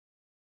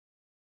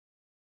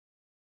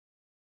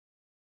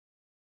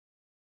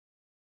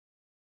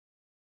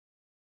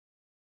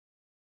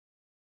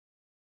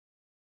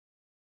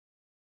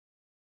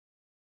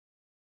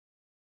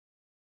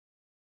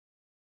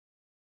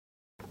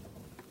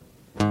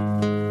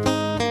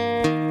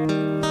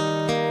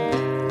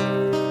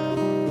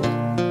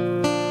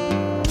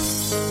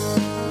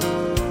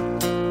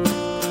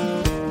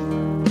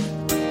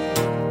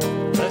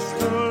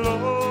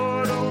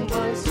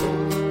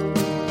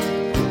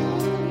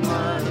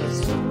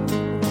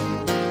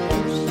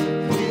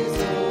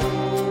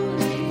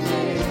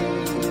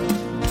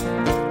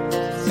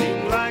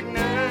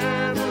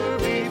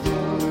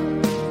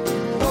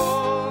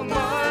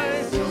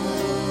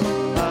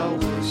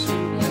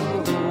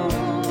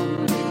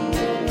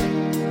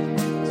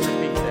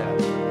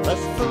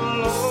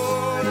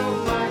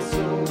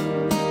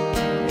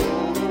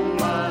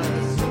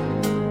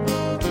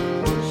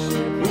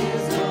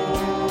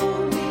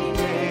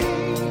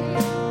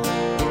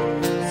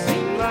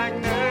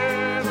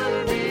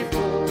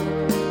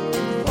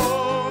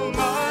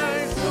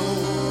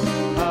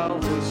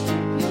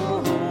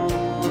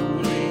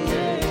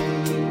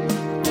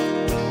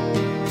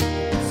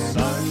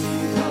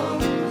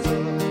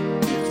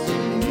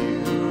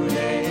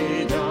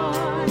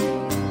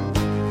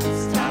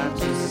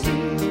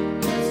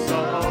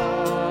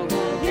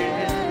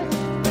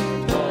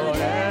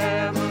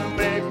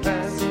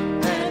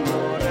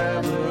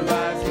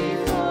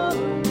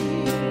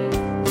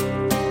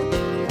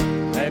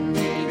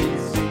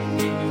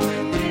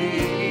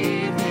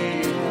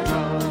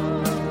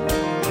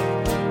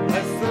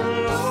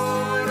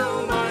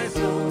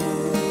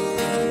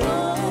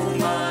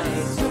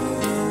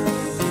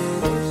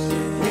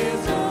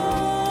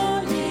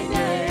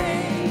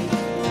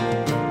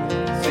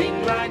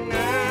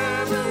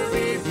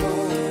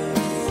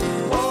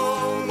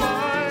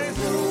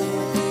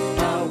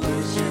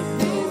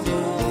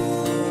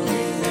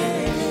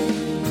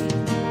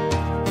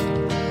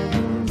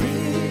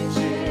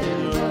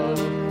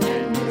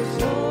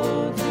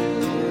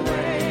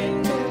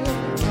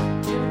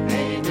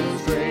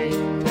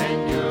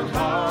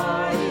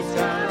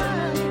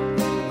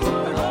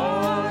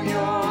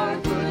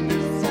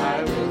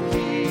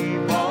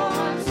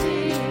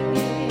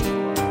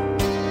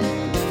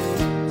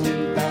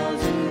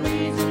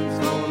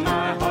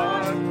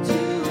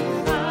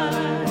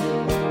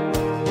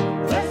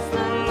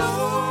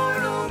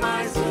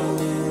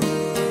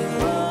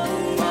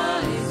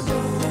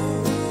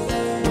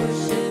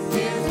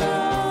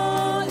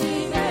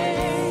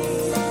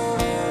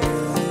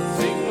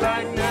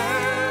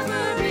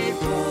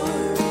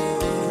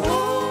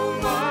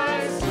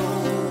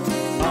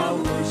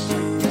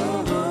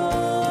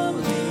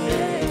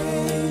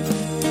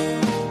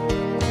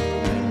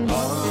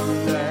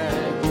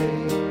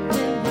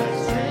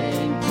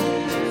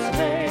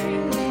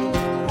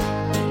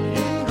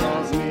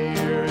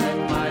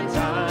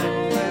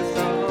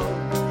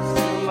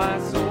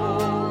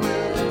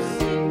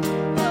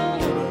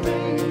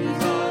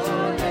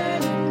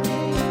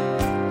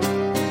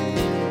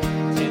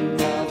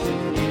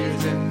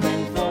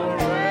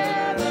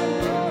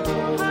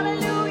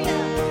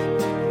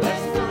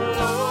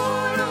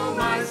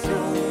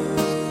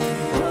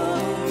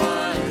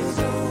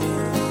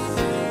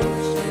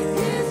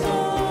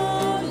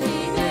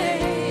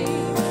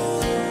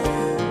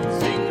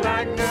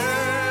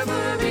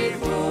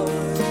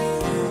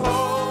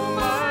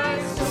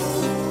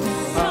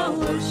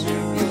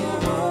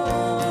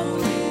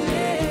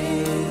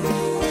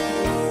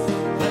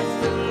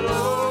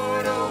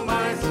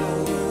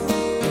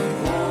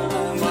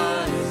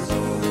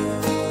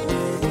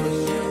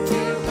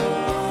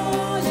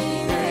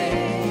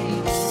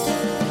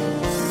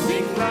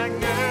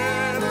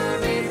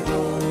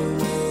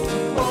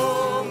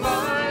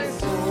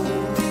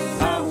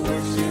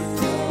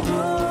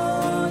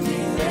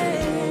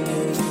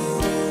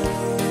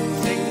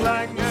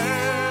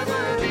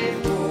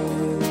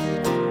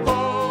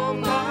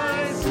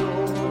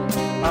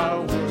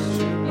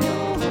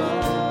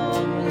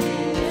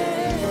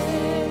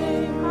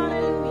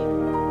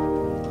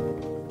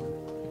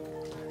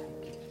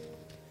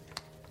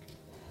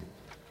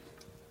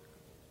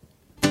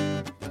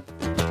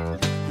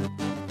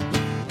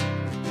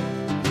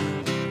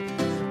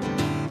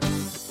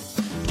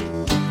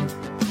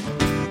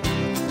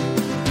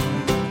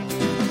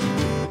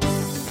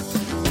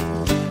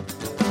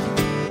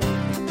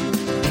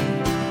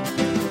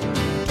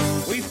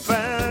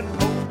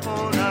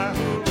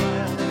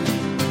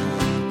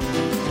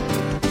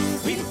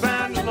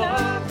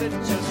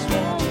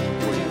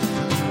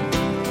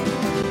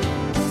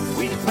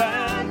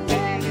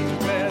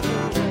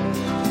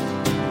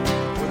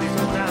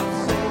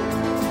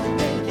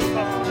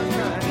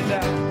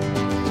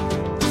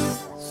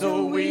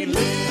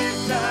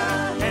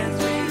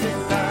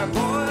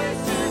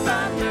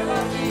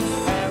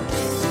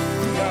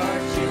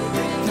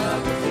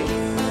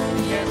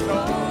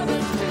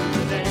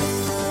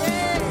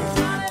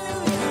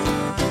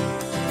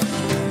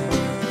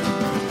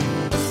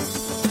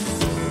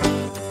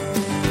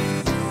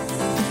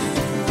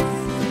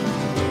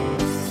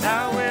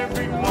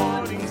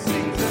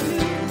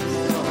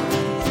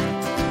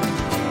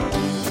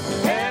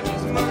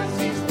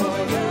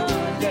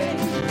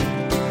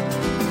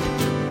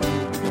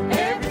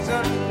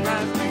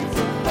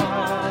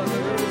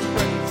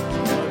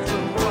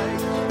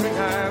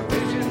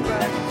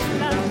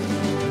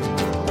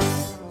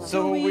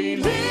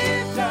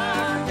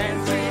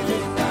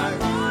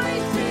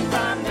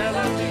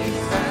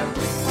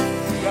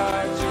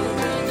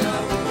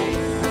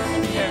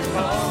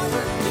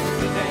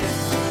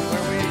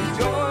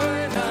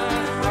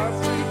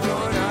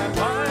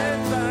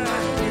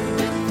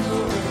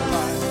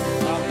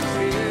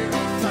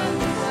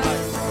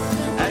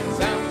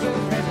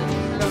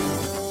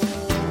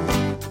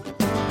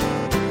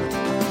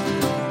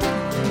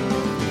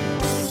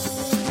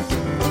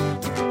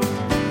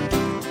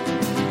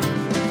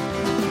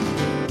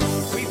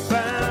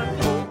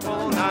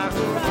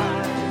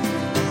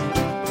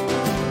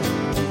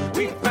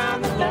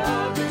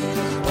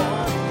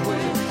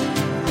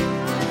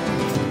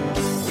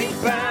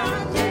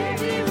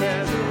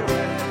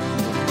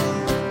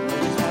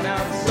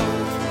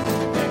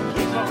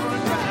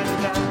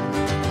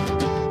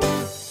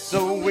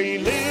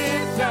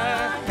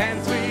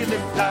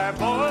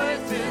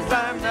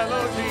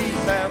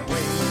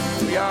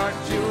We are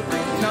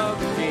children of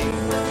the King.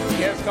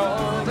 He has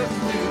called us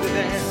to the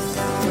dance.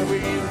 Where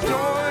we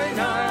join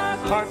our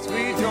hearts,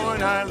 we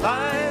join our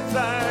lives,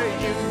 our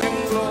youth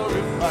and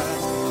glorify.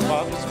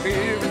 While the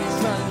Spirit,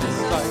 Son,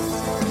 sights,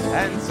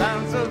 and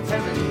sounds of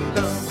heaven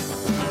come.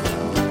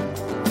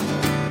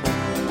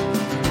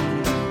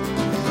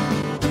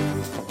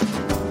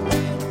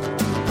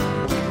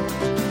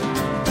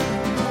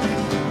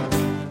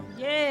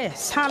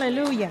 Yes,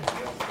 hallelujah.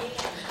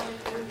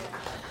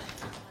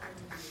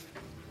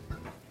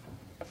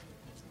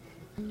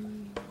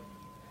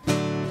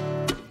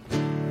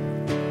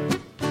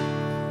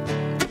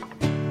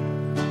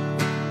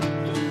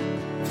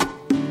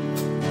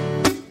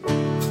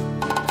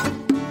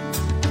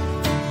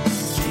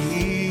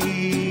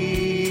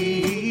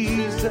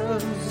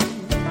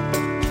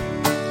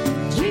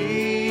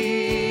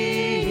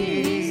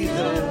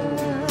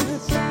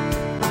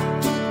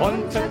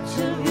 One touch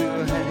of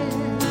your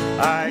hand,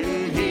 I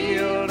am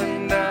healed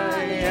and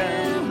I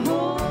am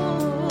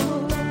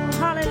whole.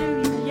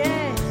 Hallelujah,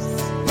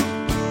 yes.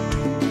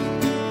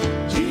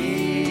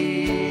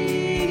 Jesus,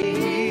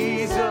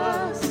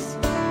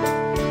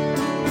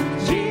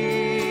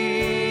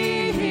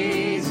 Jesus,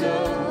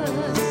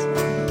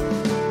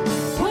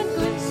 One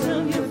glimpse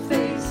of your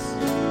face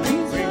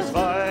brings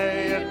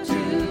fire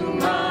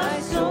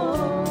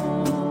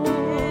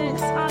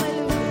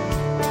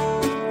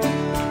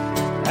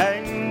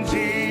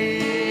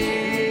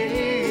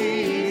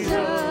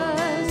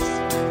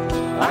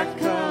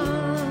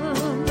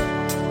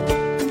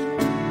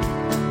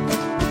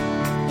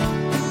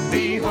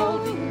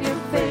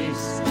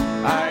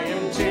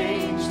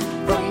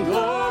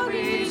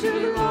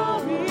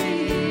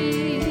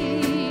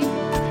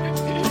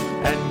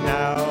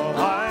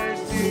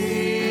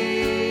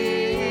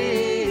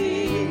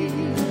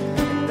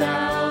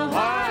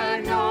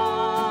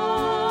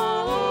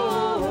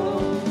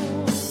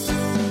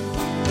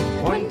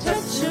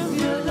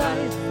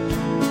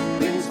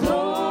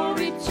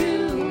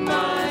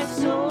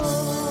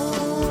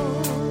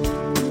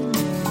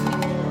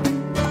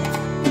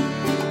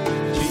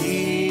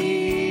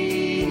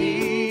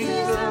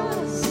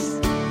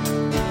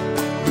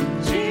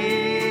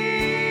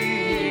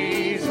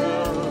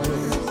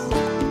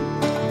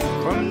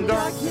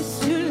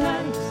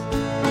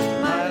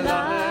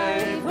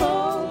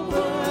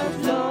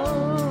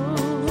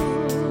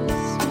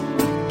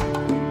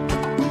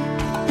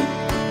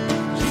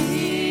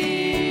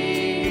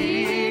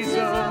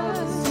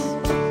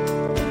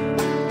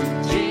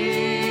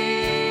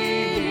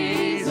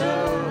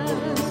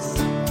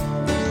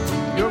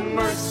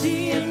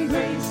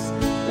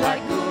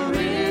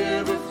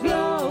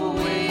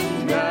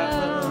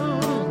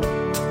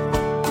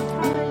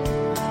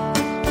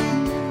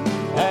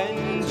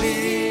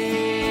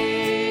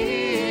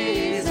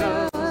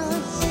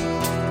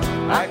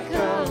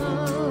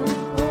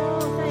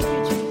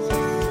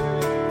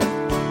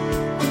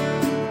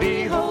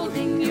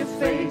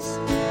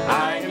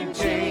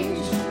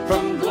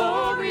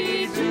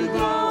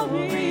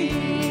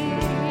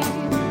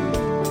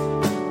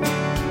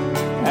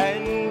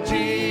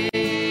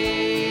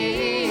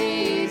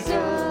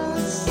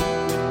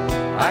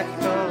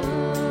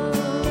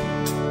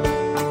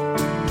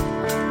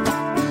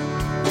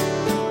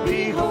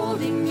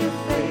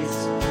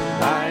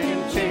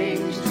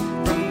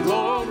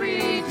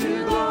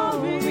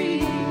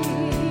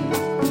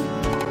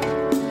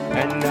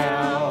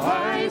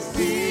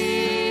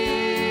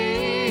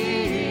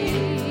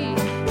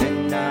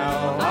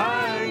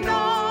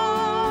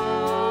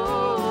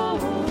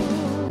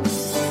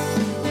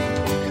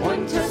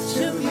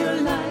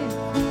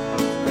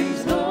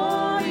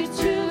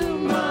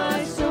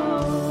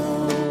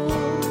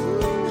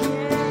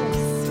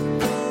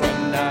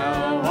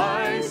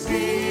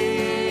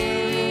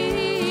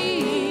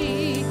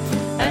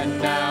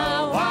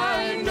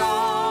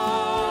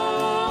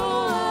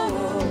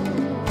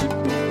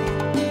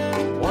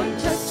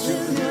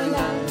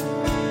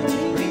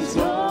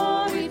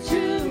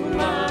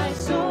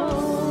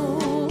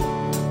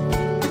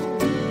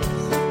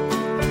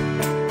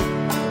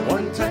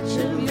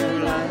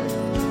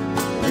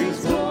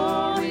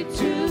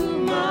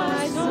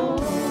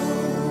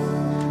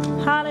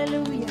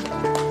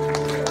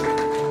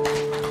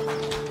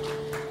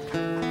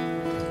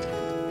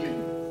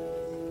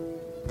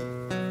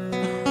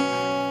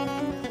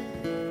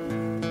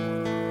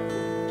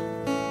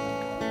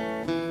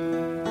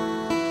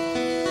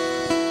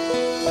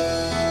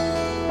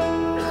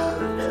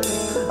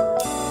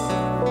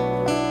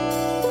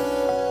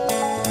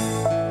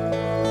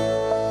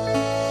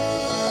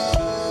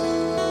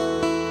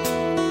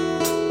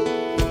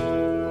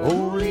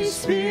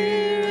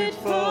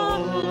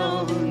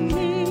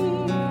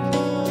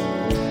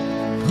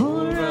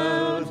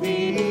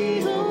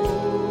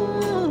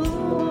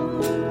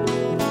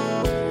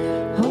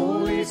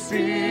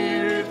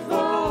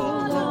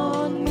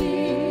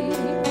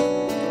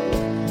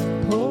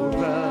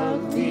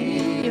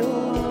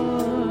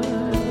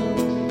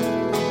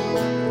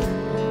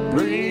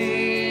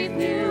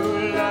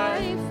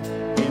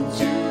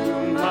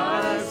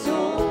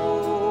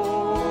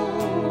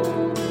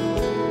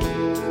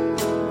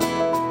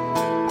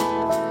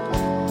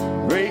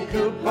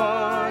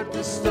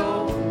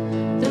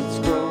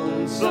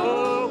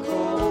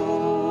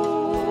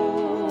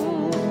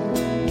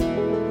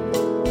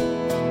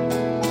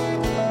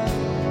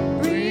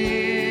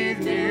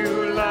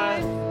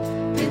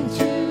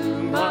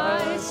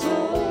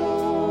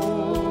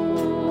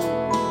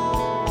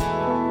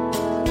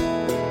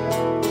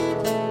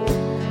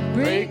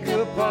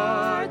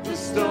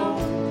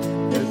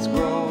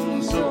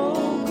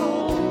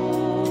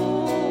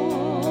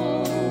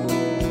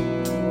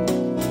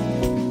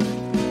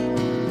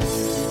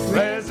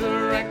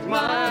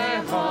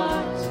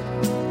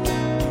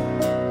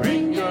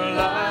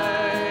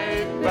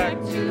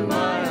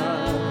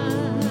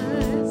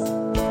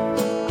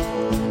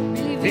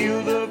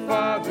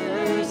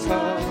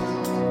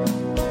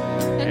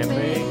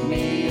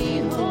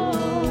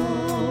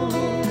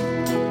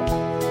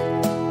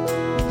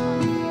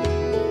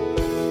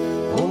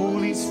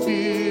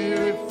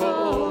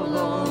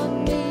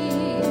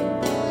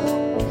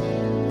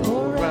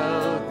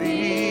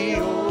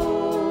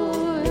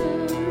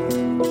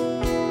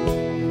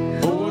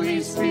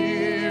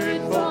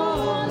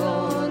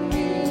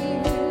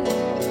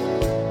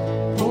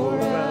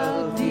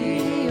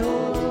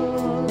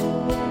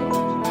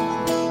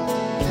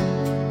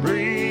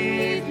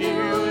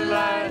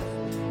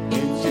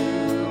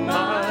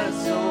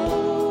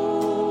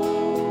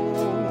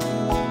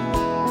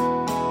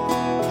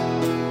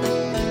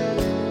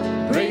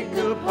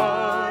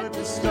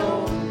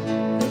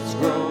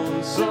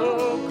so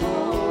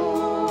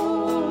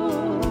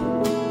cold.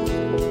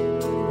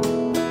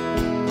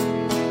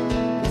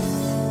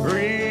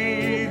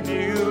 Breathe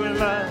new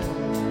life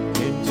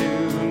into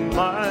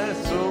my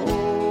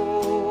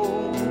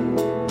soul.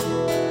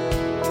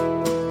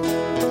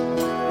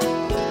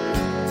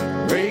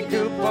 Break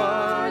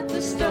apart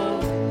the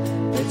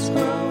stone that's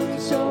grown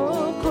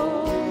so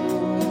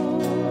cold.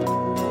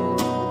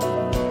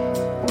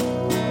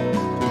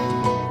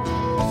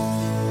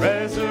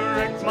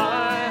 Resurrect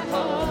my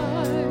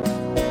heart.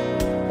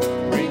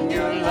 Bring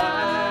your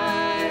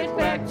light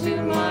back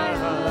to my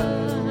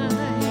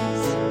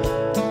eyes.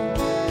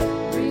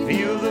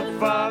 Reveal the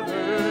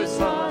Father's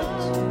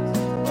heart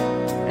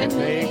and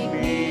make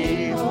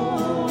me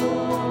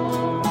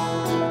whole.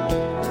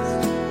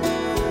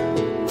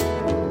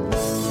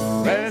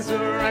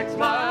 Resurrect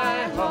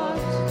my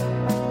heart.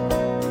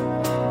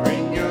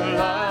 Bring your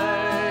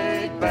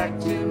light back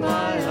to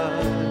my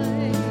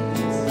eyes.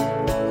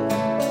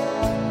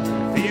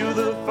 Feel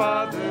the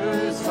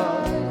Father's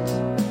heart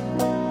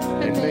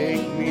and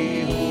make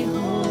me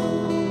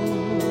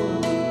whole.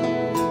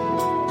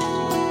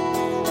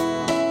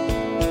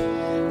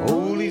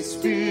 Holy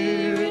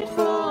Spirit,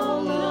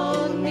 fall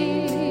on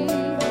me.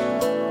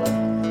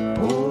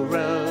 Pour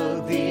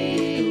out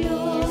the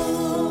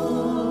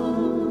oil.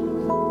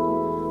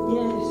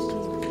 Yes.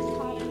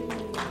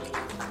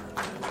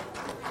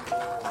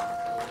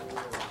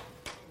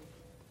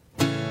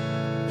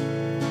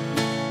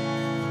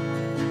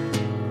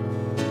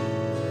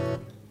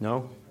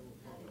 No?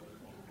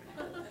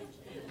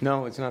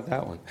 No, it's not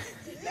that one.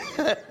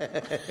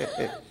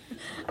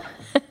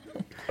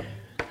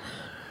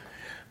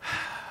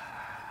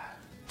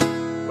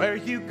 Where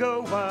you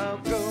go, I'll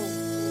go.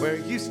 Where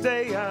you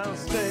stay, I'll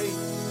stay.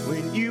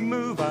 When you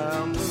move,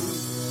 I'll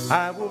move.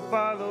 I will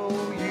follow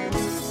you.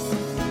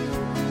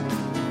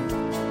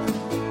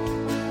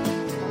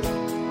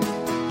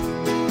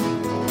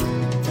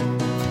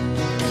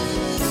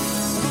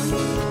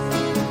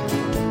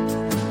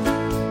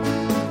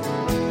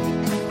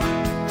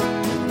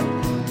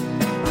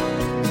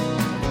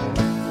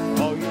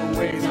 All your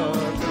ways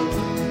are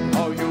good,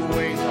 all your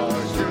ways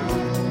are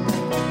true.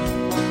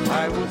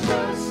 I will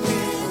trust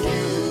in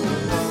you.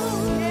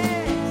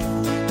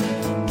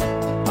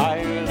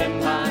 Higher than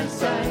my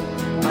sight,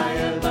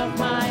 higher than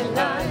my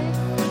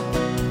life.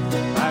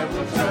 I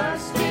will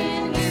trust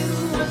in you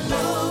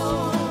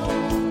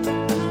alone,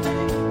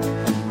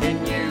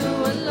 in you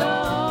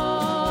alone.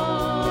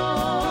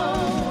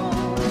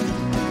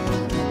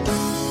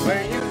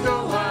 Where you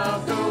go,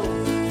 I'll go.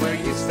 Where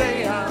you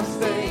stay, I'll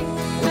stay.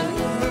 When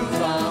you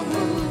move, I'll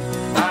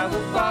move. I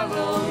will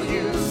follow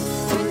you.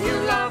 Who you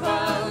love,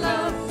 I'll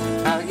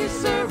love. How you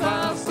serve,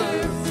 I'll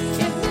serve.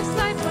 If this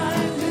life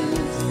I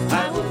lose,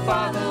 I will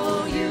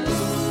follow you.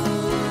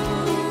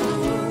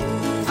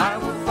 I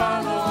will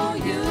follow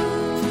you.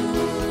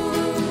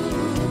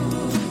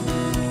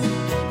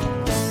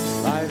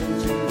 Light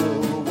into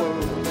the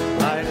world,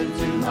 light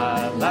into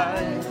my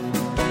life.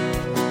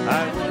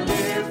 I will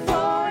live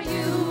for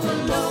you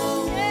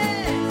alone.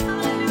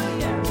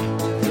 Hallelujah.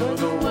 You're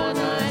the one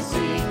I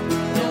seek,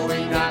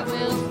 knowing I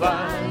will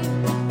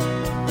find.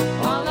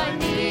 All I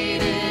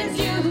need is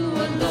you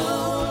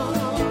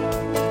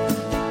alone.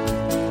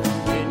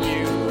 And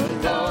you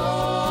alone.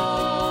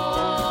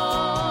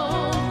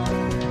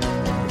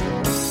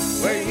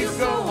 Where you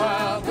go,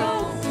 I'll go.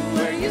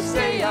 Where you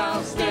stay,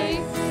 I'll stay.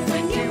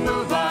 When you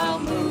move, I'll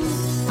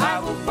move. I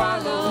will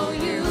follow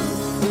you.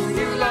 Who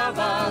you love,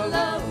 I'll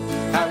love.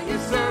 How you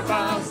serve,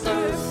 I'll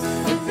serve.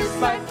 If this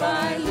life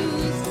I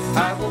lose,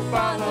 I will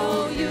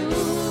follow you.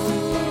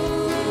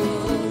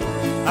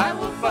 I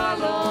will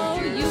follow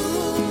you.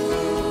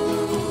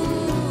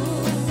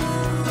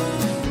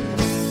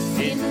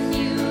 In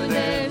you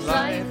there's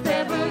life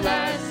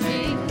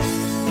everlasting.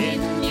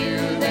 In you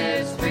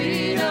there's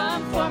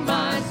freedom for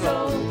my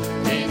soul.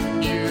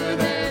 In you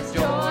there's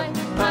joy,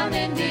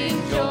 unending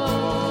joy.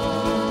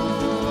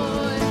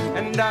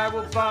 And I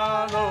will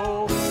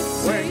follow.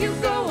 Where you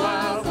go,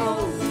 I'll go.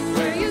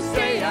 Where you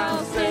stay,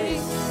 I'll stay.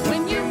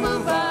 When you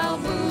move, I'll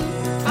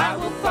move. I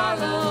will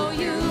follow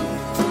you.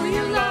 Who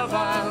you love,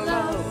 I'll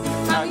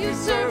love. How you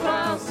serve,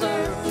 I'll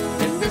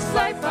serve. In this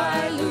life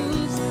I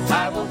lose,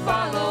 I will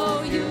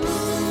follow you.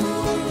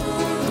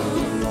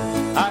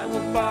 I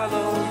will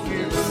follow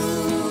you.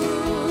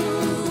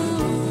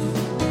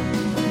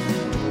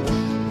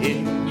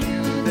 In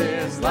you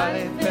there's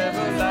life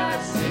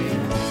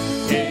everlasting.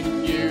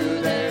 In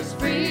you there's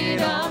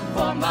freedom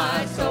for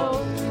my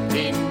soul.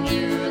 In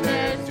you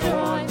there's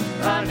joy,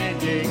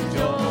 unending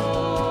joy.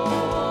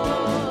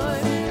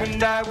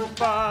 And I will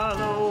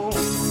follow.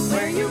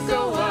 Where you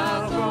go,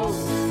 I'll go.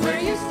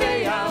 Where you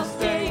stay, I'll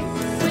stay.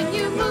 When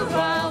you move,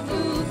 I'll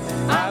move.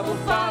 I will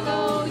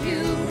follow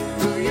you.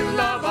 Who you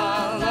love,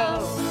 I'll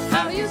love.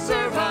 How you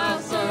serve,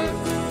 I'll serve.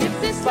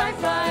 If this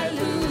life I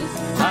lose,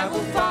 I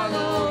will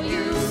follow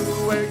you.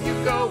 Where you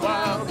go,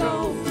 I'll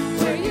go.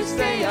 Where you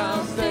stay,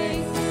 I'll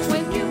stay.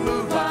 When you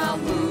move, I'll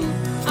move.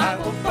 I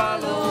will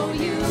follow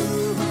you.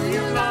 Who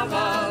you love,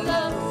 I'll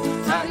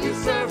love. How you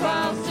serve,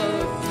 I'll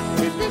serve.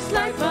 If this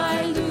life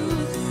I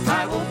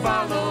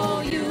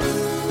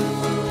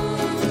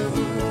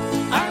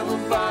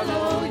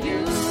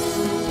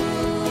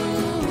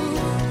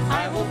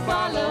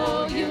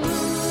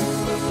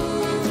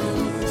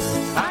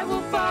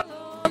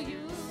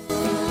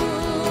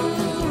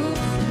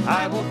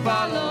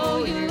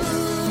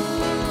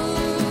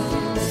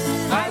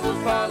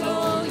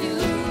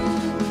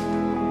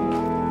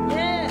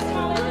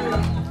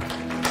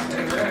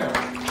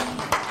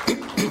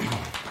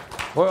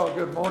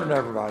good morning,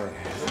 everybody.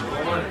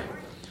 Good morning.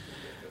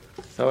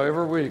 So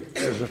every week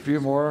there's a few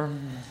more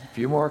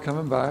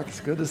coming back. It's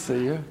good to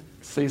see you.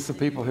 See some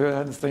people here I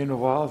hadn't seen in a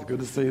while. It's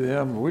good to see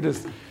them.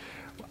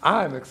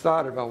 I'm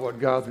excited about what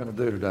God's going to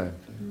do today.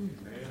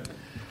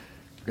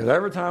 Because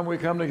every time we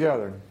come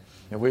together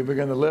and we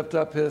begin to lift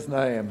up His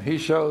name, He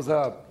shows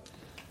up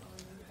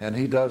and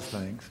He does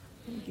things.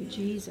 Thank you,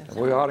 Jesus. And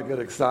we ought to get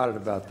excited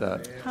about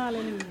that.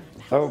 Hallelujah.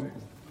 So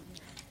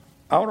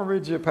I want to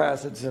read you a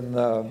passage, and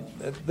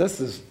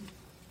this is,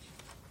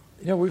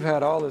 we've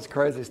had all this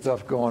crazy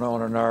stuff going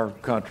on in our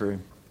country,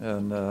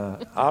 and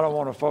I don't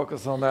want to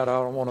focus on that. I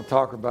don't want to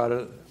talk about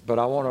it, but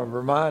I want to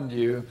remind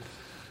you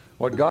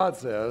what God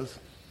says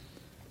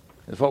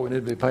is what we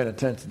need to be paying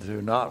attention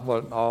to, not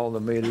what all the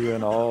media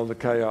and all the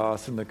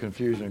chaos and the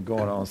confusion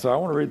going on. So I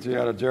want to read to you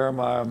out of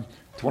Jeremiah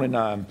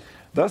 29.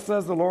 Thus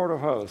says the Lord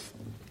of hosts,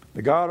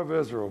 the God of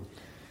Israel,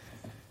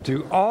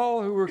 to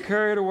all who were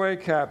carried away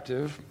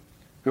captive,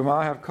 whom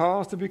I have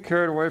caused to be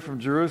carried away from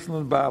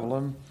Jerusalem and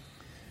Babylon,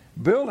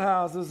 build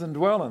houses and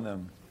dwell in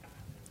them.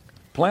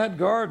 Plant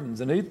gardens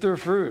and eat their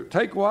fruit.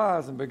 Take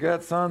wives and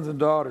beget sons and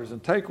daughters,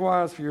 and take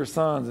wives for your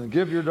sons, and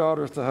give your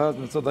daughters to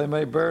husbands, so they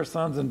may bear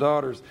sons and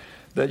daughters,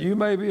 that you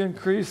may be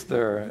increased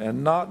there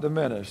and not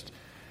diminished.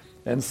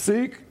 And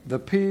seek the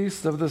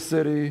peace of the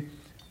city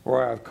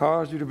where I have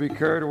caused you to be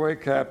carried away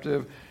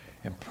captive,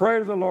 and pray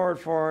to the Lord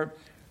for it,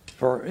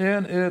 for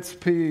in its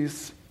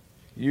peace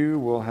you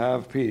will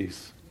have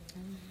peace.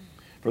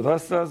 For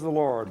thus says the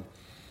Lord,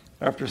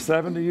 after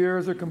 70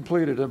 years are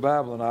completed at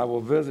Babylon, I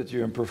will visit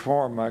you and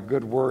perform my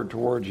good word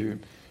toward you,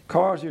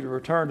 cause you to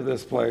return to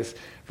this place.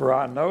 For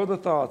I know the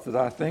thoughts that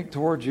I think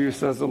toward you,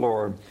 says the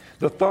Lord,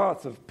 the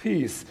thoughts of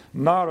peace,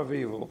 not of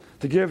evil,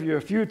 to give you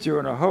a future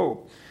and a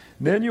hope.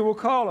 Then you will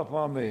call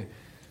upon me,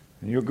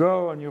 and you'll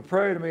go and you'll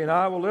pray to me, and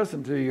I will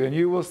listen to you. And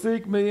you will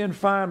seek me and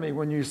find me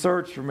when you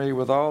search for me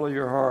with all of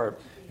your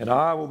heart. And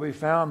I will be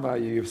found by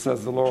you,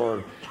 says the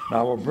Lord. And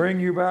I will bring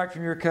you back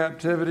from your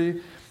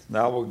captivity, and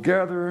I will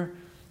gather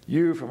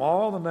you from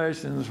all the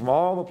nations, from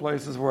all the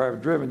places where I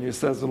have driven you,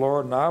 says the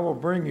Lord, and I will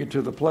bring you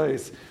to the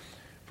place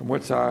from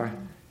which I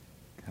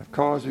have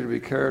caused you to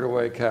be carried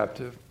away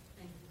captive.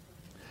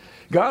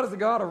 God is a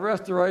God of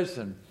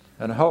restoration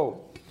and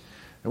hope.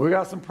 And we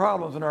got some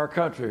problems in our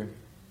country.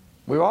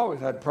 We've always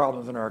had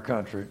problems in our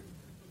country.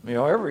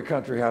 Every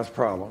country has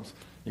problems.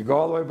 You go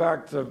all the way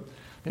back to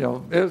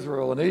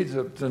Israel and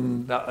Egypt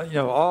and,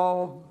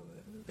 all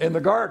in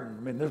the garden.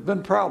 I mean, there's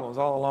been problems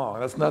all along.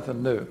 That's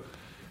nothing new.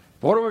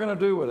 What are we going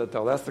to do with it,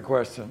 though? That's the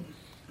question.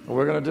 Are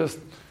we going to just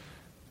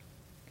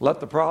let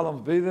the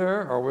problems be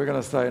there, or are we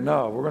going to say,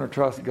 no, we're going to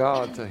trust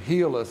God to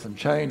heal us and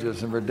change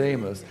us and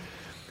redeem us?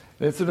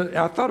 I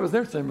thought it was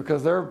interesting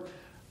because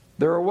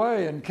they're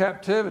away in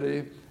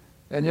captivity,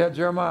 and yet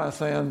Jeremiah is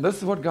saying, this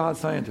is what God's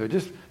saying to you.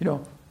 Just,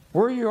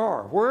 wherever you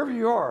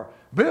are,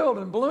 build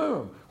and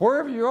bloom.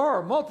 Wherever you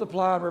are,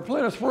 multiply and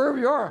replenish. Wherever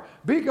you are,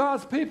 be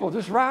God's people.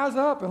 Just rise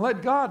up and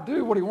let God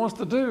do what He wants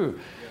to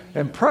do.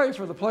 And pray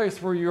for the place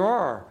where you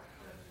are.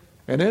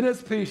 And in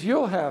its peace,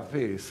 you'll have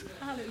peace.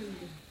 Hallelujah.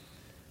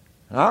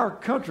 And our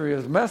country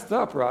is messed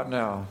up right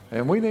now,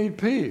 and we need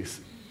peace.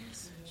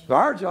 So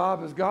our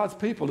job as God's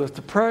people is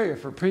to pray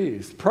for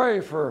peace.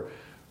 Pray for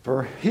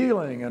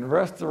healing and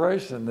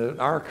restoration, that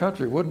our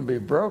country wouldn't be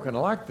broken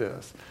like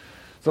this.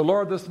 So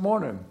Lord, this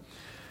morning,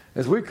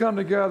 as we come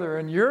together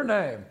in your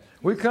name,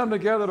 we come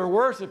together to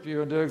worship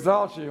you and to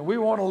exalt you. And we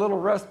want a little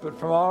respite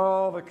from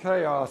all the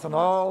chaos and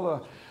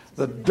all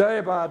the day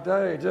by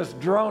day just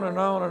droning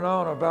on and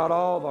on about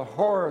all the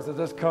horrors of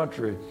this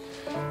country.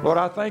 Lord,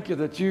 I thank you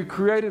that you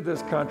created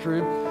this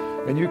country,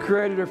 and you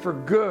created it for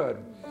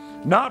good,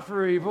 not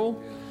for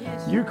evil.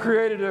 Yes. You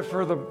created it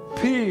for the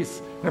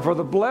peace and for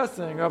the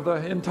blessing of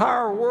the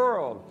entire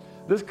world.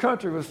 This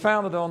country was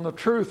founded on the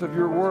truth of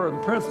your word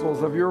and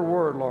principles of your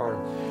word, Lord.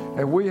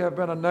 And we have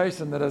been a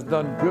nation that has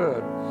done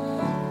good.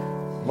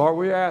 Lord,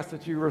 we ask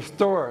that you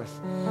restore us.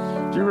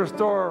 That you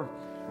restore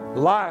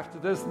life to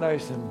this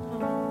nation.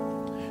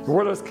 And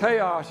where there's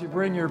chaos, you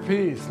bring your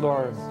peace,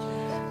 Lord.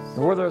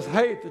 And where there's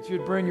hate, that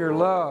you'd bring your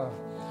love.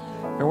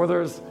 And where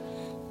there's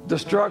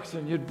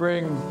destruction, you'd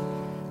bring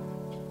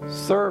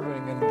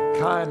serving and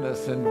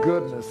kindness and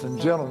goodness and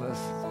gentleness.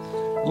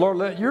 Lord,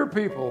 let your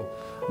people,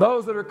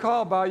 those that are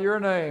called by your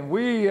name,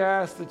 we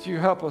ask that you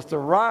help us to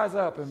rise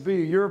up and be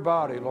your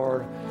body,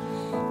 Lord.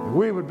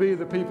 We would be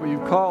the people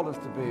you've called us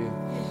to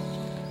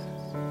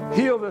be.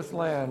 Heal this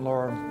land,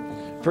 Lord.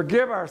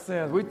 Forgive our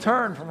sins. We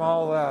turn from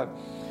all that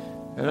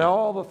and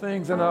all the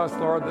things in us,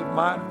 Lord, that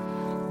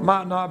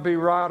might not be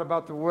right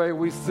about the way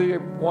we see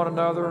one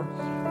another,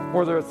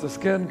 whether it's the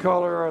skin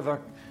color or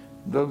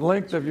the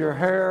length of your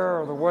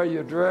hair or the way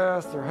you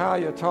dress or how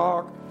you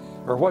talk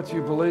or what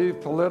you believe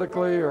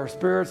politically or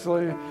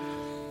spiritually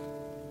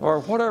or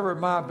whatever it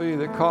might be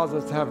that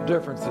causes us to have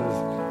differences.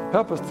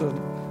 Help us to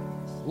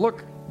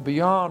look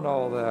beyond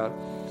all that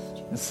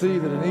and see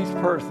that in each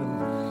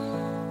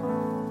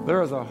person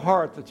there is a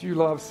heart that you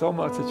love so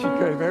much that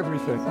you gave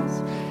everything.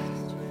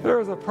 There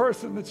is a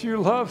person that you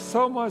love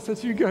so much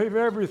that you gave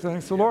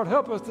everything. So Lord,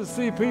 help us to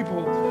see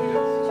people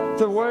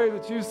the way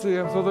that you see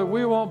them, so that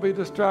we won't be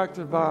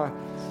distracted by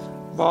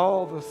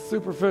all the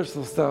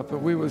superficial stuff,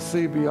 but we would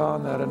see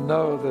beyond that and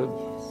know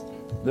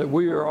that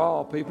we are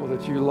all people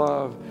that you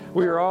love.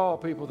 We are all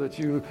people that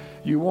you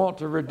want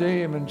to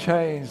redeem and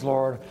change,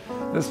 Lord.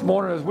 This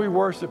morning as we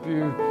worship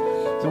you,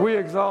 as we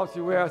exalt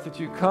you, we ask that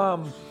you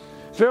come.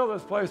 Fill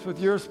this place with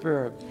your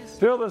spirit.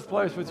 Fill this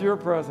place with your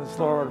presence,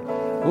 Lord.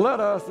 Let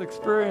us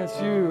experience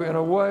you in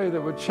a way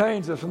that would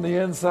change us from the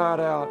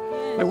inside out.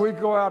 That we'd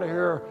go out of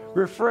here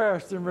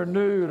refreshed and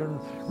renewed and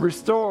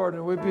restored,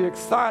 and we'd be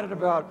excited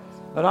about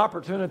an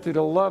opportunity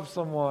to love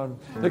someone,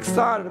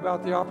 excited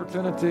about the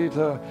opportunity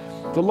to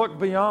look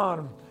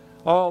beyond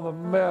all the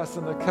mess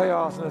and the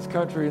chaos in this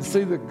country and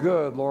see the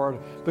good, Lord,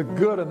 the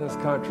good in this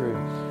country.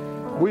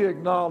 We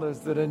acknowledge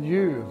that in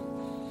you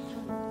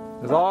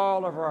is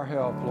all of our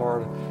help,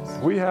 Lord.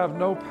 We have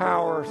no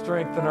power or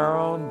strength in our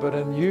own, but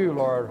in you,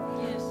 Lord,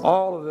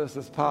 all of this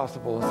is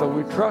possible. So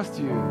we trust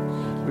you.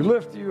 We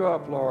lift you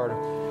up, Lord,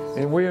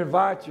 and we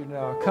invite you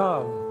now.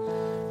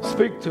 Come,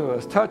 speak to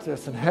us, touch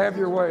us, and have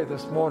your way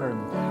this morning.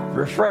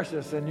 Refresh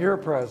us in your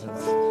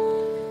presence.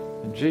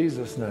 In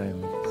Jesus'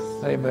 name,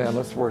 amen.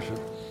 Let's worship.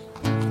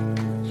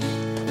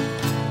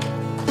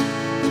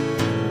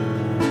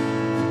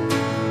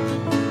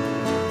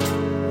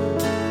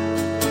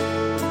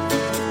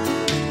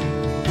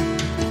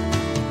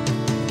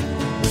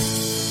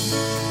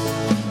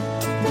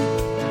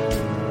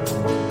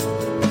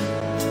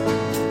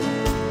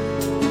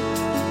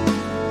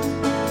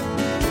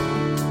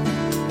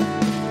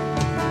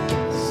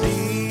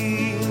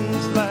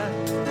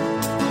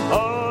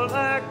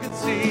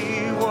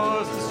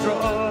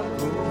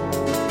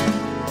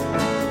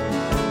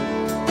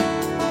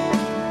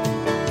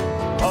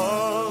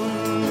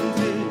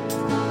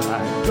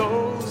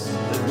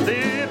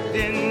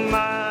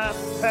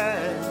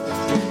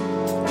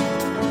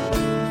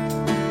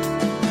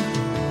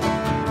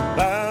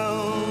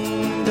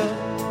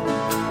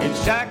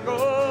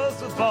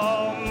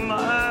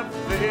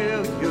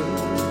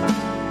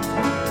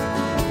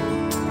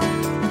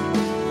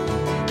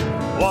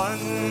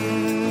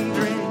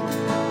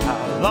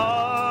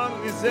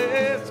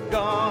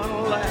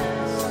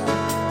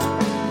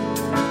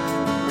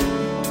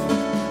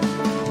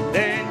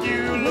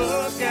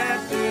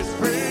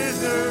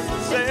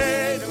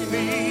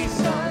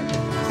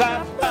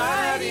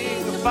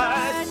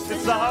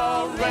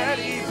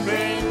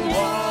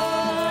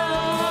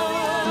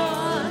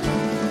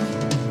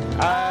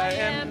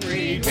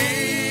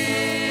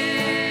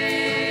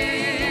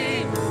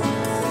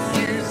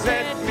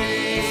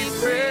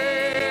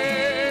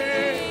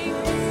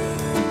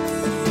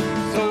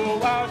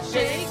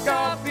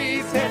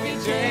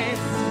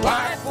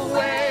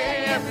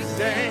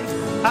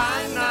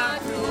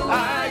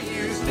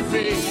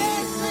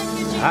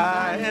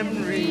 I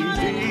am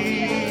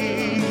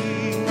redeemed.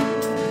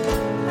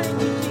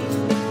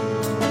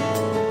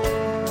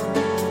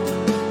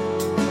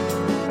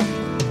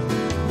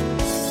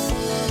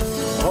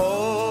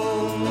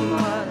 All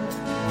my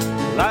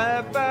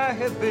life I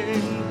have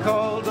been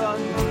called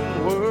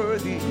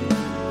unworthy,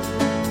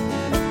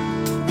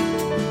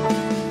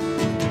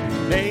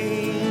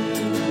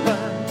 named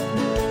by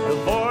the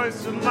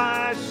voice of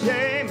my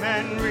shame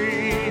and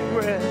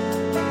regret.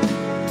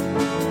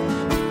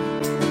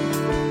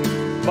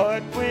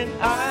 But when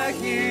I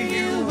hear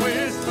you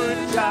whisper,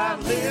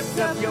 child, lift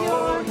up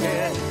your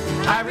head,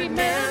 I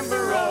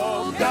remember,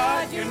 oh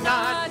God, you're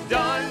not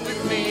done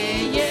with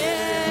me yet.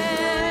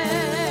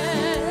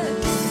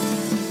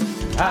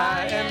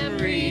 I am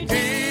redeemed.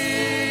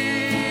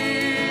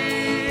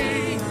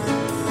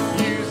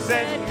 You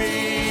set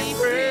me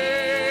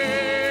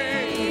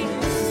free.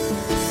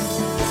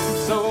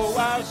 So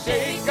I'll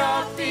shake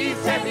off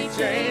these heavy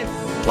chains,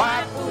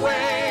 wipe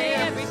away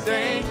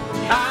everything.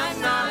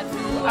 I'm not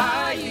who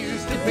I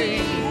used to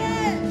be.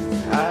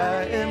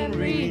 I am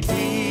redeemed.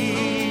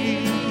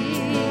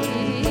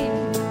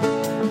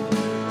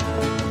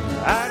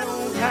 I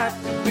don't have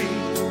to be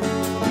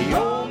the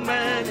old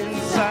man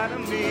inside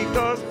of me,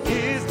 'cause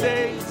his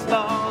day's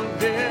long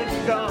dead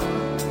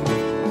gone.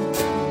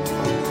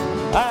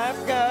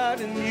 I've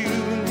got a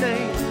new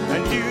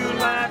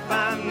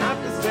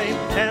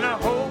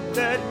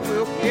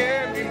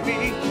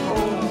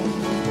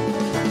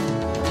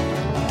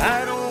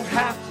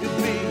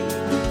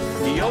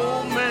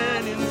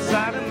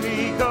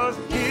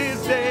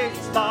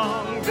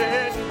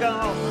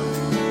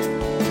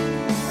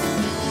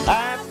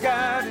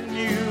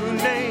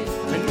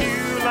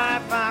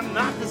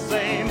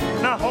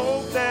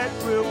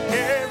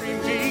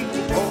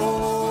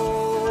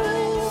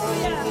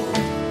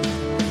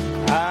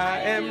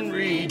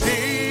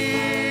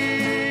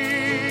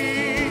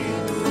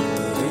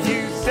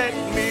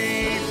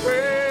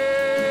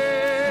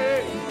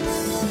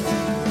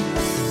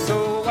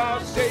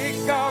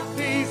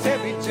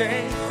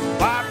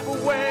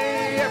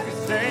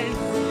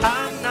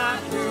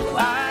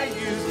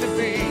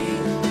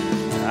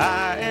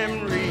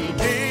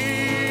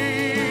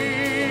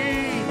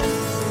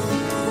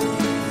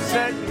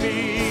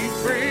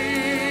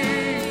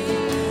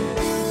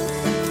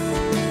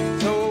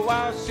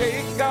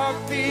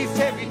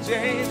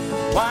shame,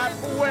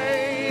 wipe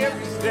away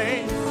every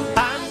stain.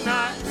 I'm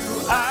not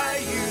who I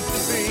used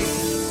to be.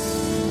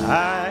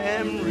 I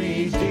am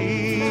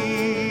redeemed.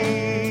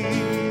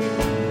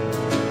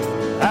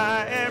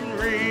 I am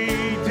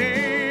redeemed.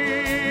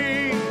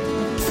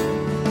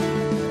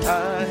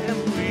 I am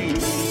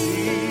redeemed.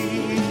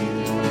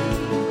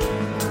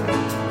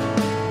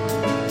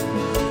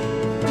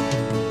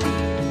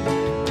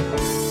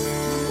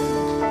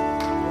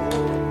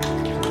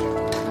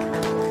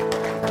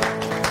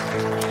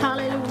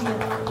 Hallelujah.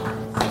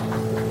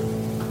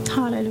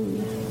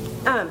 Hallelujah.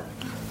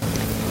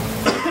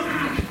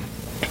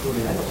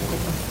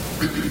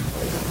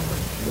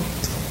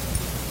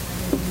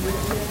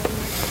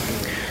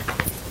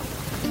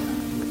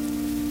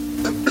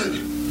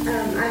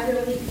 I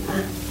really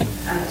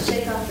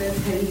shake off those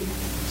heavy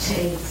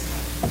chains.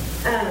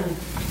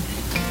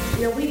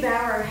 We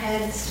bow our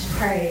heads to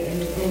pray,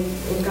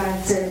 and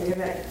God said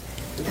that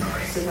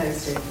we're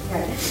supposed to,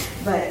 right?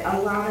 But a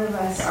lot of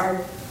us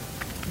are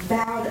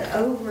bowed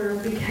over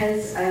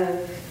because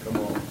of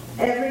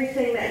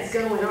everything that's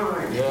going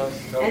on.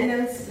 Yes.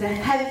 And the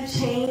heavy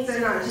chains are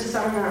not just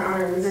on our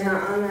arms, they're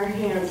not on our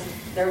hands.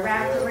 They're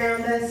wrapped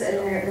around us, and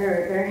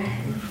they're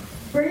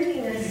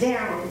bringing us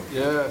down.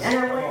 Yes. And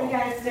I want you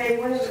guys to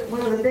know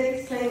one of the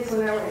biggest things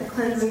when I went to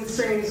cleansing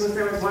streams was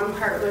there was one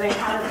part where they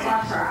had us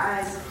wash our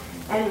eyes,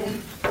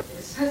 and we're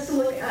supposed to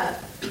look up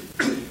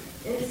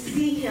and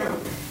see Him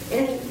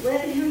and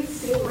let Him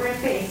see my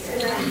face.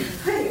 And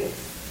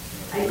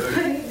I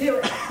couldn't do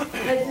it.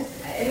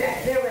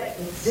 They were like,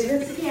 let's do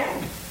this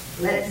again.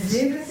 Let's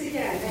do this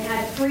again. They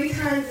had 3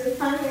 times, and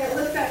finally I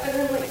looked up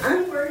and I'm like,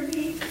 I'm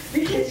worthy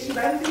because you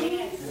love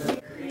me, you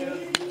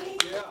created me.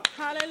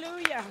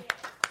 Hallelujah.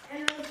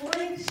 And I'm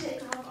going to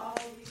shake off all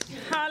of these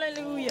chains.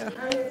 Hallelujah.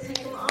 I'm going to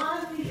take them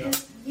off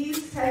because you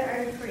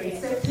said I'm free.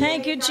 So today,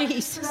 Thank you, God,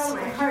 Jesus. Put on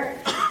my heart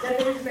that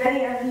there's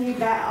many of you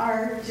that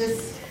are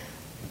just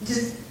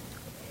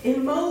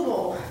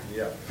immobile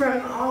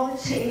from all the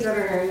chains that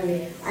are around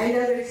me. I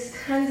know there's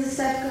tons of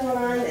stuff going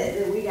on.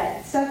 That we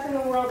got stuff in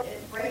the world.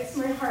 It breaks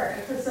my heart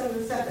for some of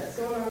the stuff that's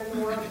going on in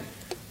the world.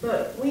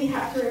 But we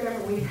have to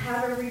remember we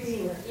have a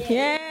Redeemer.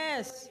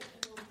 Yes.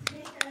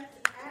 Take us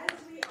as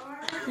we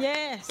are.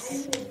 Yes.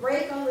 And He will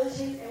break all the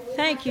chains. And we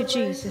Thank have you, to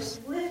learn Jesus.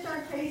 to lift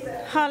our face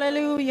up.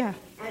 Hallelujah.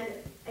 And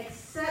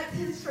accept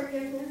His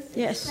forgiveness,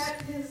 Yes.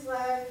 accept His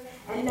love,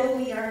 and know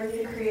we are a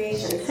new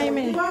creation. So when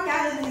Amen. you walk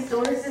out of these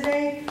doors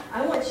today,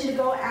 I want you to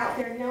go out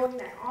there knowing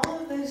that all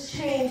of those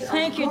chains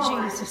Thank are you,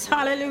 gone. Jesus.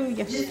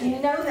 Hallelujah. Just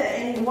know that,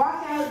 and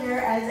walk out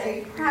there as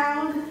a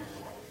proud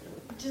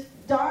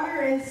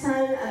daughter and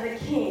son of a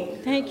king.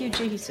 Thank you,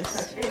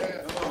 Jesus.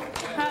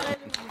 Hallelujah.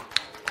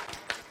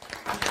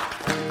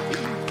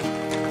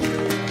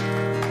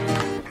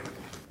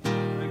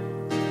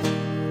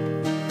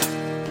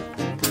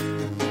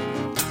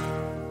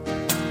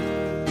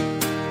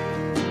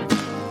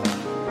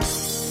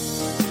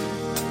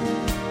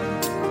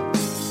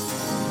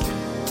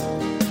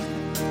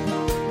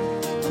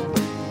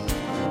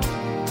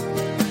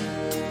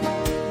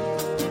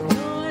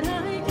 Lord,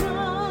 I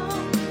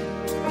come,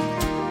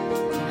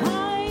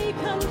 I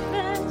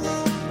confess,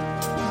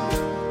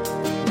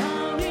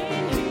 down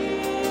in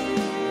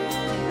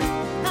here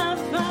I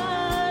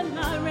find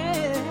my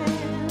rest.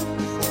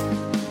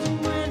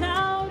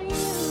 Without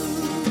you,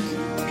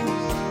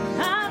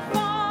 I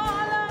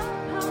fall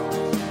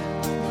apart.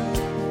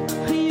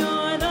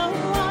 You're the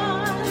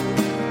one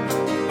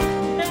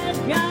that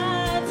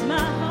guides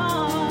my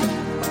heart.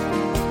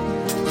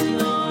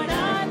 Lord,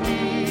 I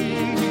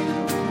need you.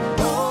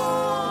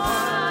 Oh,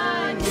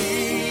 I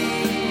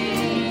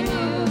need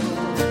you.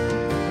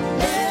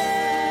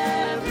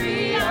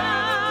 Every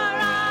hour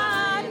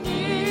I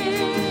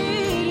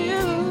need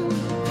you.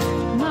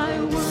 My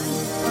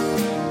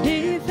one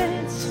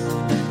defense,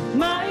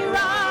 my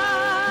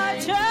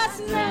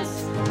righteousness.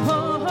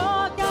 Oh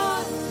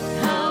God,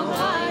 how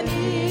I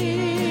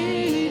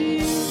need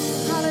you.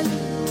 Hallelujah.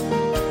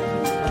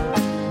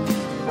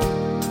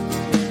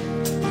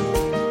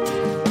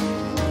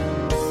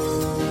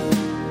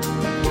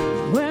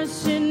 Where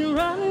sin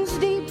runs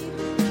deep,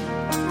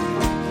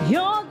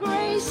 your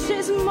grace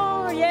is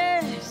more,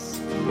 yes.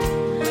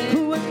 Where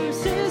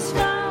grace is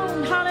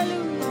found,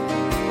 hallelujah,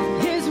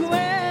 is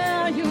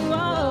where you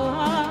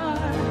are.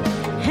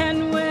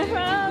 And where I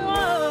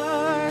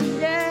am,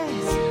 yes,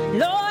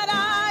 Lord,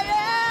 I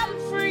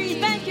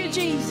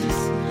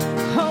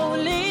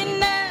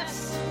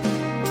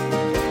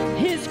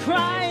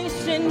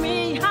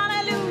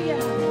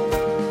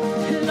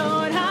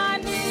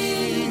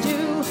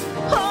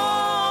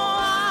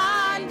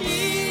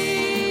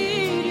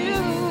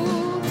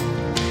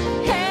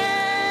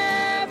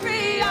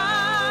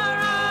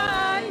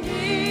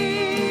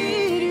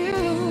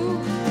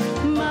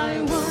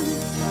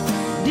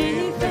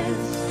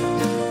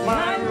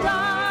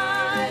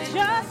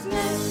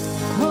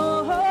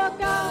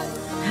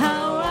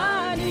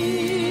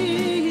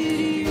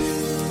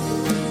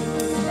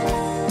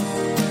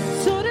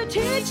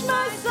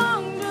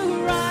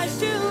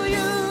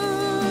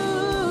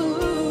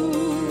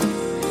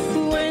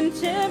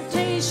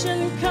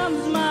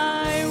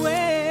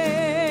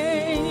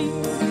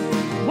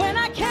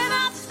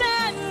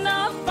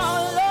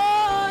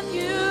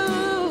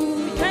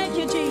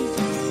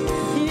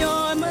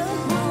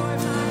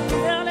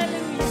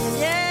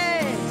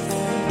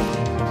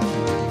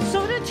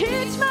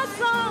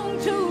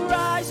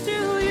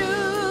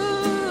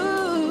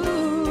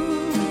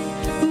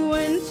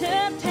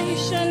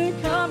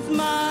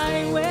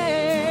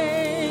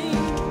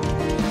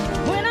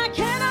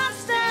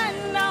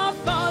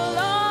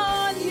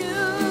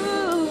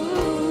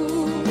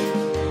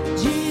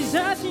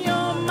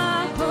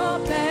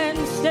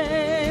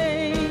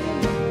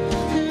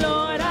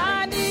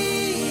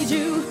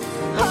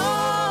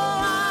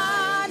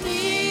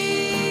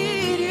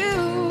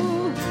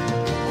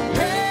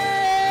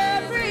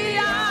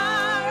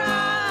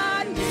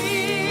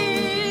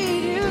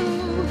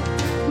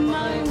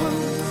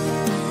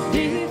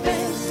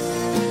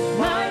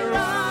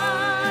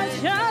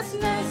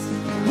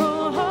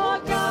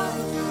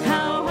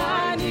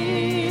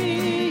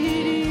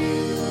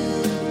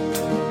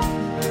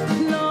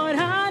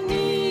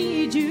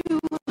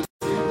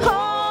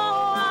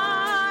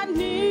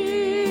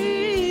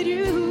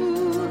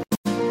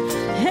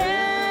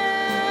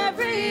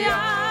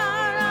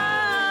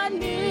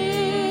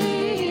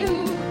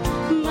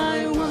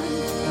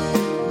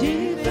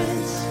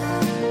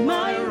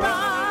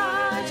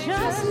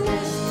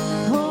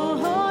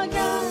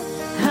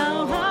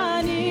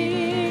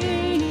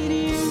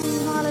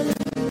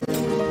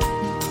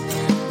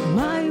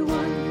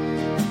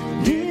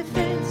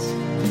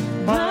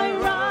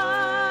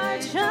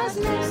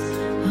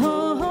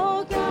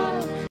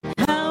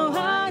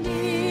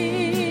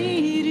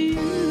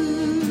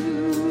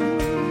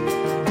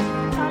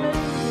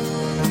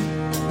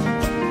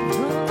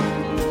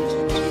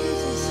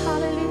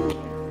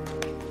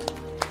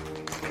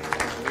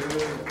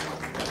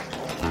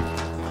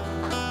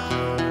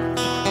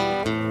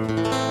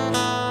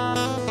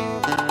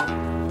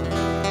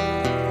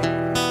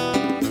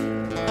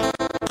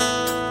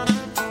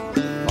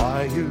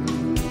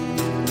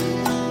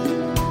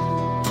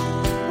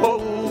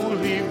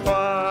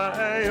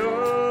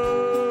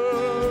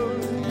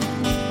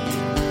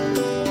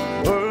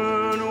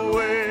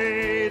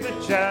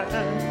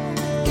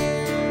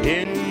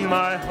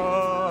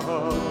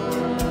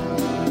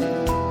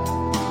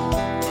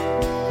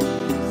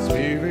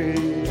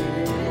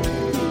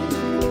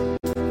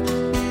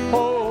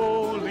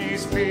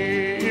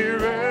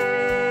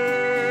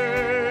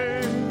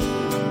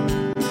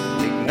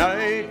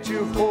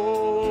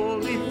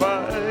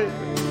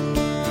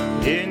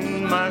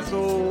in my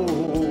soul.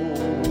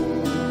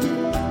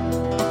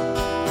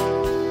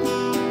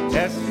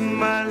 Test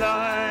my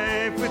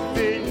life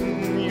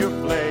within your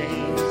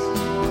flames.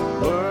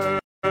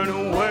 Burn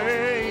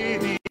away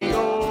the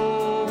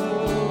old.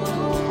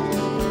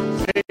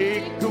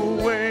 Take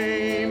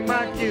away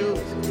my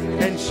guilt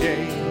and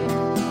shame.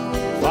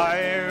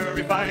 Fire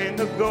refine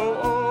the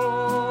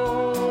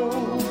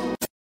gold.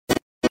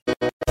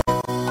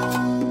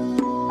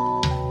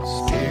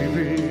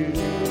 Spirit,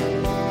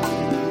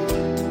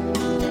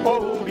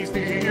 Holy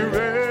Spirit,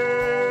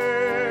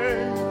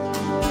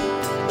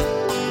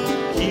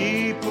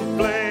 keep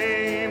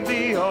aflame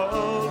the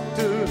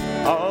altar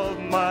of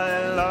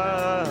my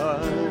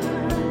life.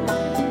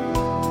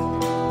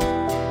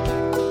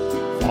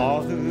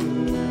 Father,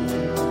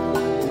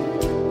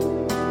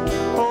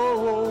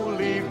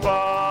 Holy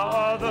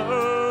Father,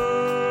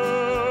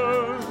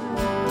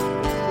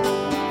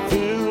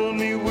 fill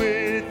me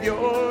with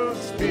your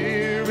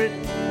Spirit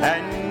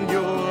and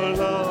your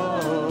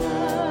love.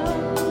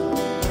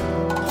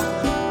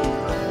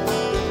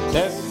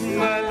 Test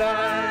my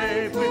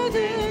life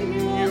within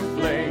your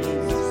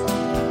flames.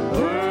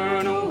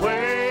 Burn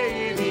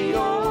away the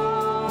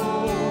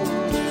old.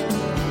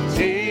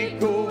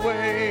 Take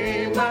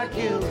away my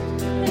guilt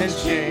and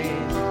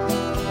shame.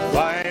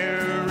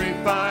 Fire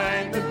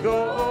refine the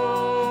gold.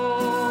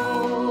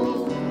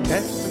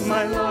 Test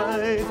my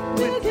life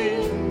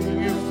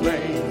within your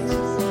flames.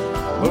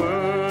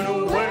 Burn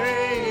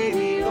away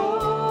the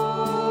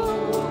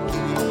old.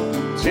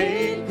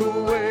 Take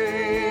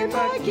away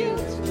my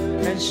guilt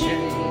and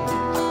shame.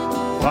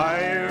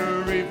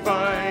 Fire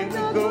refine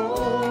the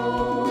gold.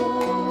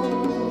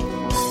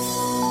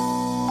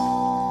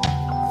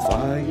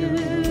 Fire,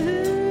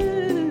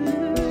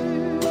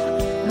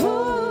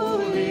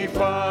 holy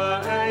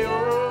fire,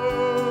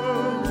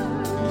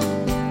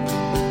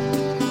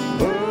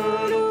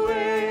 burn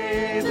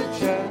away the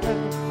chaff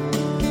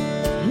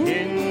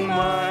in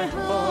my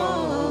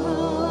heart.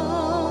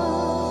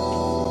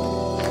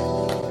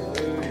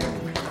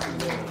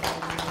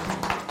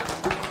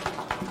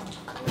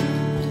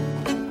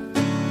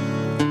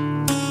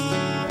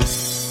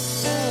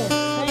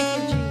 Thank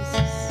you,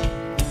 Jesus.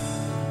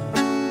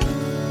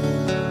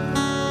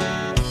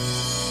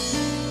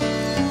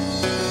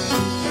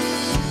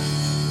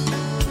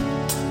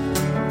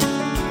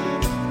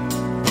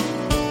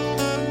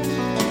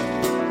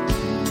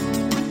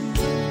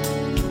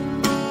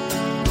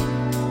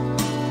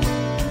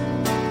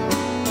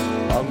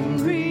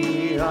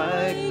 Hungry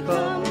I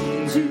come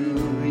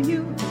to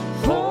you,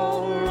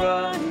 for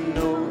I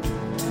know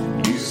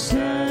you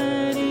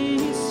Satisfied.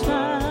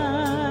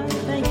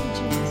 Thank you,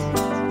 Jesus.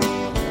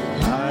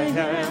 I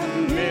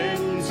am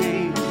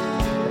empty,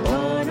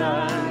 but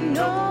I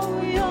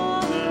know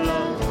your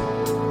love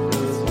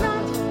does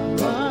not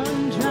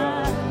run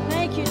dry.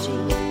 Thank you,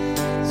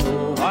 Jesus.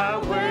 So I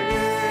wait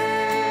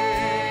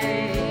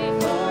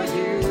for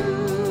you.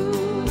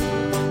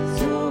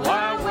 So I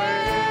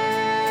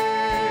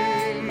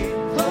wait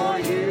for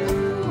you.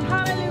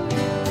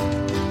 Hallelujah.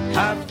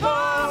 I've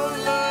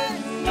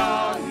fallen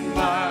on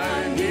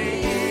my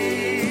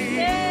knees,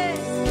 Yes.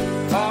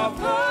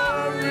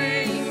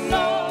 offering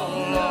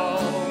all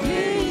of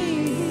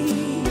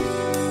me.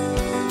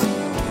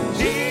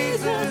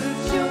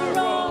 Jesus, you're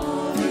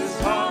all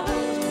this heart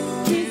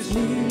is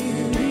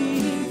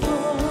weary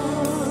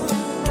for.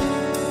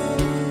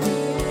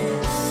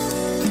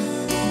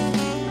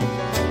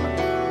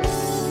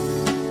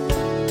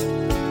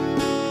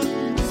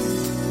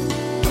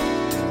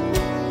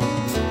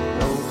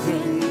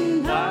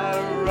 Broken,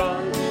 I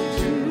run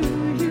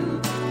to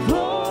you,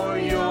 for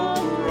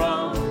your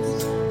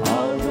arms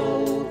are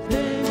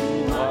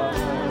open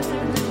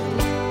wide.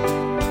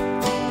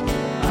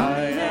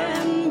 I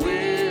am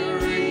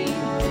weary,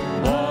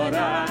 but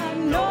I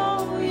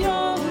know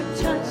your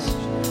touch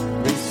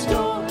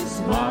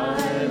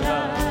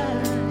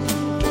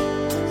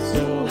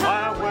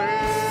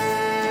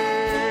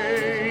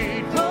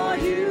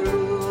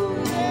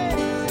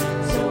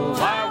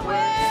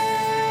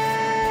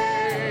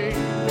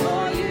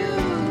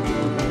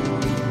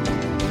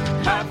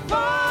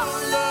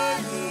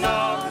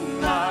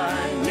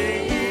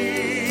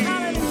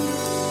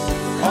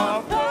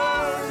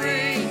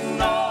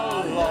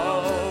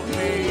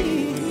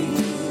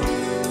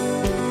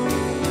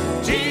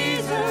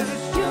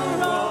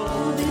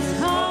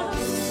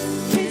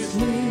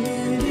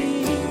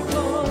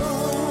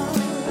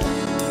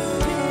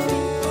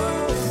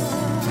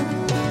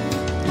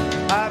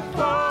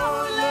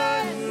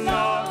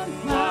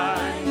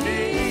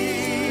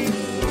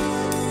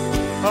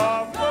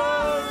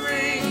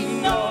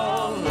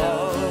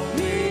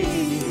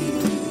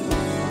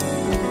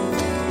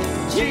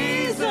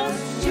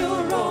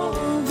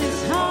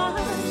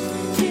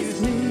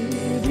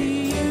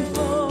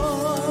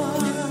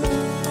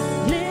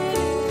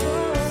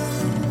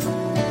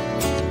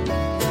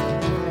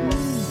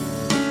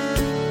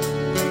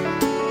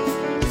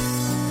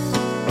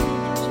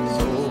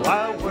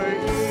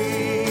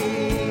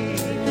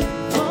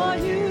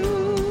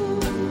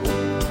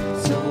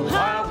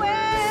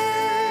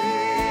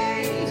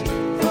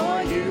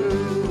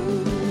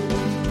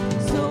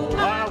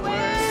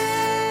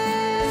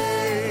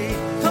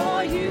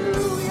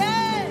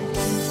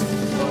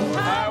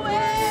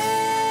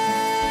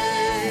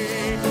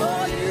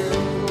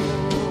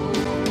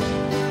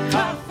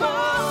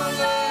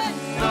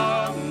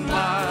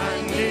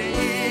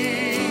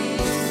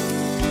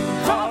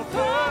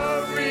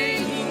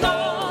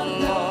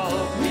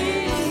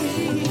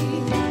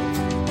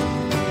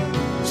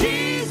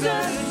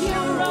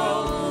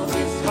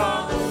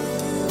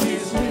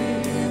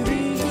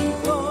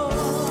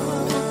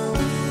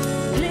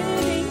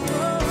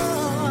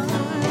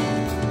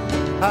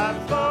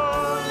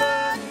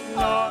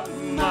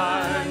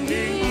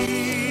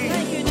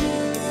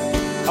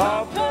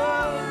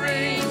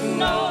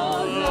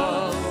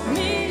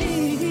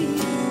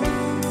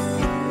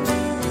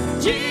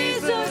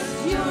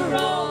Jesus, you're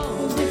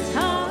all the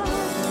time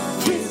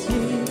with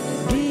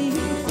me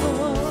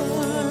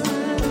before.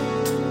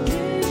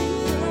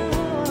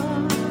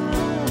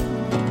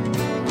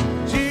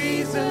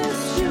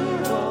 Jesus,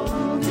 you're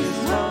all this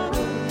time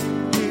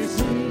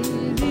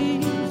with me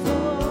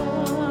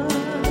Before.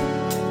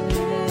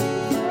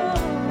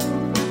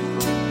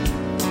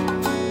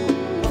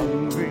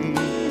 hungry.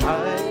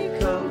 I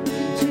come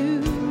To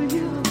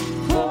you,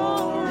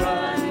 for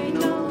I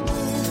know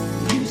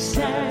you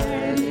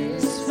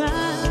satisfy.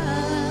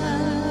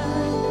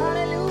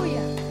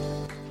 Hallelujah.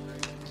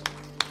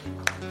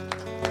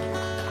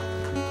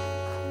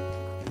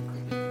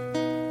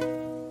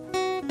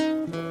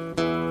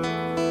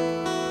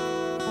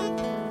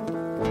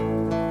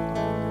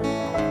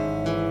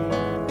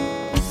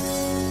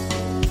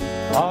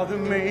 Father,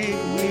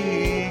 make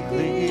me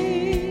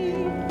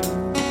clean.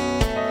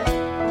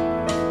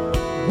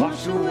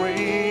 Wash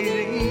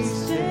away these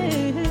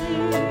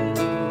sins.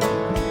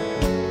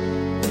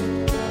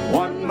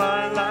 Want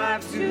my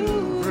life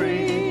to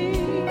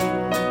bring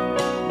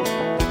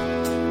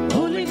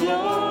holy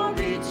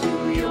glory to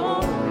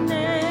your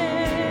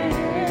name.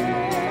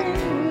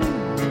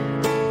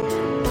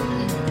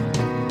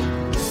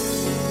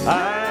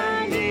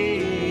 I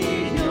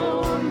need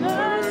your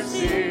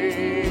mercy.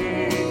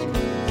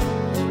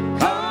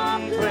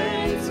 Come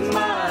cleanse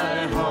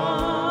my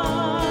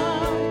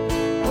heart.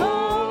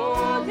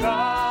 Oh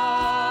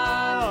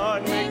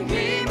God, make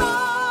me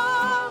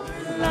more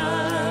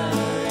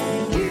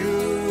like you.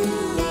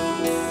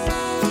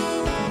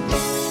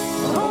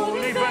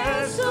 Holy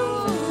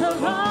vessel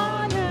of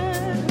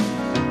honor,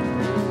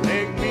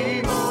 make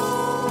me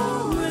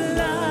more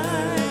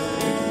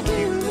like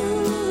you.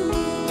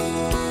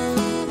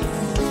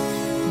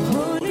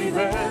 Holy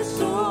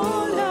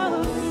vessel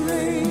of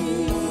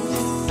grace.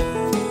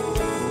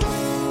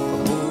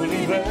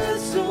 Holy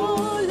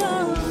vessel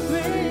of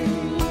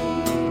grace,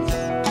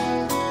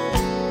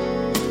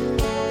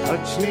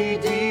 touch me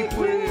deep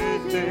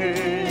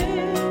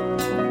within,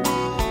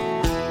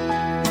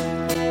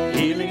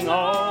 healing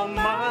all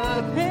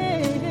my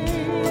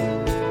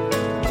pain.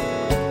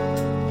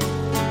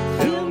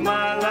 Fill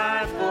my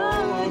life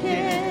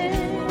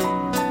again,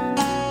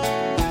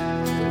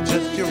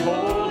 just your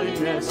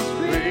holiness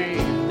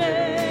remains.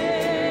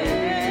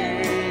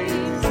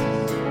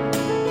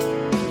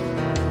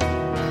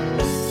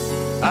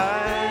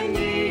 I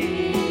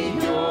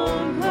need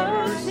your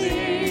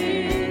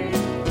mercy.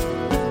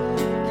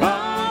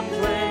 Come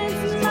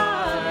cleanse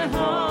my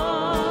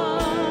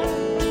heart.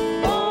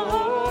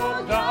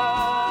 Oh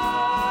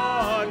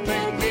God,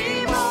 make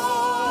me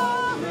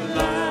more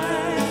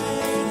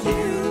like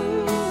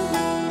you.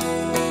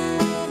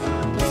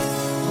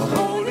 A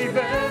holy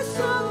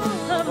vessel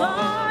of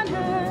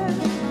honor,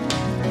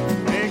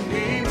 make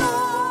me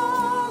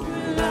more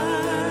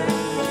like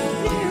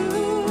you.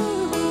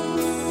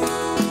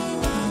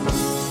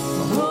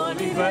 A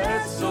holy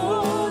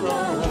vessel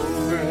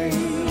of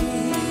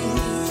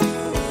grace.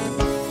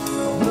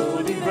 A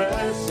holy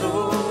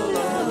vessel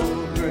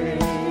of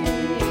grace.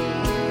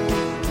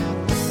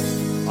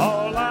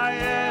 All I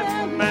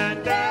am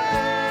and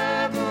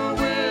ever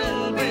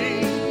will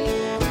be,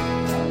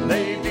 I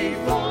lay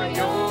before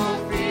your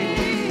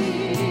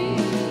feet.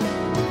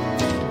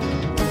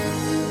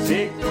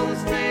 Take those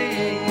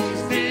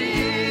things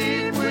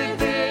deep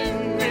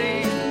within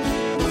me,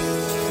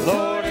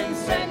 Lord, and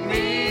set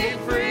me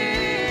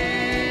free.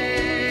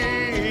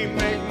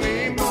 Make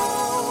me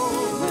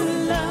more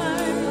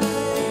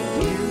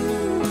like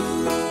you.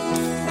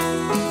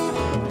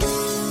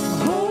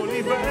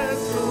 Holy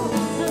vessel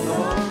of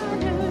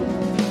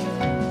honor,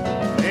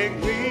 make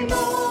me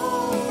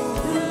more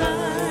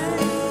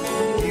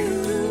like you.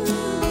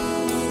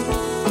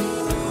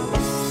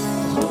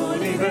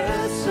 Holy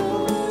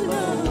vessel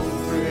of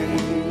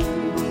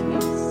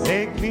grace,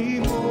 make me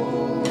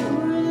more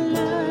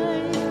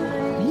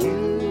like you.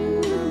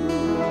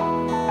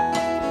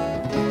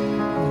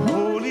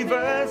 Holy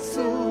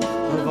vessel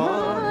of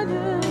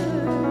honor,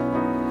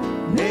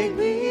 make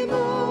me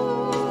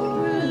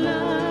more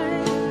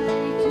like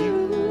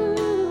you.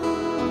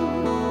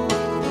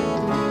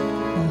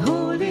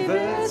 Holy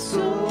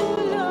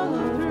vessel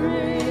of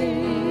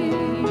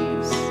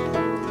grace.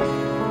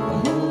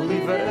 Holy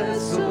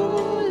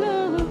vessel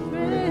of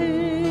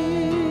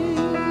grace.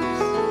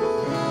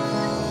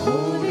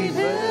 Holy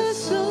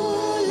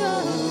vessel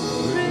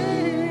of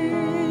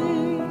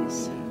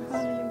grace.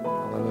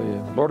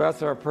 Hallelujah. Lord,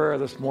 that's our prayer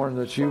this morning,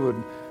 that you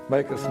would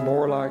make us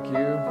more like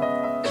you.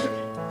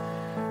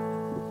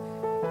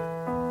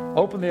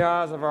 Open the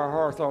eyes of our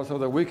hearts also, so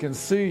that we can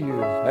see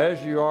you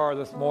as you are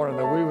this morning,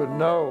 that we would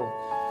know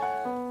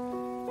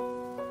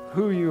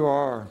who you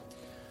are.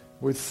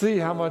 We'd see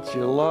how much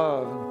you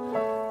love,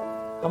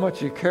 how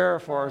much you care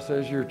for us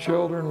as your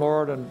children,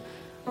 Lord. And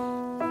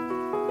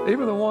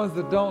even the ones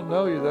that don't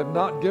know you, that have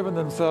not given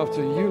themselves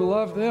to you, you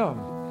love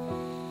them.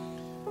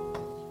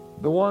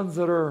 The ones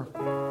that are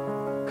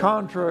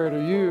contrary to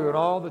you and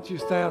all that you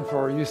stand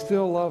for, you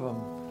still love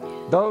them.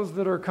 Those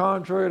that are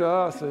contrary to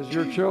us as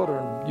your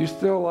children, you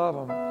still love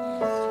them.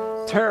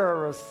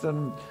 terrorists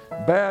and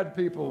bad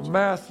people,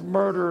 mass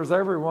murderers,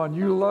 everyone.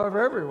 You love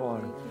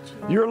everyone.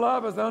 Your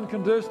love is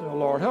unconditional,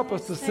 Lord. Help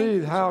us to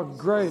see how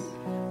great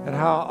and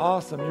how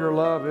awesome your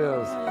love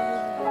is.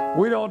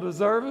 We don't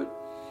deserve it,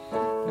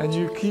 and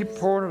you keep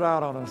pouring it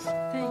out on us.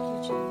 Thank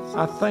you, Jesus.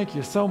 I thank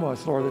you so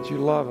much, Lord, that you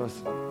love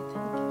us.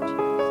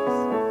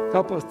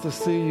 Help us to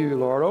see you,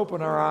 Lord.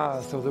 Open our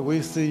eyes so that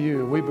we see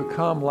you. We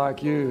become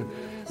like you.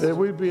 That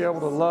we'd be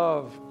able to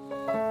love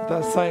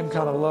that same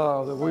kind of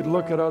love. That we'd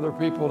look at other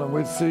people and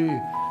we'd see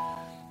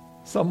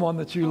someone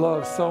that you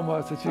love so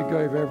much that you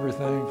gave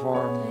everything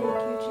for them. Thank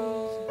you,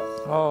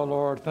 Jesus. Oh,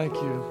 Lord, thank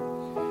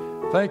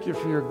you. Thank you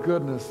for your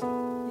goodness.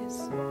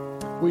 Yes.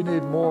 We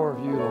need more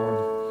of you,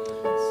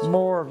 Lord.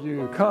 More of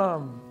you.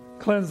 Come,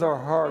 cleanse our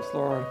hearts,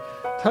 Lord.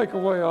 Take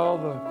away all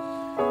the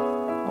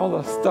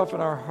stuff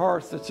in our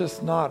hearts that's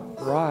just not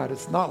right.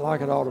 It's not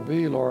like it ought to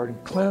be, Lord.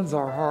 And cleanse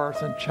our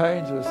hearts and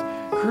change us.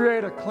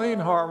 Create a clean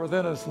heart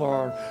within us,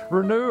 Lord.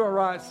 Renew a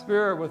right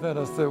spirit within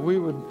us that we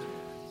would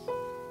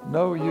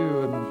know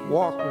you and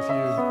walk with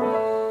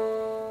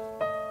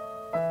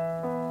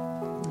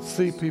you.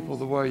 See people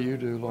the way you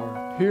do,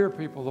 Lord. Hear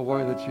people the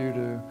way that you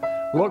do.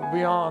 Look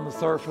beyond the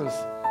surface.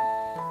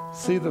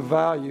 See the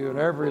value in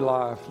every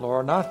life,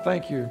 Lord. And I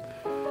thank you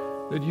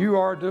that you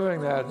are doing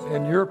that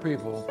in your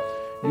people.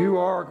 You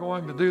are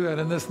going to do that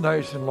in this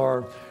nation,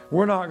 Lord.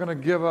 We're not going to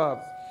give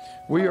up.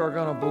 We are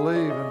going to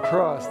believe and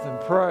trust and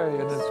pray.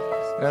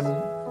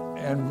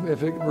 And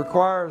if it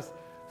requires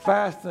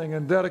fasting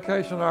and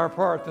dedication on our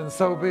part, then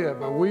so be it.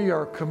 But we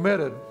are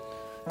committed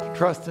to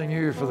trusting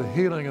you for the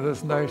healing of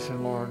this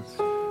nation, Lord.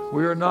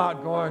 We are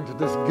not going to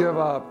just give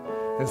up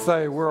and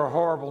say we're a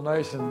horrible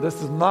nation. This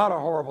is not a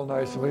horrible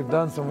nation. We've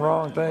done some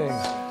wrong things.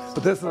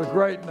 But this is a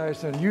great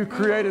nation. You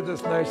created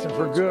this nation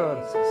for good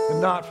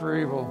and not for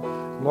evil.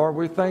 Lord,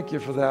 we thank you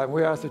for that.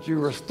 We ask that you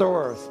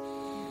restore us.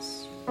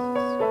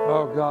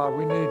 Oh, God,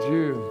 we need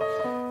you.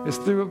 It's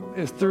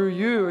through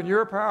you and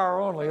your power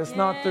only. It's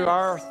not through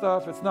our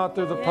stuff. It's not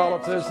through the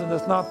politicians.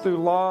 It's not through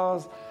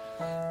laws.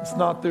 It's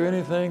not through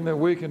anything that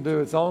we can do.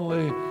 It's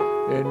only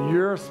in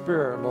your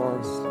spirit,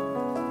 Lord.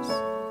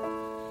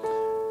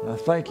 And I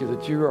thank you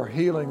that you are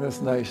healing this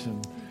nation.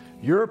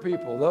 Your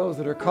people, those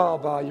that are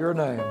called by your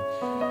name.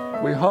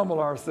 We humble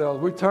ourselves.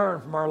 We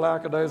turn from our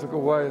lackadaisical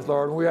ways,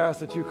 Lord, and we ask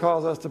that you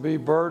cause us to be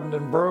burdened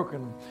and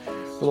broken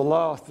for the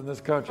lost in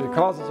this country.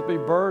 Cause us to be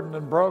burdened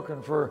and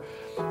broken for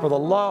the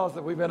laws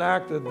that we've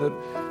enacted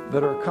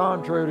that are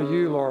contrary to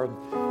you, Lord.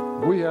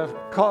 We have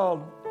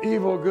called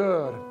evil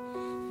good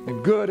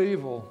and good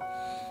evil.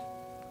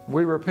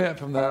 We repent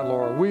from that,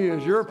 Lord. We,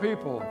 as your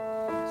people,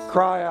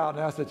 cry out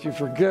and ask that you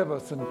forgive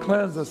us and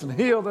cleanse us and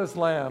heal this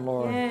land,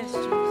 Lord. Yes,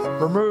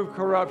 Jesus. Remove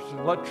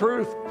corruption. Let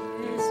truth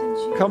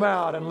come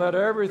out and let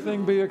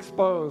everything be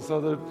exposed so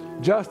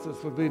that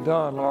justice would be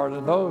done, Lord.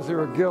 And those who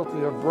are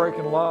guilty of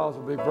breaking laws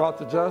would be brought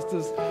to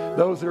justice.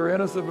 Those who are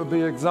innocent would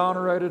be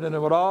exonerated, and it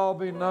would all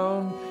be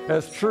known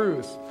as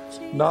truth,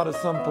 not as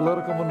some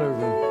political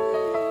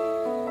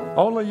maneuver.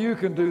 Only you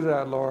can do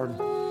that, Lord.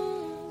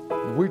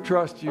 And we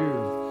trust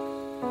you.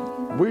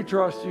 We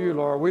trust you,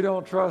 Lord. We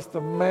don't trust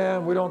the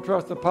man. We don't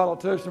trust the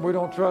politician. We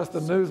don't trust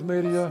the news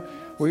media.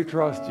 We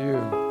trust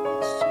you.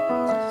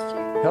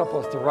 Help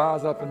us to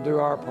rise up and do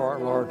our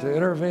part, Lord, to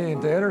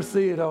intervene, to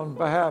intercede on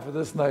behalf of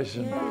this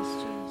nation.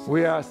 Yes,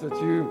 we ask that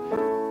you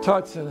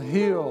touch and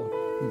heal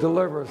and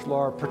deliver us,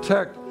 Lord.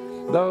 Protect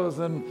those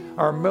in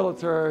our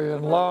military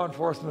and law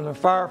enforcement and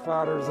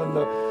firefighters and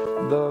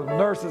the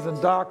nurses and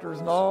doctors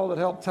and all that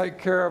help take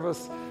care of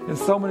us in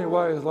so many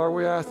ways, Lord.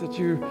 We ask that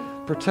you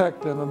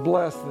protect them and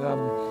bless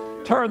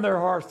them. Turn their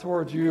hearts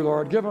towards you,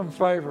 Lord. Give them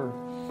favor.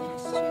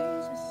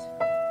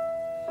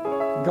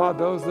 God,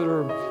 those that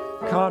are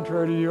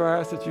contrary to you, I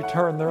ask that you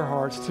turn their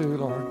hearts too,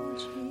 Lord.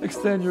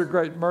 Extend your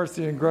great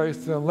mercy and grace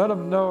to them. Let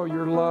them know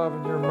your love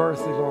and your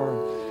mercy,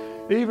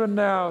 Lord. Even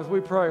now, as we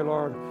pray,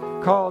 Lord,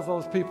 cause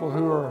those people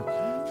who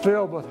are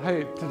filled with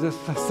hate to just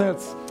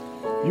sense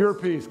your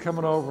peace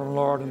coming over them,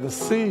 Lord, and to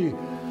see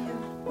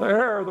the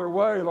error of their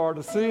way, Lord,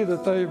 to see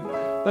that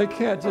they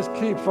can't just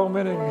keep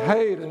fomenting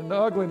hate and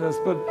ugliness,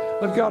 but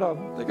they got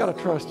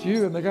to trust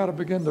you, and they got to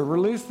begin to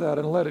release that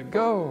and let it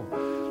go.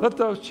 Let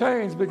those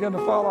chains begin to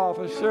fall off,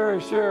 as Sherry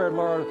shared,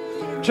 Lord.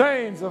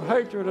 Chains of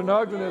hatred and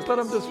ugliness. Let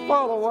them just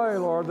fall away,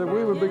 Lord, that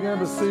we would begin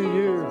to see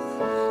you.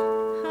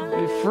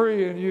 Be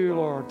free in you,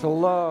 Lord, to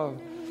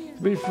love.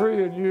 Be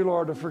free in you,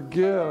 Lord, to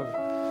forgive.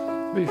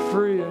 Be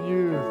free in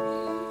you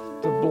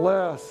to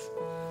bless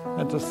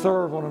and to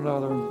serve one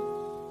another.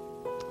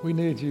 We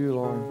need you,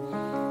 Lord.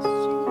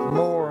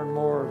 More and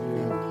more of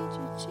you.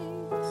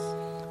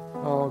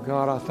 Oh,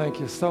 God, I thank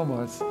you so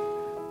much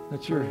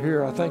that you're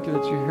here. I thank you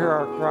that you hear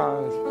our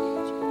cries.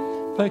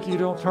 Thank you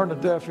don't turn a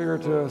deaf ear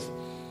to us.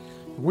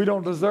 We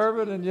don't deserve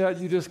it, and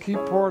yet you just keep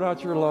pouring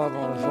out your love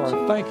on us,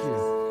 Lord. Thank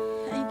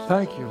you.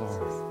 Thank you,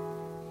 Lord.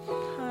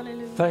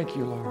 Hallelujah. Thank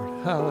you,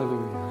 Lord.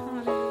 Hallelujah.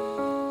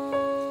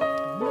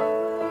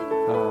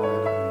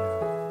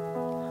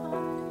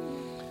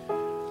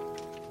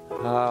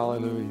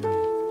 Hallelujah.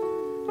 Hallelujah.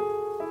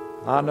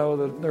 I know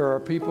that there are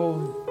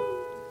people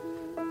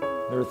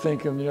They're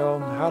thinking,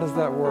 how does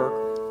that work?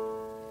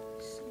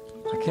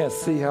 I can't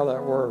see how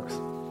that works.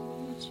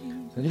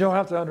 And you don't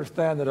have to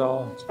understand it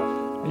all.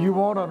 You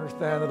won't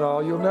understand it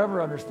all. You'll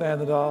never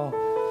understand it all.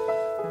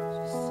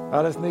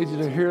 I just need you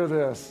to hear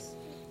this.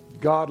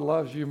 God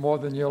loves you more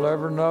than you'll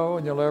ever know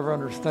and you'll ever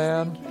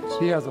understand.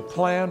 He has a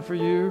plan for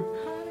you,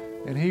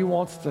 and He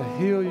wants to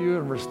heal you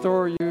and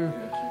restore you.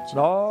 And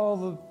all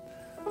the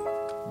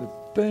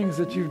things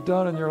that you've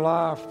done in your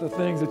life, the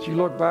things that you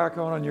look back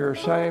on and you're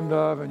ashamed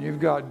of, and you've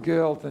got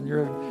guilt, and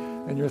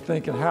you're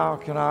thinking, how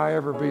can I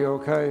ever be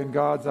okay in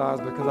God's eyes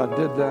because I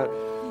did that?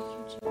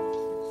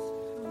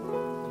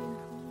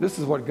 This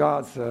is what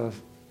God says.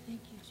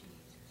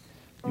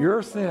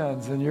 Your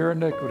sins and your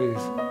iniquities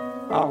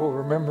I will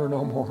remember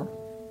no more.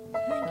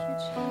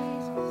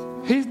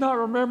 He's not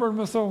remembering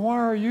them, so why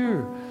are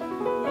you?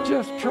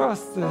 Just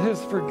trust that His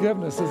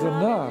forgiveness is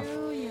enough.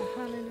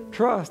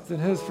 Trust in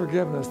His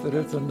forgiveness that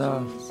it's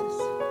enough.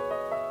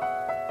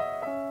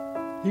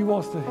 He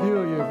wants to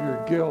heal you of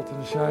your guilt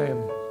and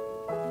shame.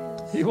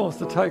 He wants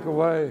to take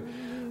away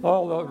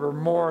all the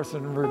remorse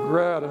and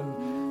regret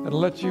and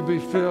let you be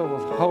filled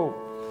with hope.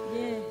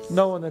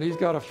 Knowing that He's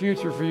got a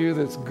future for you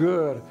that's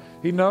good.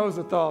 He knows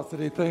the thoughts that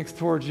He thinks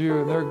towards you,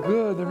 and they're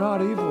good, they're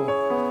not evil.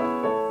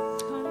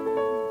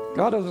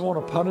 God doesn't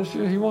want to punish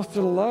you. He wants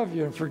to love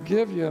you and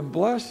forgive you and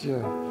bless you.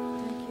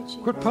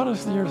 Quit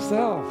punishing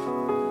yourself.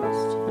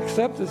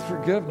 Accept His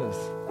forgiveness.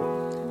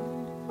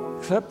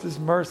 Accept His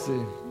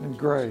mercy and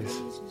grace.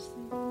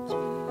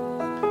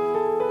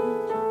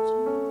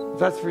 If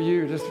that's for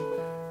you, just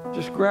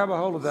grab a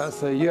hold of that and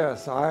say,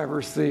 yes, I have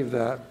received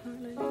that.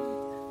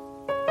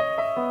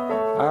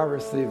 I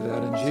receive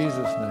that in Jesus'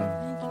 name.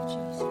 Thank you,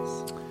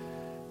 Jesus.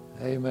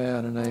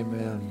 Amen and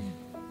amen.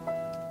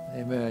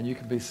 Amen. You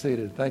can be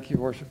seated. Thank you,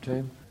 worship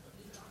team.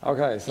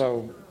 Okay,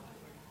 so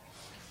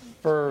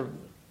for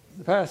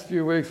the past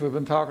few weeks we've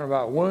been talking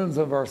about wounds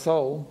of our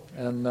soul,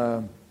 and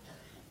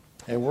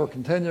we're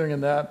continuing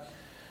in that.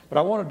 But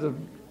I wanted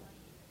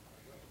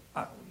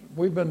to.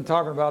 We've been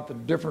talking about the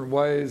different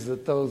ways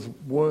that those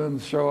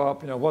wounds show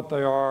up. What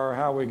they are,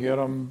 how we get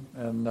them,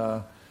 and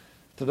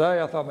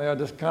today I thought maybe I'd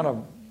just kind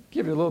of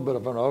give you a little bit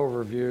of an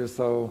overview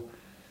so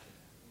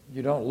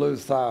you don't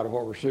lose sight of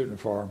what we're shooting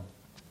for.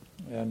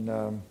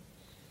 And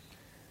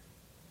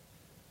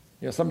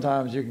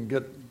sometimes you can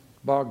get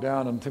bogged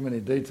down in too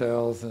many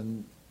details,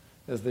 and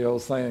as the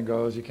old saying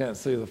goes, you can't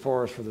see the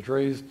forest for the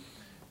trees.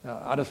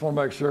 I just want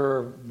to make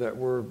sure that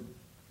we're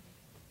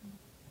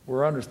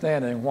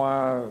understanding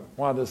why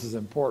this is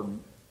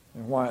important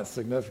and why it's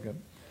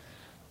significant.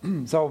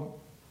 So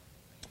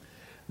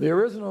the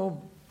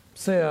original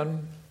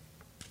sin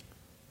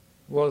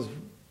was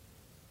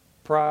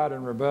pride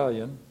and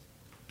rebellion.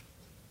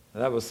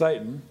 That was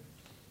Satan.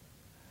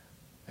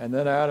 And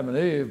then Adam and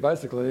Eve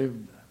basically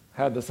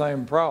had the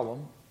same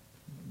problem.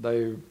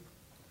 They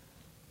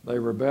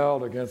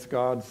rebelled against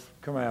God's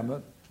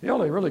commandment. He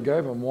only really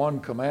gave them one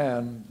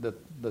command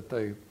that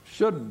they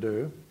shouldn't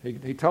do.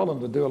 He told them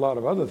to do a lot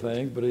of other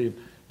things, but he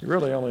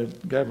really only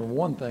gave them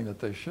one thing that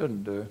they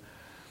shouldn't do.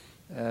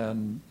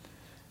 And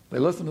they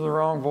listened to the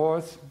wrong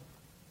voice,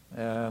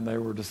 and they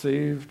were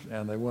deceived,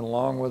 and they went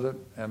along with it,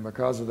 and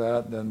because of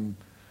that, then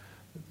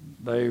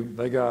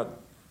they got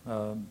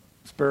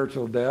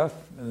spiritual death,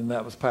 and then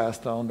that was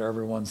passed on to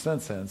everyone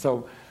since then.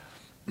 So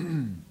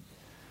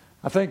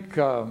I think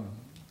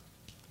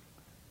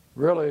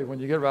really, when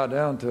you get right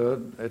down to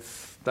it,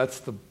 that's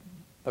the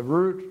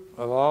root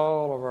of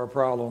all of our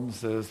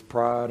problems is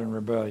pride and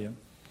rebellion.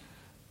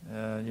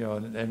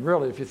 And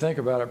really, if you think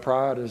about it,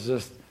 pride is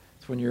it's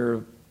when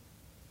you're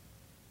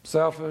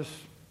selfish,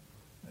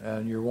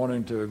 and you're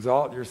wanting to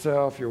exalt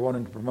yourself, you're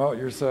wanting to promote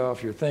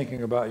yourself, you're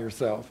thinking about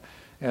yourself.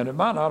 And it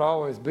might not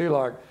always be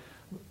like,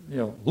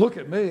 look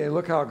at me,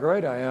 look how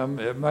great I am.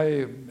 It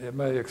may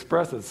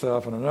express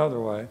itself in another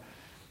way.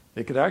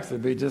 It could actually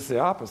be just the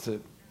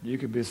opposite. You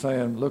could be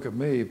saying, look at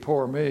me,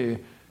 poor me,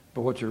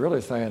 but what you're really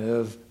saying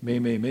is me,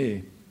 me,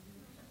 me.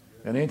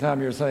 And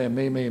anytime you're saying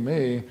me, me,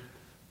 me,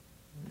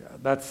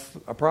 that's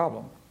a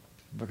problem,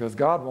 because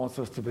God wants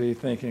us to be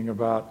thinking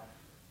about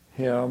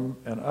Him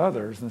and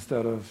others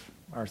instead of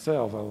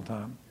ourselves all the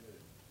time.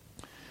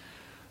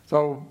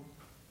 So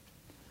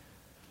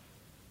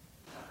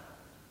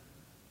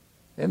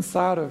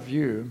inside of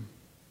you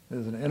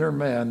is an inner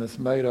man that's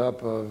made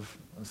up of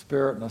a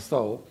spirit and a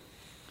soul.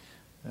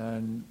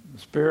 And the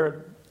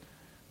spirit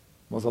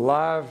was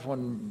alive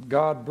when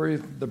God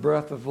breathed the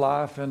breath of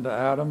life into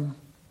Adam.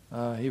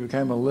 He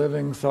became a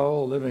living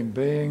soul, a living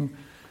being.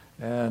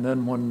 And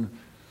then when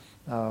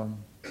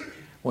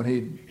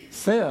he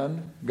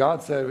sinned,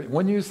 God said,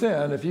 when you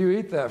sin, if you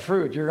eat that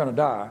fruit, you're going to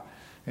die.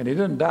 And he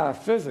didn't die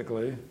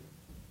physically.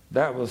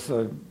 That was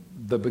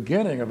the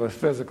beginning of a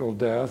physical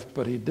death,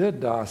 but he did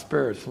die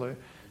spiritually.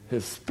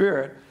 His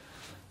spirit,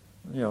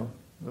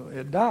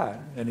 it died,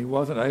 and he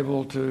wasn't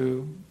able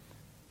to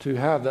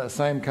have that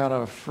same kind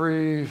of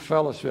free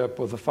fellowship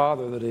with the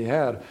Father that he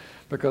had.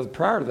 Because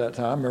prior to that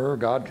time, remember,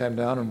 God came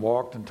down and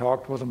walked and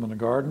talked with him in the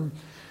garden.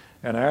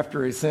 And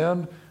after he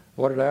sinned,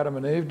 what did Adam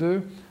and Eve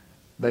do?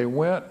 they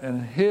went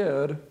and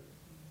hid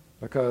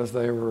because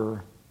they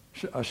were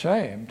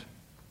ashamed.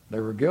 They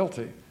were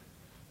guilty.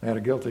 They had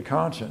a guilty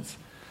conscience.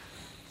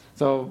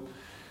 So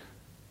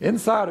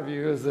inside of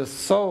you is this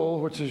soul,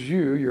 which is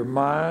you, your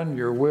mind,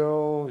 your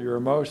will, your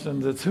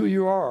emotions. It's who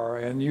you are,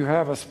 and you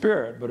have a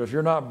spirit. But if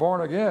you're not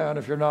born again,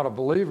 if you're not a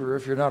believer,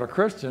 if you're not a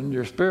Christian,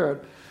 your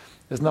spirit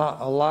is not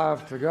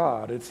alive to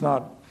God. It's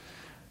not,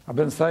 I've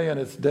been saying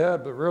it's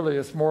dead, but really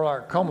it's more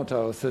like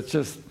comatose. It's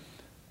just,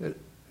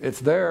 it's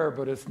there,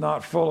 but it's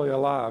not fully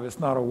alive. It's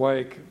not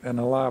awake and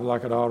alive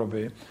like it ought to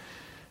be.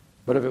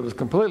 But if it was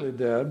completely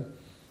dead,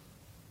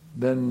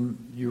 then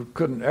you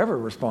couldn't ever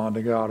respond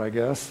to God, I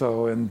guess.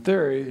 So in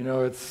theory,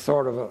 it's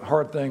sort of a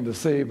hard thing to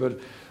see, but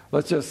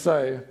let's just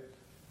say,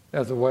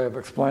 as a way of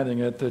explaining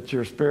it, that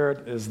your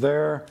spirit is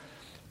there,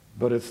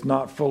 but it's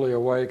not fully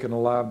awake and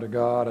alive to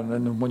God. And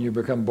then when you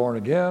become born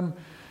again,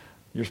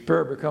 your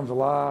spirit becomes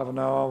alive, and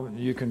now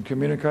you can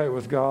communicate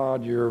with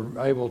God. You're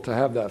able to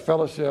have that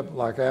fellowship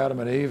like Adam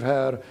and Eve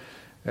had,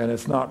 and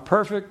it's not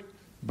perfect,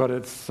 but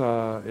it's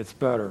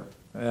better.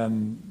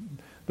 And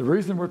the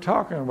reason we're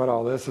talking about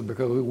all this is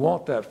because we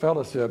want that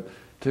fellowship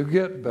to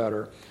get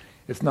better.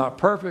 It's not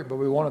perfect, but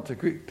we want it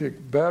to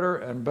get better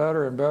and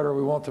better and better.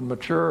 We want to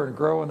mature and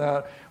grow in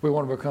that. We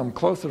want to become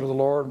closer to the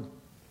Lord.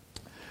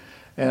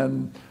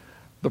 And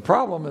the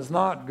problem is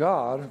not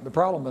God. The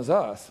problem is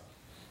us.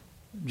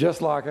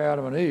 Just like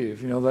Adam and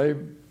Eve.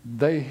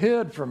 They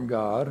hid from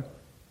God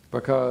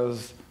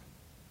because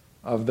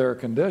of their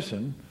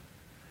condition.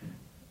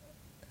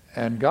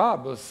 And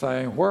God was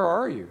saying, where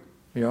are you?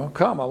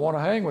 Come, I want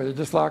to hang with you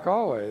just like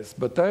always.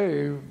 But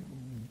they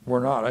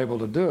were not able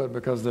to do it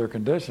because of their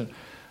condition.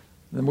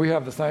 And we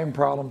have the same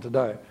problem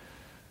today.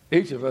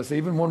 Each of us,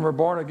 even when we're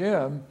born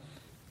again,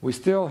 we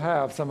still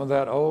have some of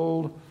that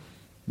old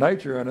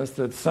nature in us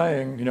that's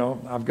saying,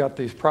 I've got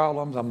these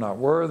problems, I'm not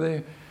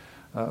worthy.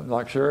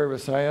 Like Sherry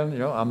was saying,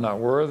 I'm not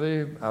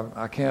worthy.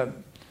 I can't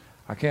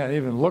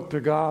even look to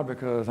God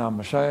because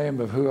I'm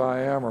ashamed of who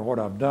I am or what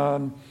I've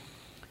done.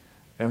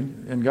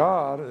 And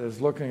God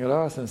is looking at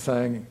us and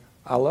saying,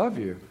 I love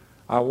you.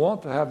 I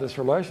want to have this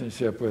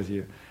relationship with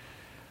you.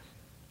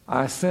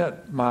 I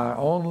sent my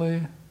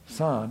only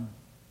son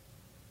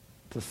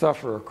to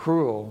suffer a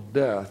cruel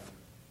death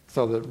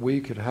so that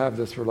we could have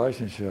this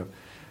relationship.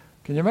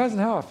 Can you imagine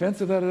how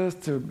offensive that is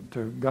to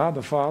God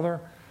the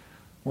Father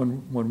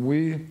when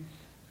we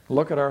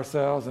look at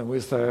ourselves and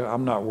we say,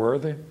 I'm not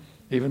worthy,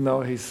 even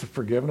though he's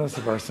forgiven us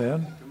of our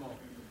sin?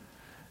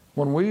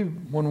 When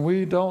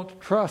we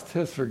don't trust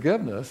his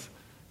forgiveness,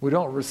 we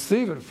don't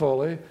receive it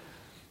fully,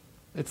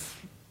 it's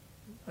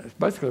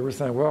basically we're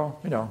saying,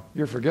 well,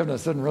 your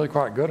forgiveness isn't really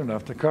quite good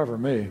enough to cover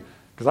me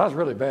because I was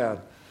really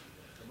bad.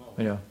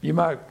 You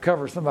might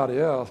cover somebody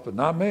else, but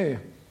not me.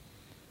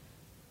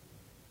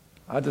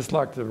 I'd just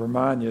like to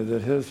remind you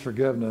that his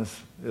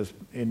forgiveness is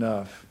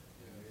enough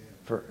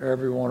for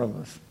every one of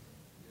us.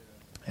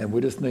 And we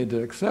just need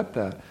to accept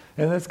that.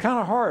 And it's kind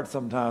of hard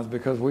sometimes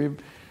because we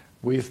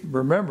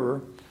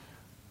remember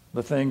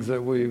the things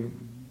that we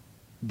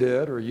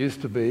did or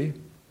used to be.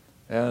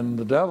 And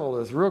the devil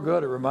is real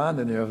good at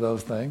reminding you of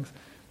those things.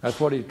 That's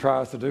what he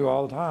tries to do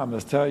all the time,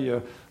 is tell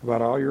you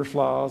about all your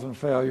flaws and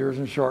failures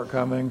and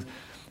shortcomings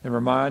and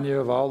remind you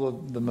of all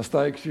the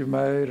mistakes you've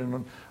made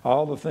and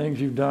all the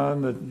things you've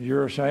done that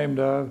you're ashamed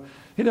of.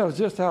 He knows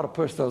just how to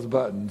push those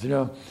buttons.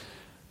 Don't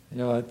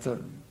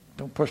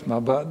push my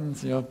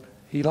buttons.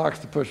 He likes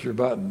to push your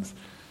buttons.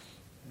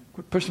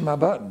 Quit pushing my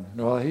button.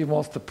 Well, he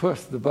wants to push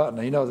the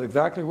button. He knows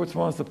exactly which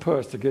ones to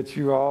push to get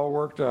you all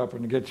worked up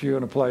and to get you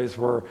in a place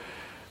where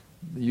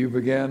you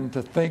begin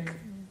to think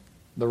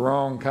the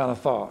wrong kind of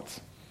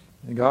thoughts.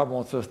 And God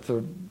wants us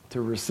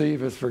to receive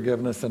his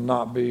forgiveness and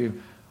not be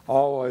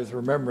always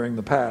remembering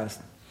the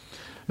past.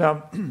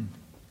 Now,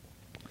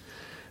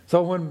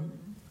 so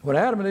when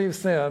Adam and Eve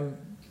sinned,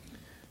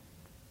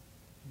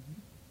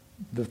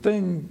 the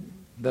thing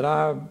that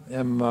I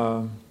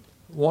am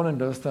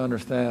wanting us to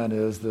understand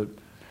is that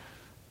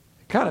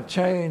it kind of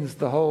changed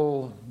the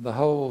whole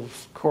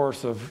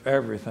course of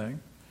everything.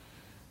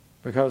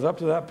 Because up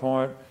to that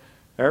point,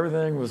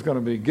 everything was going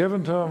to be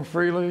given to them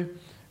freely.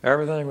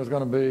 Everything was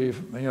going to be,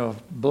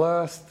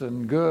 blessed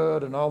and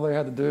good, and all they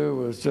had to do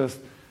was just,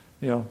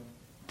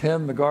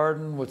 tend the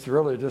garden, which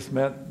really just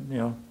meant,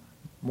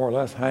 more or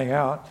less hang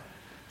out.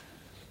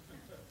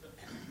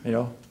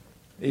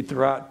 Eat the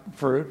right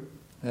fruit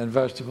and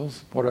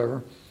vegetables,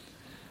 whatever.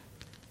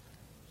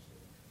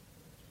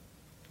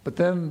 But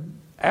then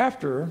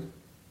after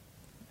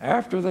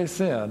they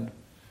sinned,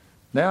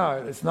 now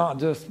it's not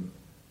just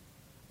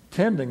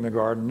tending the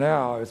garden.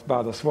 Now it's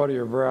by the sweat of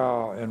your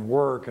brow and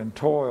work and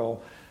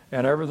toil,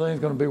 and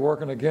everything's going to be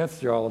working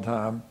against you all the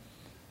time.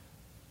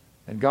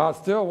 And God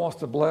still wants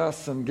to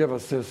bless and give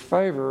us his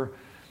favor,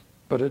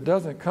 but it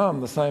doesn't come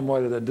the same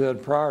way that it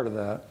did prior to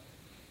that.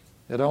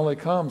 It only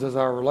comes as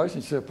our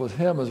relationship with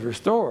him is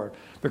restored,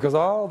 because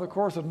all the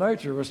course of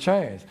nature was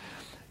changed.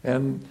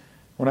 And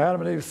when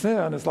Adam and Eve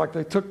sinned, it's like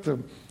they took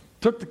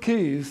the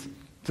keys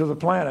to the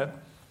planet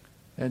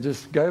and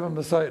just gave them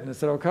to Satan and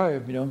said, okay,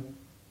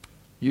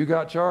 You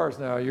got charge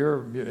now.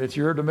 It's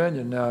your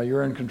dominion now.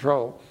 You're in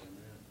control.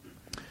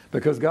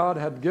 Because God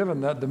had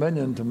given that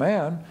dominion to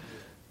man,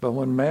 but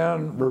when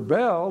man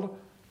rebelled,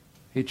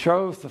 he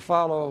chose to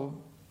follow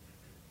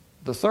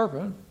the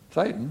serpent,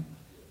 Satan,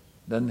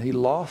 then he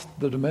lost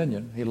the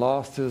dominion. He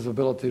lost his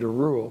ability to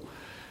rule.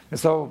 And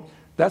so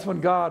that's when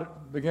God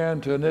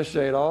began to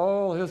initiate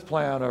all his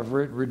plan of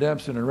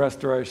redemption and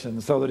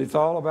restoration, so that it's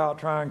all about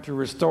trying to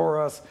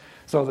restore us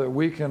so that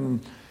we can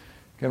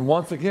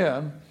once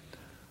again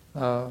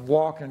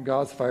walk in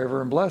God's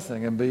favor and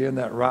blessing and be in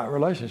that right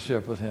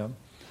relationship with him.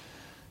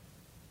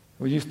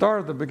 When you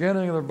start at the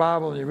beginning of the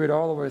Bible and you read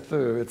all the way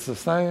through, it's the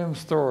same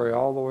story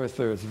all the way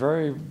through. It's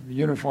very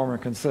uniform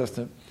and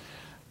consistent.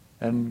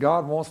 And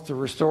God wants to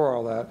restore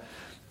all that.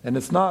 And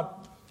it's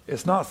not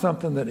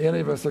something that any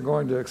of us are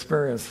going to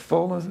experience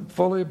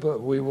fully, but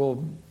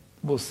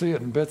we'll see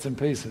it in bits and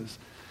pieces.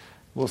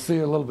 We'll see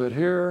a little bit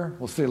here,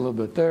 we'll see a little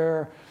bit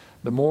there.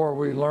 The more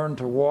we learn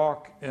to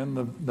walk in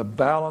the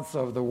balance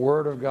of the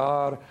Word of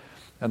God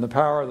and the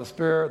power of the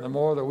Spirit, the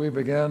more that we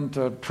begin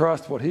to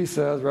trust what he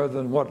says rather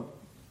than what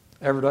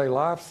everyday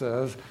life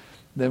says,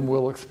 then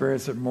we'll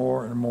experience it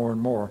more and more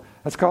and more.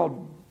 That's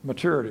called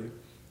maturity.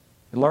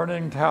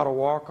 Learning how to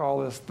walk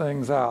all these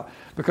things out.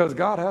 Because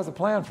God has a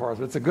plan for us.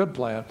 It's a good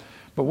plan.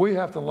 But we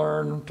have to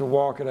learn to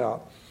walk it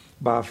out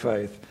by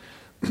faith.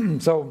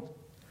 So,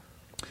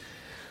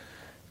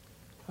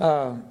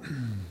 the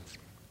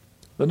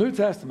New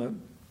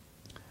Testament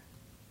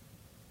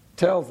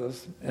tells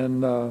us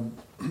in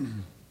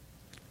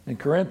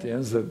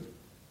Corinthians that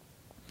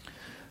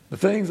the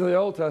things of the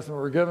Old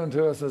Testament were given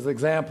to us as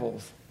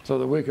examples so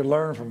that we could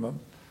learn from them.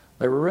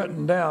 They were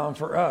written down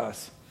for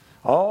us.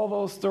 All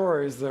those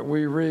stories that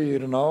we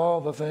read and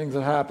all the things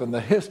that happen, the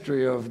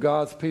history of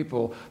God's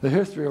people, the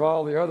history of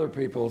all the other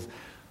peoples,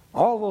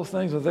 all those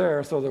things are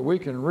there so that we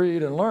can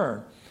read and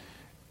learn.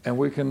 And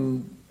we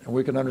can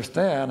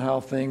understand how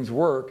things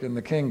work in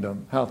the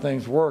kingdom, how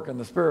things work in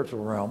the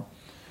spiritual realm.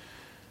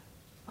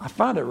 I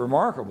find it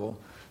remarkable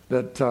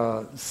that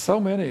so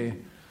many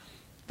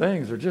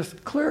things are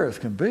just clear as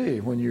can be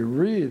when you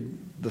read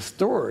the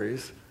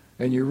stories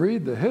and you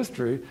read the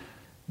history.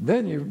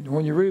 Then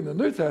when you read the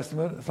New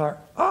Testament, it's like,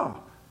 oh,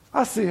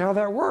 I see how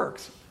that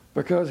works,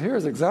 because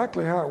here's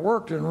exactly how it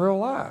worked in real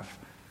life.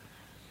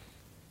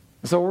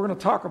 So we're going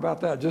to talk about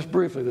that just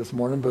briefly this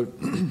morning, but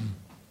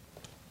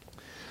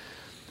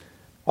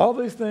all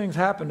these things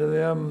happened to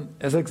them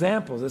as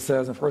examples, it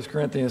says in 1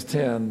 Corinthians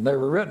 10. They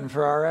were written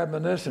for our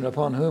admonition,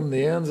 upon whom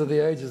the ends of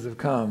the ages have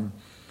come.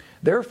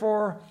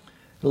 Therefore,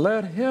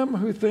 let him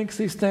who thinks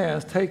he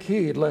stands take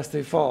heed lest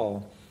he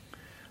fall.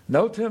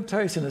 No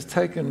temptation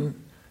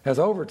has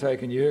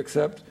overtaken you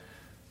except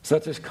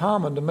such as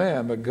common to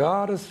man, but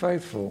God is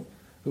faithful,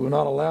 who will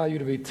not allow you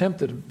to be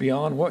tempted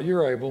beyond what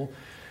you're able,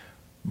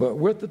 but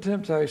with the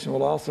temptation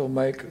will also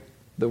make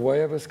the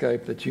way of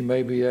escape that you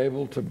may be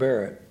able to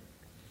bear it.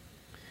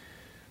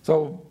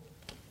 So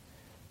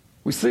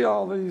we see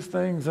all these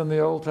things in the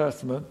Old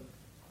Testament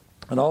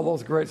and all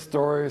those great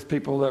stories,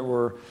 people that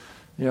were,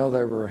 they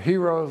were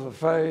heroes of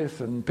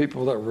faith, and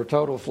people that were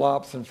total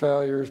flops and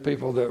failures,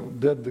 people that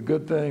did the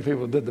good things,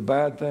 people that did the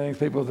bad things,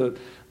 people that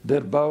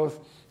did both.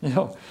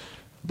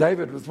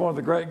 David was one of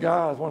the great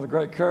guys, one of the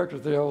great characters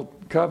of the Old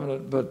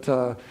Covenant,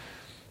 but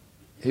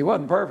he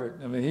wasn't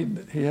perfect. I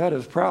mean, he had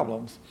his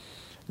problems.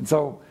 And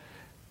so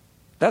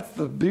that's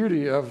the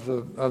beauty of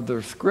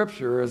the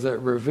Scripture, is that it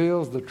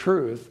reveals the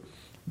truth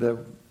that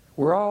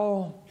we're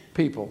all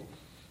people.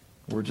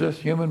 We're just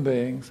human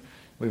beings.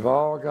 We've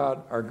all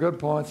got our good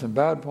points and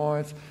bad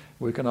points.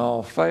 We can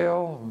all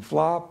fail and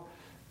flop,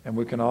 and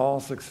we can all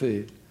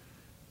succeed.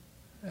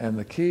 And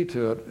the key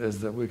to it is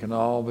that we can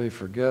all be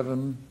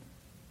forgiven,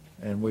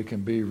 and we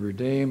can be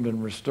redeemed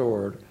and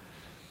restored.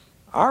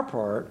 Our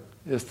part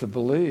is to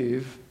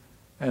believe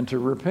and to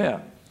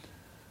repent.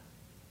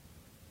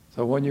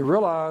 So when you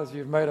realize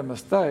you've made a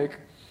mistake,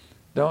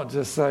 don't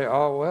just say,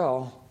 oh,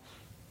 well.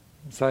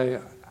 Say,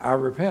 I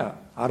repent.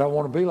 I don't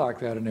want to be like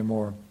that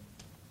anymore.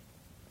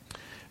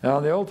 Now,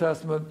 in the Old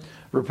Testament,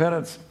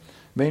 repentance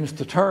means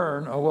to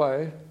turn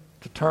away,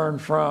 to turn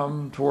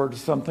from towards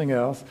something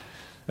else.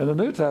 In the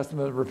New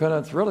Testament,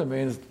 repentance really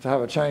means to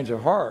have a change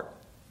of heart,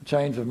 a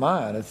change of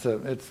mind.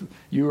 It's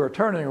you are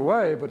turning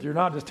away, but you're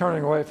not just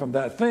turning away from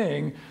that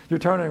thing. You're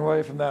turning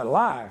away from that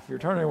life. You're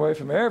turning away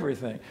from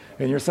everything.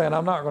 And you're saying,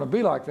 I'm not going to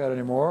be like that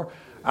anymore.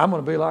 I'm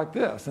going to be like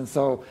this. And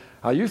so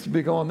I used to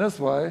be going this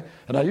way,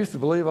 and I used to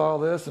believe all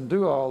this and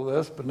do all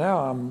this, but now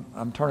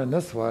I'm turning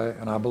this way,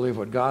 and I believe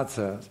what God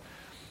says.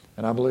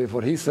 And I believe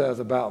what he says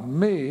about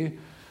me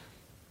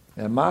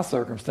and my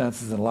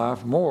circumstances in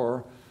life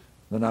more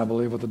than I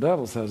believe what the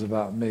devil says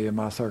about me and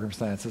my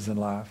circumstances in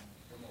life.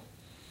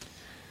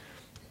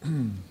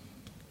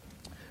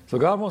 So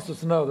God wants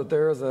us to know that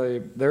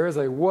there is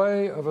a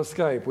way of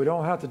escape. We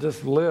don't have to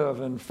just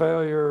live in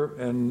failure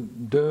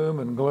and doom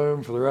and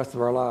gloom for the rest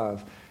of our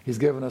lives. He's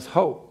given us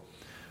hope,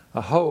 a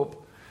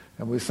hope,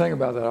 and we sing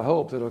about that, a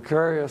hope that will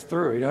carry us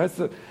through.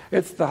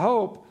 It's the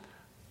hope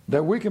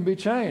that we can be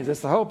changed.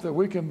 It's the hope that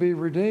we can be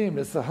redeemed.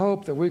 It's the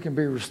hope that we can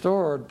be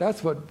restored.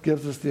 That's what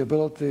gives us the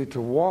ability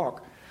to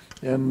walk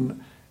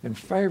in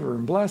favor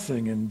and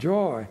blessing and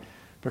joy,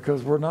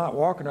 because we're not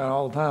walking around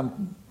all the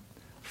time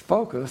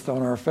focused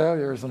on our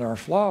failures and our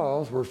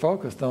flaws. We're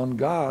focused on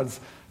God's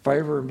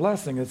favor and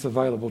blessing that's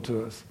available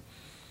to us.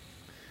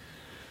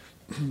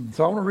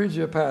 So I want to read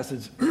you a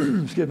passage.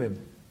 Excuse me.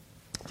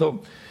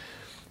 So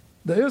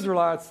the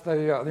Israelites,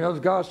 they,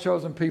 God's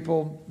chosen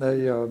people.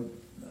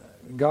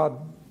 God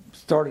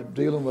started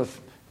dealing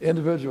with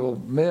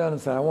individual men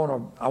and said, I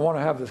want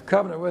to have this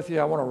covenant with you.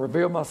 I want to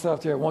reveal myself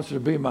to you. I want you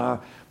to be my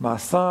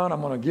son.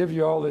 I'm going to give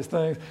you all these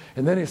things.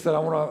 And then he said, I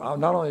want to,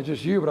 not only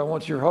just you, but I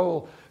want your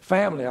whole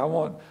family. I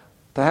want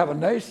to have a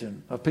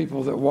nation of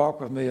people that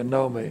walk with me and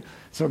know me.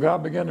 So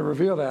God began to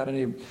reveal that,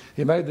 and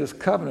he made this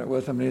covenant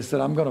with them, and he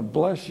said, I'm going to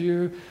bless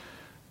you.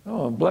 I'm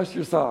going to bless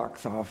your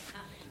socks off.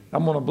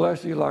 I'm going to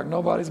bless you like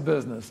nobody's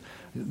business.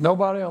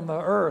 Nobody on the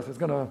earth is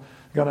going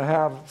to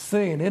have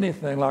seen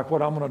anything like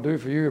what I'm going to do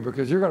for you,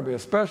 because you're going to be a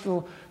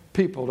special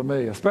people to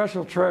me, a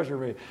special treasure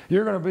to me.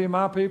 You're going to be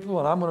my people,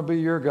 and I'm going to be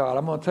your God.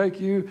 I'm going to take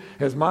you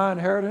as my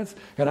inheritance,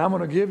 and I'm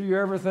going to give you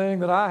everything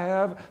that I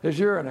have as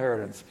your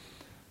inheritance.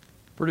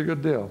 Pretty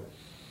good deal.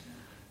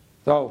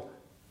 So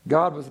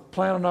God was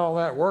planning all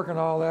that, working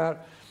all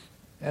that,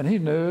 and he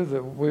knew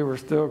that we were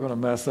still going to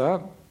mess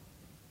up.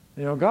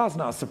 God's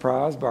not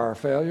surprised by our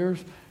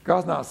failures.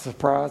 God's not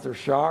surprised or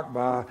shocked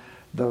by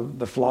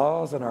the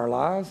flaws in our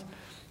lives.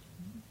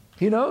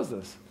 He knows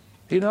us.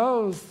 He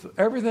knows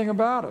everything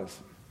about us.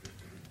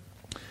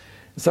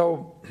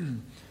 So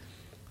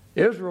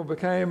Israel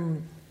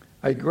became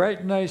a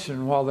great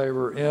nation while they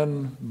were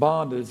in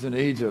bondage in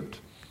Egypt.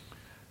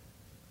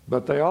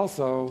 But they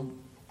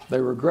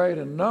were great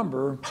in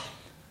number,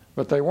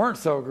 but they weren't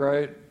so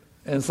great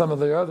in some of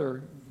the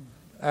other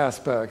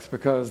aspects,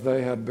 because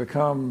they had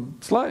become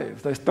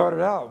slaves. They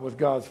started out with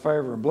God's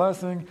favor and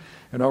blessing,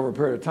 and over a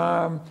period of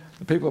time,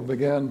 the people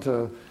began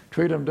to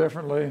treat them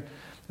differently,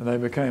 and they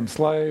became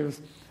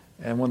slaves.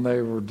 And when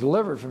they were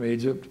delivered from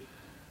Egypt,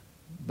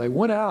 they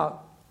went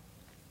out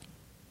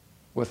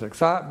with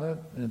excitement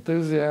and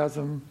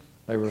enthusiasm.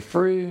 They were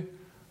free.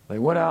 They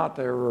went out.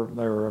 They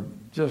were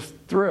just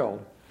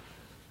thrilled.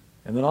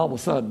 And then all of a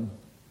sudden,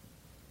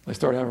 they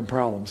started having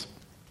problems.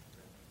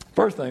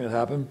 First thing that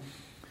happened,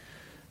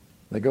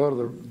 they go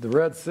to the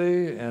Red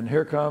Sea, and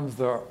here comes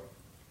the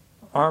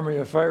army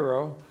of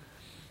Pharaoh,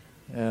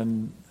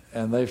 and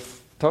they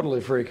totally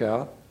freak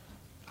out.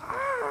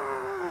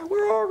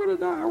 We're all going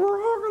to die.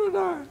 We're all going to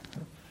die.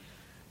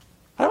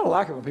 I don't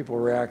like it when people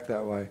react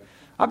that way.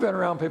 I've been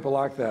around people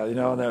like that, and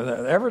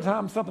every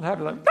time something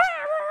happens, like, we're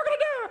all going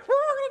to die. We're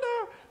all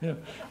going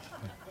to die.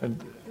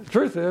 And the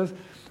truth is,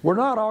 we're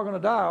not all going to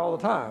die all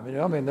the time.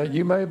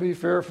 You may be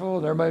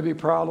fearful, there may be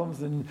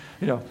problems, and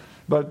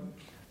but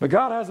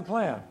God has a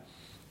plan.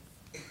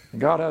 And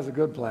God has a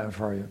good plan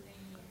for you.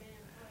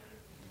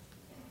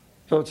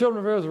 So the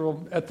children of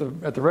Israel at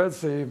the Red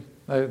Sea,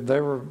 they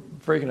were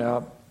freaking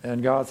out,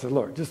 and God said,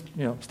 look, just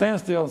stand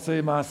still and see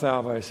my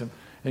salvation.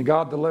 And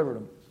God delivered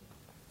them.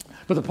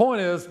 But the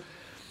point is,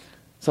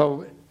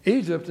 so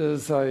Egypt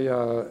is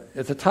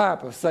it's a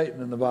type of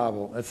Satan in the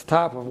Bible. It's a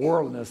type of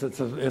worldliness.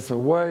 It's a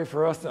way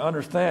for us to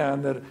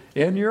understand that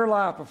in your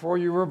life before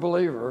you were a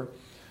believer,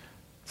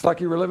 it's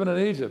like you were living in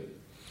Egypt.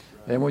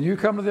 And when you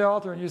come to the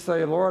altar and you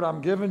say, Lord,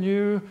 I'm giving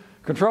you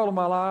control of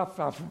my life.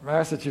 I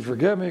ask that you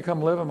forgive me,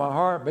 come live in my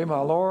heart, be my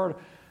Lord.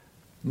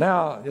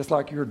 Now it's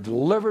like you're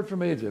delivered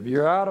from Egypt.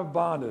 You're out of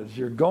bondage.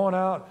 You're going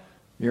out.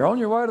 You're on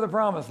your way to the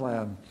promised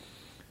land.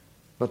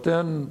 But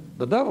then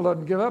the devil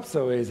doesn't give up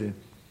so easy.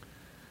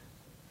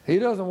 He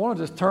doesn't want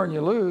to just turn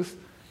you loose,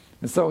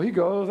 and so he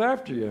goes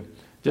after you.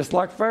 Just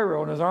like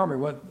Pharaoh and his army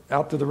went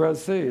out to the Red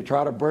Sea to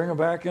try to bring them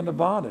back into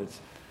bondage.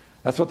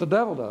 That's what the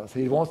devil does.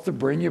 He wants to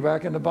bring you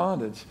back into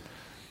bondage.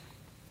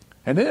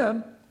 And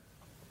then,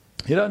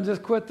 he doesn't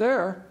just quit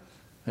there.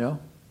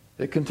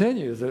 It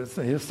continues.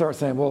 He'll start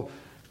saying, well,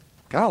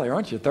 golly,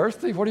 aren't you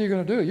thirsty? What are you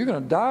going to do? You're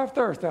going to die of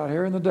thirst out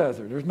here in the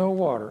desert. There's no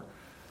water.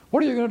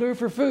 What are you going to do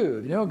for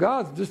food?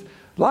 God's just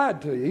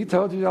lied to you. He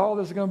told you all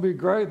this is going to be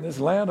great in this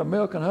land of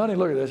milk and honey.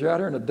 Look at this. You're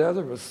out here in the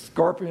desert with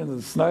scorpions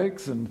and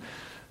snakes and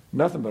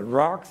nothing but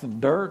rocks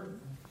and dirt.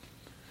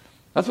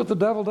 That's what the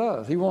devil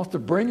does. He wants to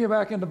bring you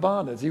back into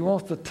bondage. He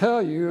wants to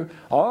tell you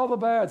all the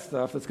bad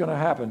stuff that's going to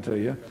happen to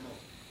you.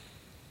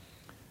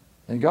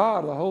 And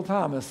God the whole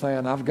time is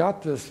saying, I've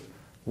got this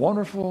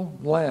wonderful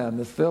land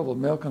that's filled with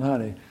milk and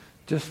honey.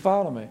 Just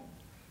follow me.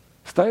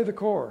 Stay the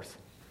course.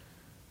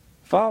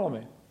 Follow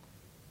me.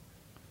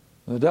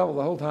 And the devil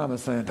the whole time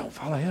is saying, don't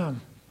follow him.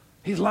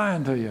 He's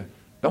lying to you.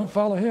 Don't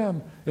follow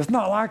him. It's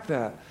not like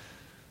that.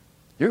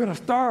 You're going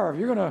to starve.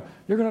 You're going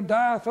to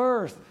die of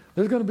thirst.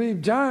 There's going to be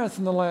giants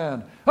in the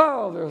land.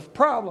 Oh, there's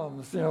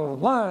problems.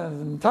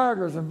 Lions and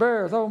tigers and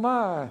bears. Oh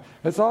my,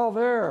 it's all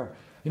there.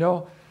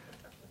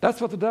 That's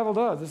what the devil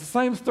does. It's the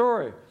same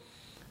story.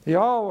 He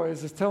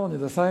always is telling you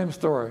the same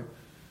story.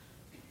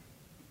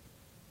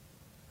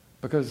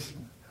 Because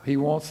he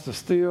wants to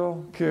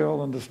steal,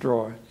 kill, and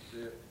destroy.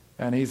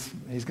 And he's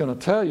going to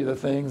tell you the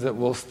things that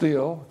will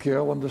steal,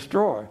 kill, and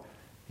destroy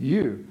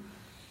you.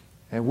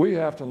 And we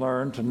have to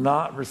learn to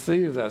not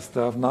receive that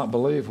stuff, not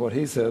believe what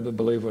he said, but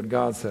believe what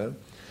God said.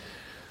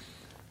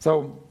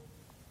 So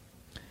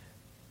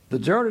the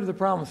journey to the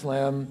Promised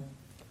Land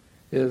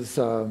is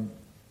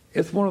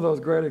it's one of those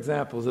great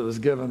examples that was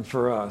given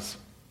for us.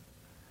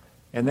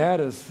 And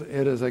it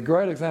is a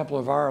great example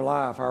of our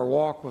life, our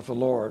walk with the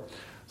Lord.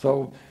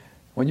 So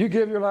when you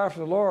give your life to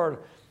the Lord,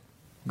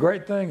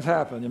 great things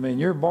happen. I mean,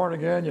 you're born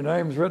again, your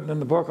name's written in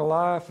the book of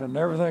life, and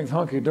everything's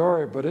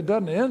hunky-dory, but it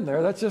doesn't end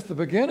there. That's just the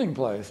beginning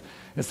place.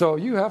 And so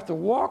you have to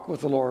walk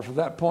with the Lord from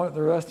that point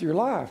the rest of your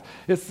life.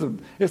 It's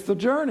the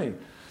journey.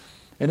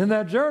 And in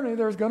that journey,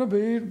 there's going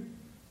to be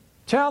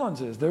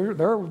challenges. There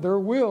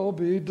will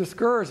be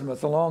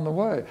discouragements along the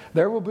way.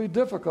 There will be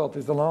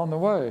difficulties along the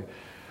way.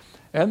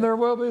 And there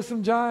will be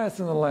some giants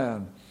in the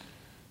land.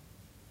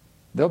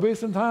 There'll be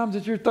some times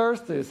that you're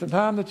thirsty, some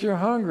times that you're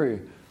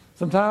hungry,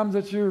 sometimes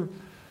that you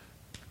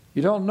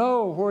don't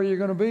know where you're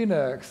going to be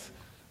next,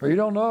 or you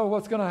don't know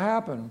what's going to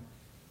happen.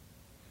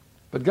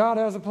 But God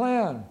has a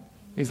plan.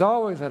 He's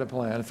always had a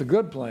plan. It's a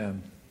good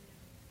plan.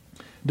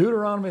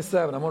 Deuteronomy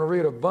 7. I'm going to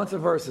read a bunch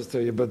of verses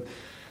to you, but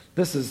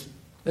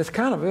it's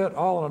kind of it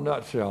all in a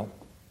nutshell.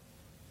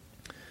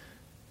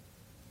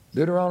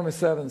 Deuteronomy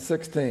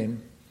 7:16.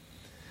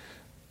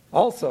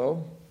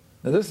 Also,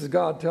 now this is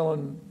God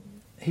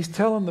He's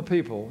telling the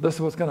people, this is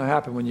what's going to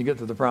happen when you get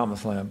to the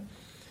Promised Land.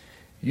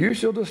 You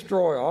shall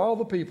destroy all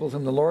the peoples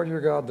whom the Lord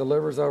your God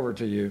delivers over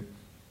to you.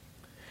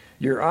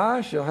 Your eye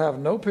shall have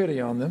no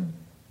pity on them,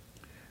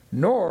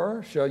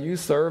 nor shall you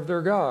serve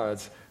their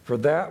gods, for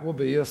that will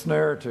be a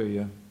snare to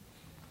you.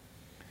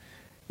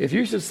 If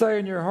you should say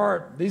in your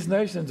heart, these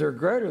nations are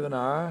greater than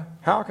I,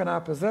 how can I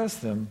possess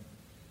them?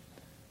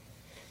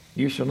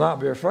 You shall not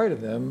be afraid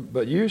of them,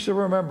 but you shall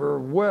remember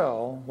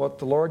well what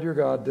the Lord your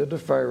God did to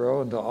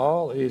Pharaoh and to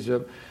all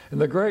Egypt, and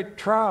the great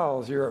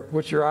trials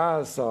which your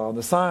eyes saw,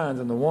 the signs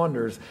and the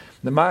wonders,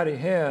 the mighty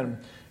hand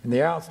and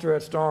the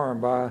outstretched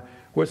arm by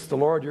which the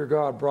Lord your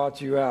God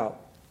brought you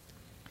out.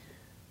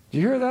 Do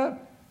you hear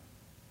that?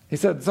 He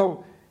said,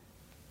 so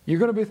you're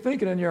going to be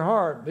thinking in your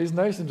heart, these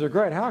nations are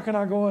great. How can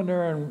I go in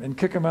there and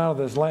kick them out of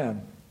this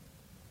land?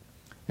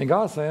 And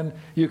God's saying,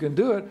 you can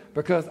do it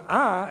because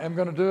I am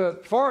going to do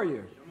it for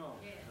you.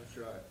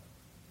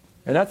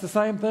 And that's the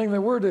same thing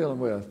that we're dealing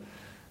with.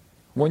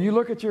 When you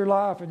look at your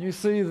life and you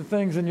see the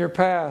things in your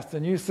past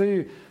and you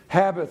see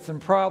habits and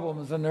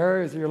problems in the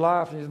areas of your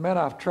life and you say, man,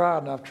 I've tried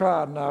and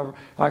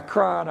I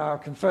cry and I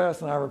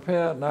confess and I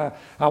repent and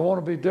I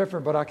want to be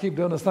different, but I keep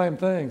doing the same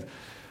things.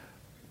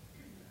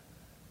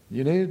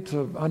 You need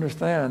to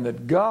understand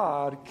that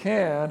God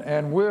can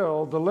and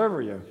will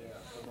deliver you.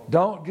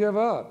 Don't give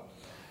up.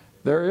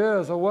 There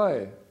is a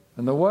way.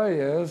 And the way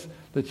is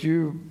that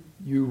you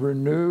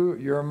renew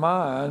your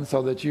mind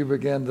so that you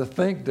begin to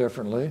think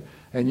differently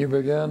and you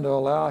begin to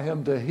allow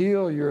Him to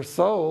heal your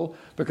soul,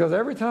 because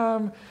every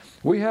time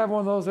we have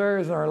one of those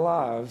areas in our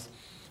lives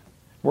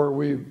where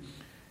we've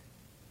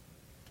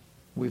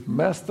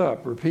messed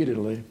up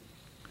repeatedly,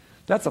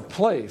 that's a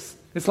place.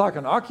 It's like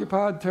an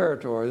occupied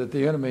territory that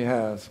the enemy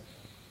has.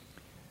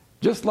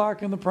 Just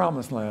like in the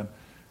Promised Land.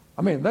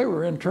 I mean, they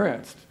were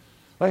entrenched.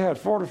 They had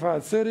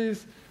fortified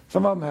cities.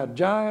 Some of them had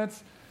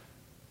giants.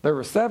 There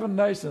were 7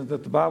 nations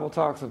that the Bible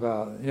talks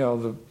about. You know,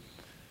 the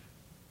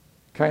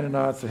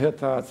Canaanites, the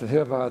Hittites, the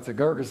Hivites, the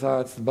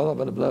Girgashites, the blah,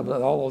 blah, blah, blah,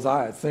 all those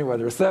ites. Anyway,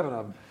 there were 7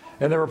 of them.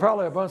 And there were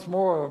probably a bunch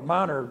more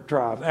minor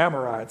tribes,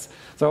 Amorites.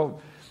 So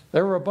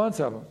there were a bunch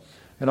of them.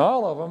 And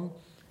all of them,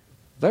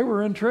 they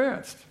were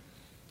entrenched.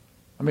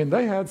 I mean,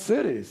 they had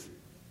cities.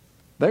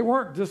 They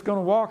weren't just going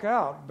to walk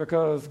out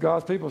because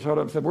God's people showed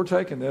up and said, we're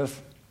taking this.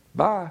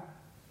 Bye.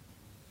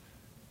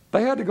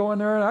 They had to go in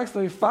there and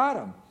actually fight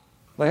them.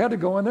 They had to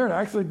go in there and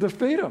actually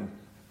defeat them.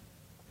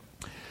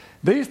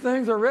 These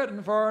things are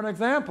written for an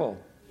example.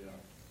 Yeah.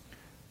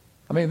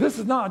 I mean, this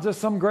is not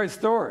just some great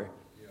story.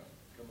 Yeah.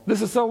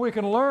 This is so we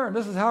can learn.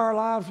 This is how our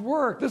lives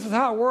work. This is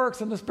how it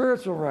works in the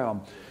spiritual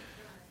realm.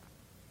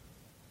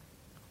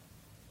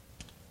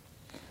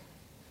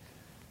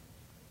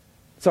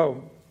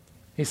 So,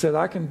 He said,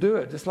 I can do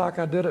it just like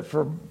I did it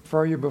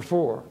for you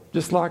before.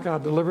 Just like I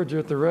delivered you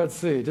at the Red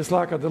Sea. Just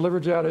like I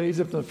delivered you out of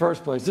Egypt in the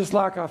first place. Just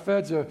like I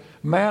fed you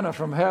manna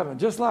from heaven.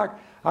 Just like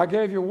I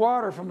gave you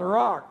water from the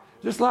rock.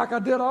 Just like I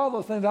did all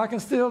those things, I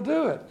can still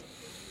do it.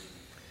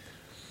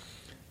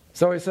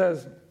 So He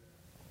says,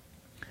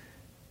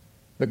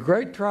 the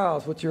great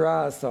trials which your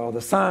eyes saw,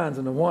 the signs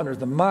and the wonders,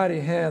 the mighty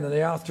hand and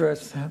the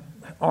outstretched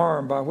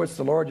arm by which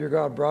the Lord your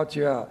God brought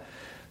you out,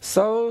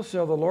 so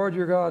shall the Lord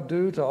your God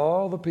do to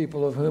all the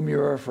people of whom you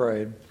are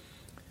afraid.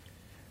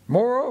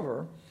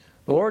 Moreover,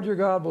 the Lord your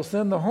God will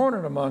send the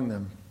hornet among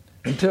them,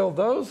 until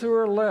those who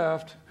are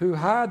left who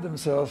hide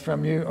themselves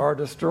from you are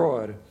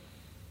destroyed.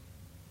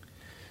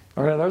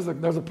 Okay,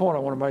 there's a point I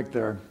want to make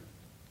there.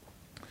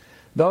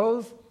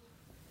 Those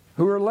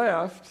who are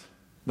left,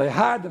 they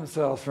hide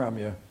themselves from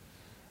you.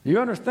 You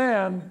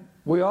understand,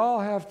 we all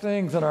have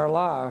things in our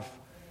life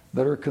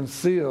that are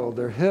concealed.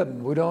 They're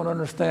hidden. We don't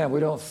understand. We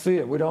don't see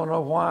it. We don't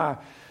know why.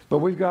 But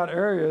we've got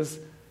areas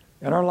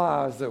in our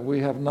lives that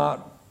we have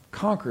not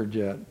conquered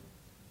yet.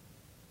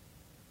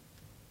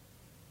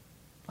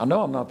 I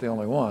know I'm not the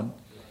only one.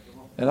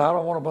 And I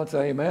don't want a bunch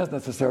of amens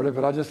necessarily,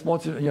 but I just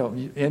want you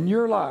to, in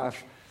your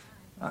life,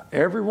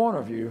 every one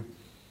of you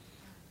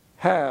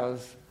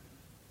has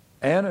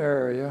an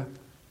area,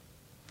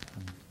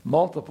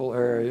 multiple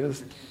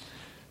areas,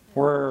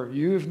 where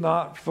you've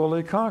not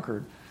fully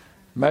conquered.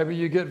 Maybe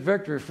you get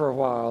victory for a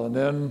while, and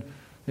then,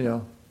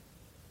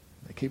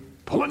 they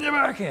keep pulling you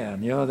back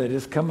in. They're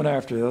just coming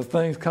after you. Those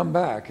things come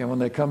back, and when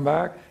they come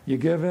back, you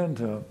give in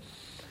to them.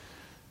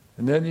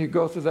 And then you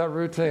go through that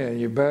routine.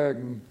 You beg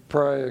and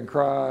pray and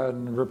cry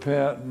and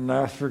repent and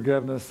ask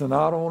forgiveness. And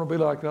I don't want to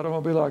be like that. I don't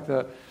want to be like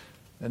that.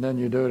 And then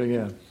you do it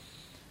again.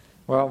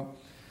 Well,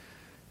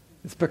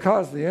 it's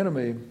because the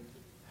enemy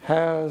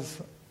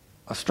has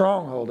a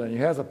stronghold in you.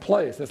 He has a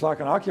place. It's like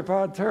an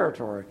occupied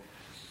territory.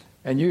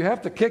 And you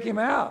have to kick him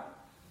out.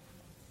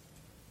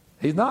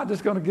 He's not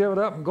just going to give it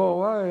up and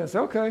go away and say,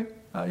 okay,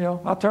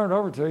 I'll turn it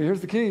over to you.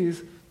 Here's the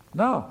keys.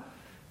 No.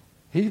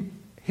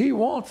 He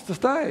wants to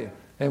stay.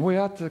 And we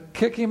have to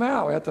kick him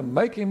out. We have to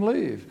make him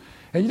leave.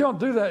 And you don't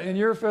do that in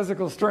your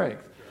physical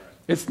strength.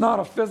 It's not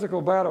a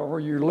physical battle where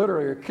you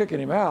literally are kicking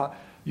him out.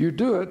 You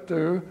do it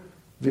through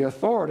the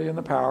authority and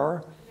the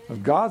power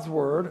of God's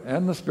Word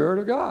and the Spirit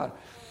of God.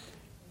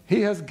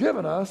 He has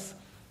given us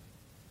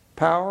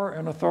power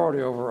and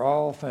authority over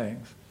all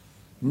things.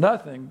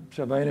 Nothing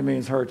shall by any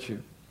means hurt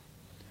you.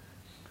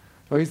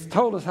 So he's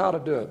told us how to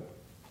do it.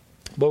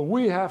 But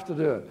we have to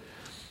do it.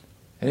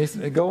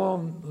 And go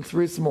on, let's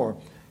read some more.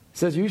 He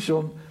says,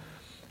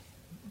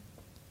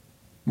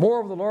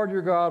 moreover, the Lord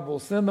your God will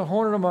send the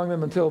hornet among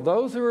them until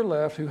those who are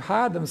left, who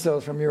hide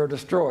themselves from you, are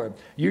destroyed.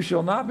 You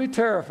shall not be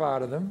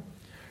terrified of them,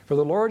 for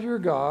the Lord your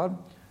God,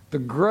 the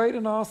great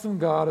and awesome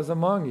God, is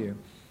among you.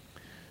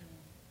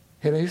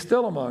 And he's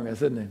still among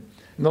us, isn't he?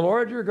 And the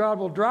Lord your God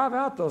will drive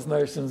out those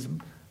nations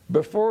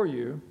before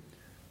you,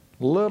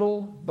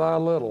 little by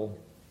little.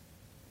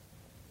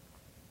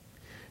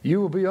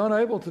 You will be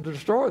unable to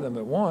destroy them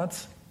at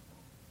once,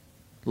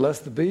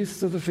 lest the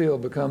beasts of the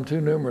field become too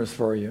numerous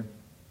for you.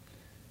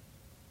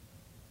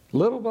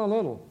 Little by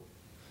little.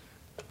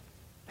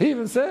 He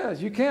even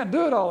says you can't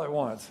do it all at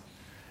once.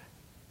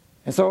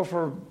 And so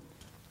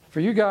for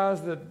you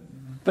guys that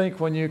think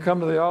when you come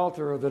to the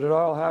altar that it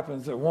all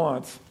happens at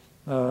once,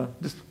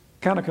 just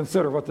kind of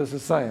consider what this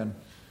is saying.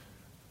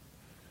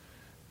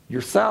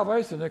 Your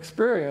salvation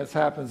experience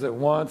happens at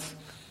once,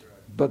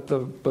 but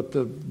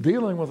the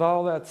dealing with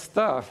all that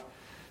stuff.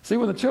 See,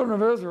 when the children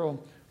of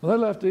Israel, when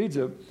they left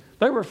Egypt,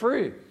 they were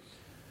free.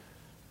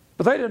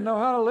 But they didn't know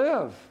how to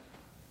live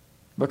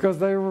because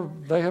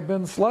they had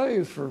been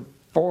slaves for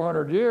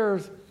 400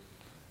 years.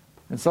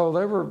 And so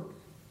they were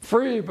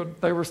free, but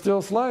they were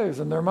still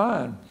slaves in their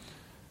mind.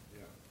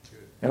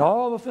 And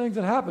all the things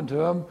that happened to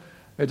them,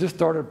 it just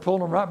started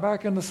pulling them right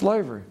back into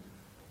slavery.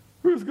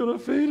 Who's going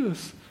to feed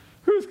us?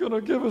 Who's going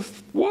to give us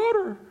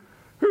water?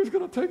 Who's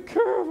going to take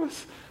care of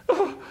us?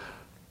 Oh.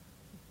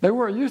 They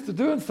weren't used to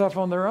doing stuff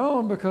on their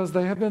own because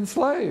they had been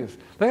slaves.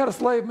 They had a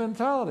slave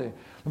mentality.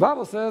 The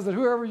Bible says that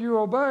whoever you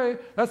obey,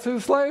 that's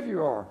whose slave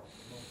you are.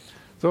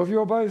 So if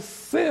you obey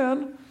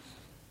sin,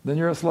 then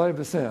you're a slave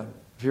to sin.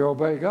 If you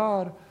obey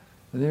God,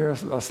 then you're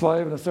a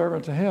slave and a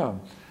servant to Him.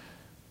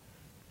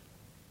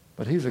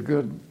 But He's a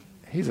good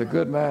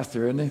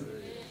master, isn't He?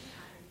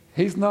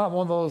 He's not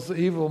one of those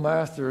evil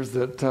masters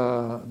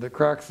that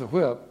cracks the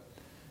whip.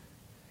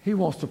 He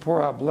wants to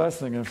pour out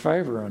blessing and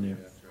favor on you.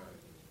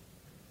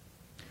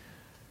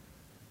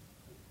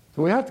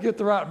 So we have to get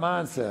the right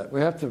mindset.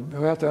 We have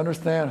to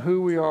understand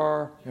who we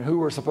are and who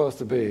we're supposed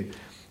to be.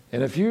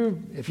 And if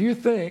you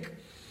think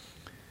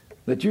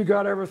that you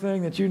got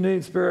everything that you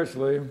need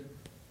spiritually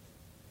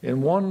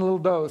in one little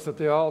dose at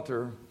the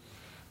altar,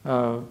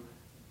 I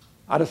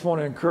just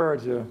want to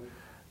encourage you.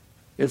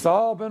 It's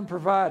all been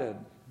provided,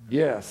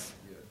 yes,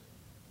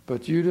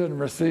 but you didn't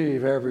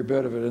receive every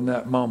bit of it in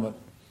that moment.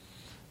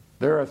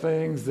 There are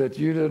things that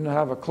you didn't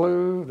have a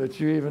clue that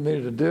you even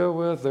needed to deal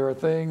with. There are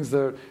things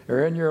that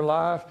are in your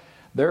life.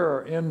 There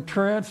are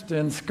entrenched,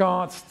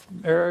 ensconced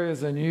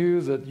areas in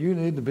you that you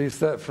need to be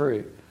set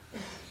free.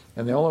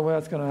 And the only way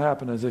that's going to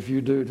happen is if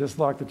you do, just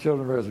like the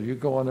children of Israel, you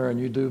go in there and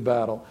you do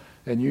battle.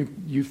 And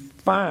you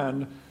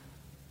find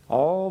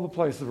all the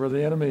places where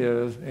the enemy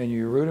is, and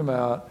you root him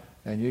out,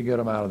 and you get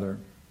him out of there.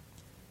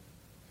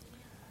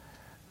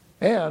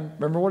 And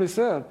remember what he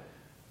said,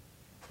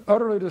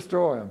 utterly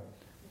destroy him.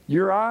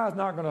 Your eye's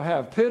not going to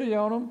have pity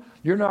on them.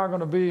 You're not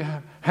going to be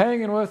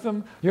hanging with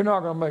them. You're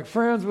not going to make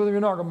friends with them.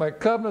 You're not going to make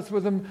covenants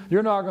with them.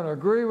 You're not going to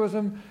agree with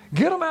them.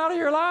 Get them out of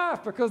your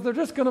life because they're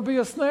just going to be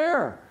a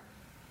snare.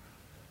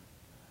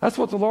 That's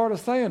what the Lord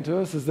is saying to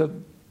us, is that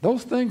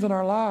those things in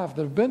our life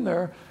that have been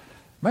there,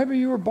 maybe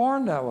you were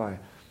born that way.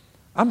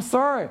 I'm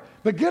sorry,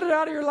 but get it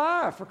out of your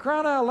life, for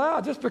crying out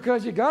loud. Just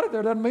because you got it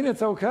there doesn't mean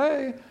it's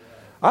okay.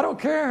 I don't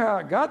care how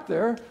it got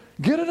there.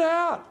 Get it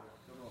out.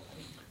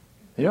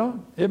 You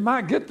know, it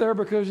might get there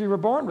because you were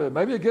born with it.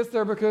 Maybe it gets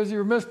there because you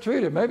were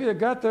mistreated. Maybe it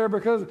got there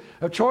because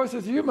of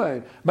choices you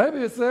made. Maybe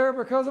it's there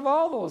because of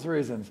all those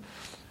reasons.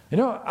 You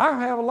know, I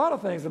have a lot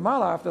of things in my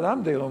life that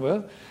I'm dealing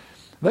with.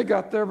 They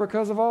got there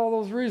because of all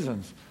those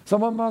reasons.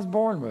 Some of them I was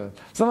born with.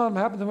 Some of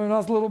them happened to me when I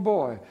was a little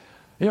boy.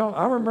 You know,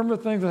 I remember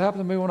things that happened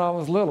to me when I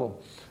was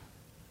little.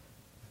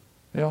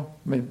 You know,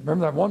 I mean,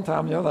 remember that one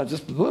time, you know, that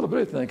just a little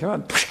bitty thing came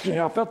out, you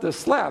know, I felt this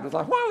slap. It's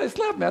like, why did they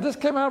slap me? I just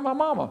came out of my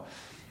mama.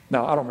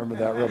 No, I don't remember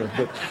that really.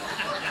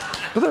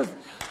 But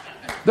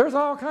there's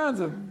all kinds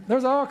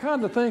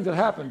of things that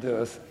happen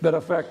to us that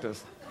affect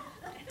us.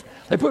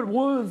 They put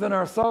wounds in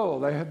our soul.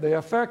 They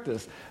affect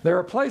us. There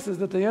are places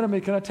that the enemy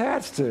can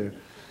attach to.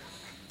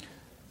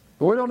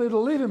 But we don't need to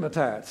leave him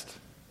attached.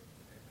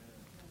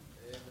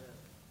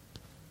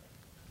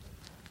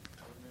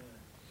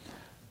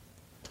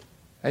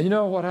 And you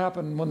know what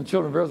happened when the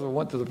children of Israel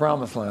went to the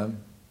Promised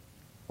Land?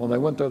 When they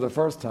went there the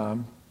first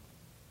time,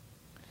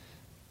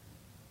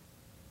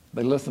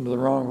 they listened to the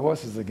wrong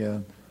voices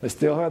again. They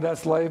still had that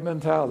slave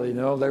mentality. You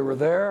know, they were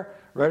there,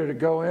 ready to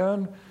go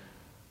in,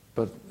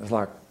 but it's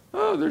like,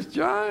 oh, there's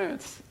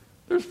giants.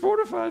 There's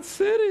fortified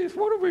cities.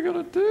 What are we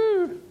going to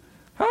do?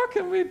 How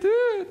can we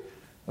do it?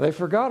 They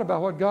forgot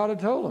about what God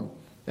had told them,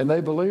 and they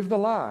believed the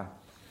lie.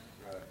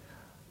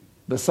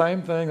 The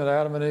same thing that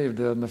Adam and Eve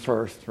did in the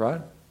first,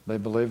 right? They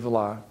believed the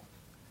lie.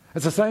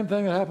 It's the same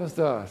thing that happens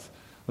to us.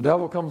 The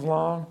devil comes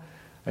along,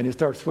 and he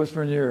starts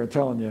whispering in your ear and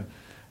telling you,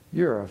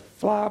 you're a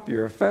flop,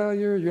 you're a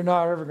failure, you're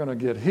not ever going to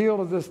get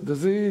healed of this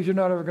disease, you're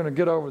not ever going to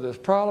get over this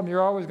problem,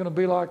 you're always going to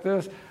be like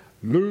this.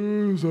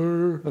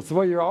 Loser. That's the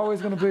way you're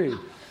always going to be.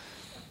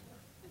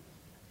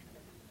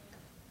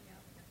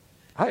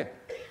 Hey,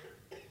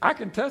 I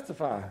can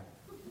testify.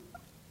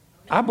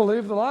 I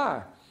believe the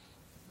lie.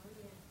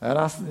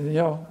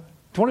 And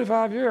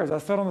 25 years I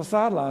sat on the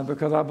sideline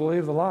because I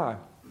believed the lie.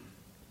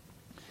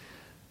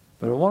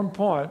 But at one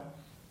point,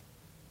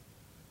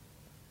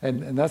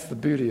 and that's the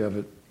beauty of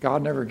it,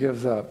 God never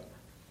gives up.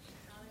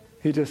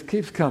 He just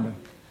keeps coming,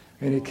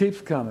 and he keeps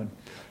coming,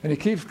 and he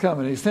keeps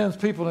coming. He sends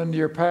people into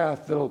your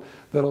path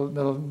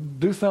that'll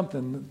do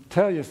something,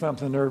 tell you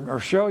something, or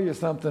show you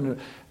something.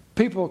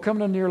 People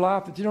coming into your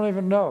life that you don't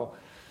even know.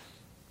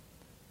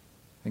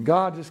 And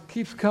God just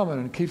keeps coming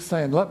and keeps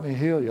saying, let me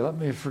heal you, let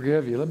me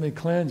forgive you, let me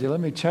cleanse you, let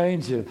me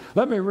change you,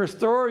 let me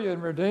restore you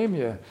and redeem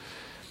you.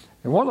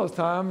 And one of those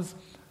times,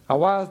 I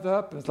wised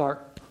up, and it's like,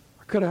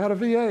 I could have had a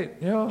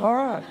V8, all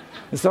right.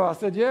 And so I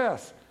said,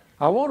 yes,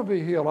 I want to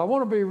be healed, I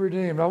want to be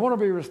redeemed, I want to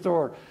be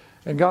restored.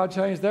 And God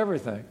changed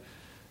everything.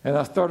 And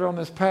I started on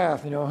this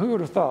path. Who would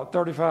have thought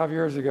 35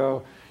 years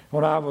ago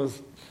when I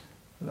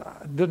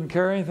didn't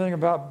care anything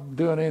about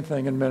doing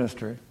anything in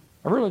ministry.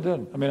 I really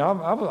didn't. I mean,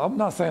 I'm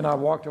not saying I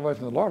walked away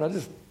from the Lord. I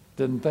just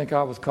didn't think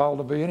I was called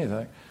to be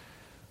anything.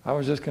 I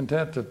was just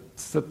content to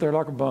sit there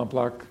like a bump,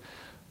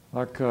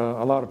 like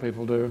a lot of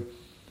people do.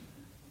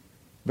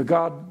 But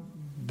God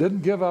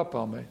didn't give up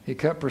on me. He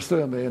kept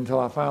pursuing me until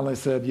I finally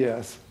said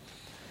yes.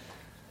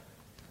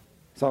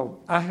 So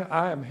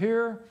I am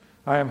here.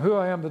 I am who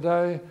I am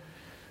today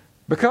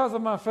because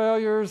of my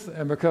failures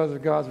and because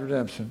of God's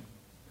redemption.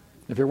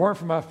 If it weren't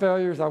for my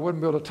failures, I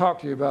wouldn't be able to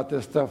talk to you about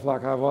this stuff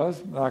like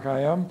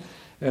I am.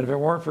 And if it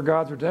weren't for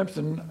God's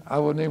redemption, I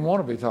wouldn't even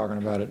want to be talking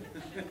about it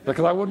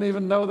because I wouldn't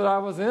even know that I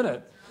was in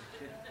it.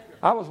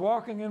 I was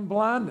walking in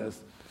blindness.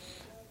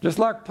 Just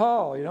like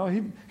Paul,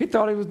 he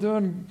thought he was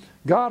doing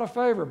God a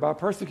favor by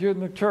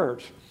persecuting the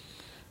church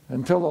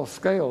until those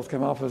scales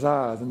came off his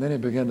eyes. And then he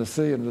began to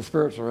see into the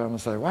spiritual realm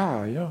and say,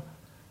 wow,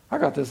 I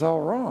got this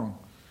all wrong.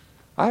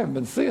 I haven't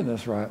been seeing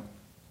this right.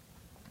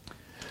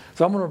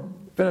 So I'm going to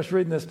finish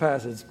reading this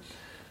passage.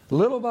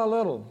 Little by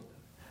little,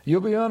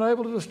 you'll be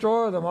unable to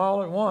destroy them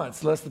all at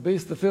once, lest the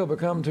beasts of the field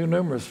become too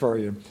numerous for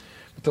you.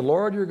 But the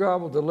Lord your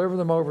God will deliver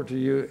them over to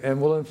you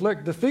and will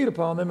inflict defeat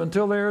upon them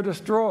until they are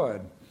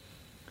destroyed.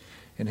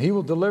 And he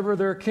will deliver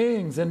their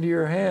kings into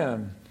your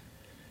hand,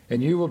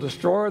 and you will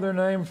destroy their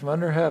name from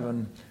under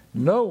heaven.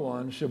 No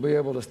one shall be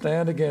able to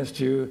stand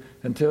against you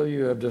until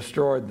you have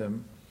destroyed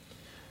them.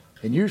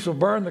 And you shall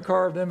burn the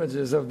carved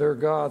images of their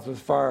gods with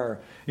fire.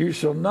 You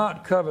shall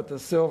not covet the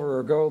silver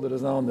or gold that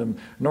is on them,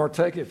 nor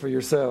take it for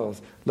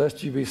yourselves,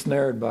 lest you be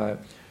snared by it.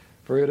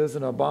 For it is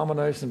an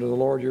abomination to the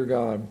Lord your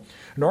God.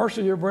 Nor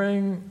shall you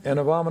bring an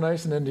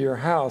abomination into your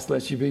house,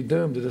 lest you be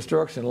doomed to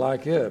destruction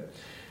like it.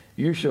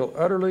 You shall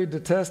utterly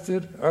detest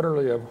it,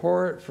 utterly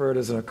abhor it, for it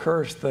is an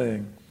accursed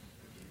thing.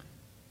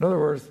 In other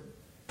words,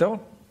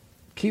 don't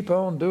keep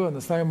on doing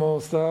the same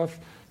old stuff.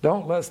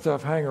 Don't let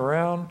stuff hang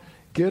around.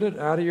 Get it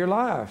out of your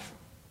life.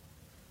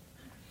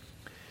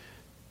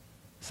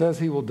 It says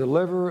he will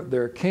deliver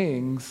their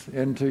kings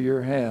into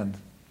your hand.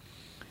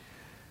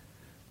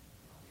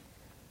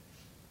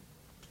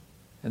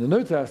 In the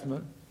New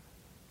Testament,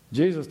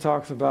 Jesus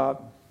talks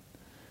about,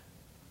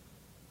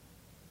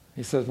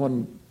 he says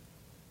when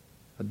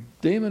a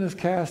demon is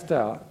cast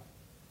out,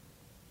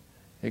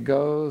 it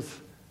goes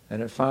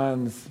and it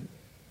finds,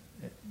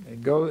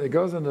 it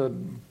goes into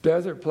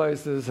desert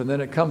places, and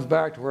then it comes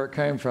back to where it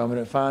came from, and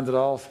it finds it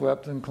all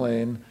swept and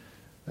clean.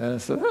 And it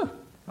says,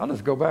 I'll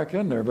just go back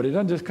in there. But he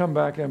doesn't just come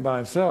back in by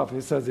himself.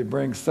 He says he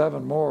brings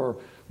 7 more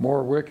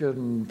wicked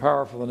and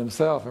powerful than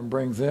himself and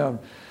brings in.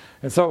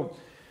 And so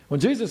when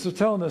Jesus was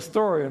telling this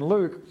story in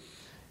Luke,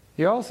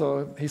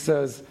 he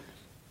says,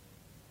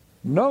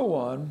 no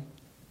one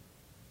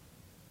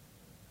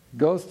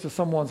goes to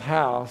someone's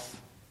house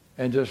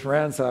and just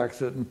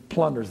ransacks it and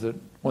plunders it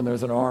when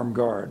there's an armed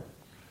guard.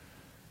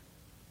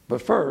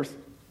 But first,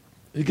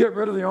 you get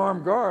rid of the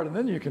armed guard, and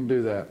then you can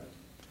do that.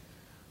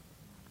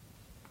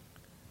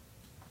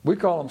 We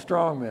call them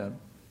strong men.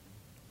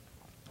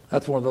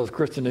 That's one of those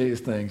Christianese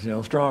things,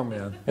 strong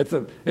men. It's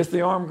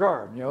the armed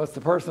guard, it's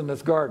the person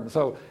that's guarding.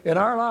 So in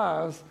our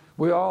lives,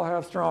 we all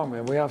have strong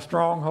men. We have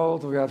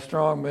strongholds, we have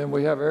strong men,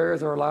 we have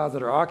areas of our lives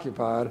that are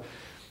occupied,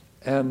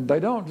 and they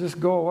don't just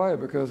go away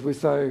because we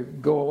say,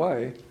 go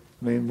away.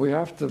 I mean, we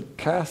have to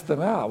cast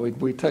them out.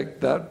 We take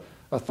that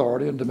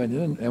authority and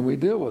dominion and we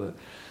deal with it.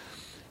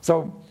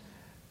 So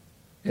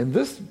in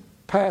this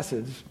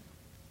passage, it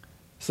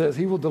says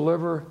he will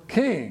deliver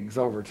kings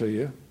over to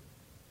you.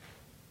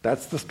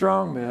 That's the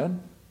strong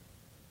men.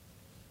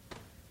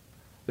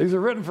 These are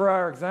written for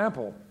our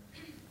example.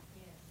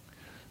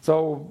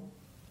 So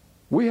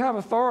we have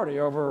authority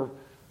over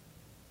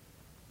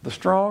the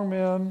strong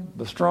men,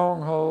 the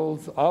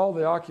strongholds, all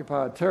the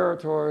occupied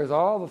territories,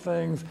 all the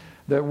things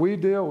that we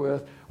deal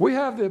with. We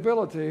have the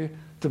ability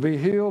to be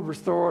healed,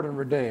 restored, and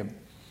redeemed.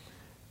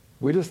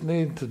 We just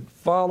need to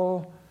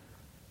follow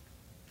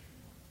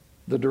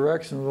the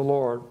direction of the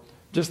Lord,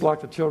 just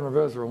like the children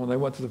of Israel when they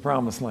went to the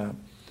promised land.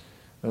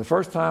 And the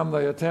first time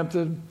they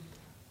attempted,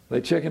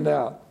 they chickened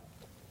out.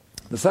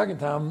 The second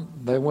time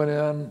they went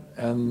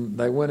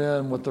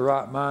in with the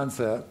right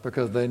mindset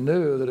because they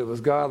knew that it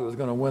was God that was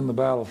going to win the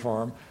battle for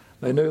them.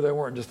 They knew they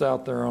weren't just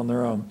out there on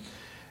their own.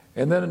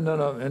 And then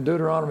in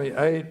Deuteronomy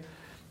 8,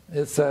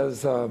 it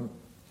says,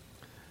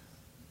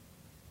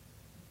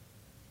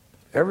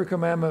 every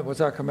commandment which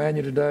I command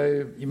you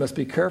today, you must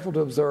be careful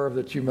to observe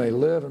that you may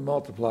live and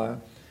multiply.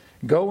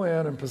 Go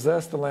in and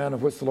possess the land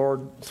of which the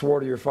Lord swore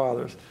to your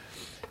fathers.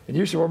 And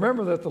you shall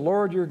remember that the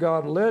Lord your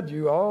God led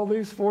you all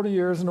these 40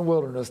 years in the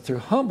wilderness to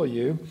humble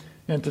you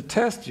and to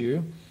test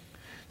you,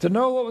 to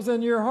know what was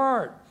in your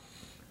heart,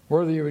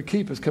 whether you would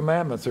keep his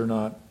commandments or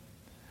not.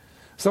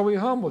 So he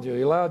humbled you,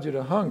 he allowed you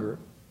to hunger,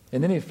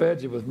 and then he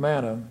fed you with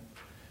manna,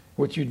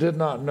 which you did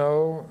not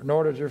know,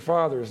 nor did your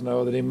fathers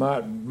know, that he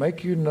might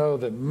make you know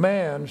that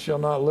man shall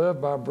not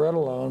live by bread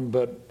alone,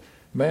 but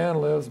man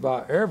lives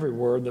by every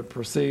word that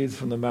proceeds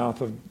from the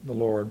mouth of the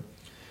Lord.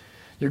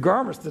 Your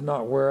garments did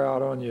not wear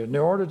out on you,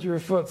 nor did your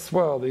foot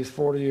swell these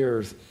 40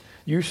 years.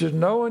 You should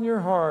know in your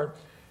heart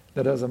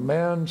that as a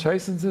man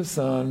chastens his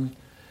son,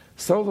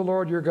 so the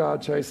Lord your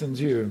God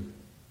chastens you.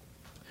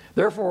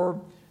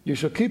 Therefore, you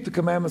shall keep the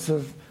commandments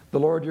of the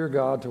Lord your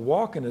God, to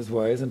walk in his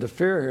ways and to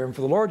fear him.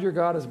 For the Lord your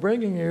God is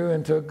bringing you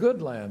into a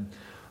good land,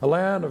 a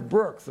land of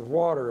brooks of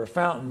water, of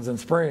fountains and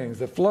springs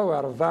that flow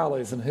out of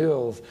valleys and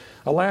hills,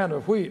 a land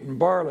of wheat and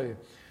barley,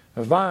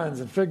 of vines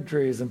and fig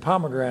trees and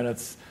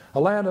pomegranates, a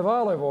land of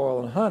olive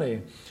oil and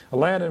honey, a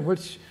land in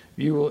which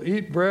you will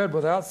eat bread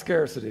without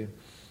scarcity,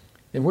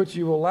 in which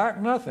you will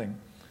lack nothing,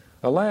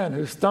 a land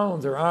whose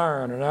stones are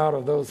iron, and out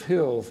of those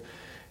hills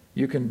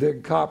you can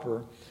dig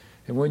copper.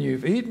 And when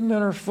you've eaten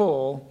and are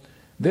full,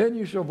 then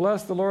you shall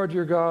bless the Lord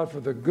your God for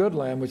the good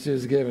land which he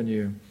has given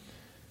you.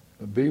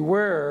 But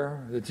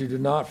beware that you do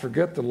not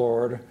forget the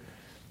Lord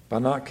by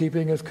not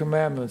keeping his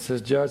commandments,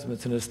 his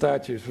judgments, and his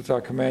statutes, which I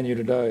command you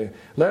today,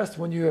 lest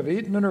when you have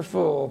eaten and are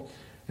full,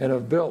 and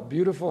have built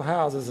beautiful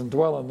houses and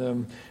dwell in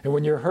them, and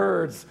when your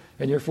herds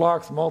and your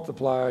flocks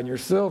multiply, and your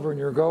silver and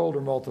your gold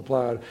are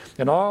multiplied,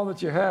 and all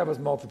that you have is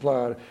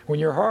multiplied, when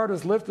your heart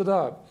is lifted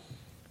up,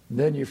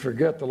 then you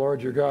forget the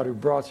Lord your God who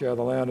brought you out of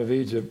the land of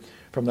Egypt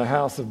from the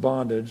house of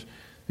bondage,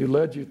 who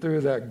led you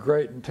through that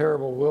great and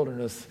terrible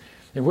wilderness,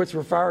 in which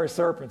were fiery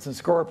serpents and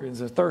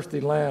scorpions, and a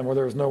thirsty land where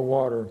there was no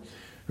water,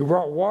 who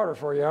brought water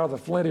for you out of the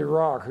flinty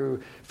rock, who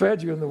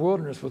fed you in the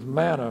wilderness with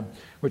manna,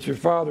 which your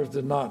fathers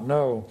did not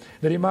know,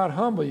 that he might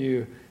humble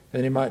you,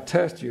 and he might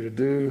test you to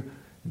do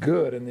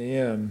good in the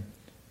end.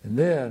 And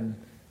then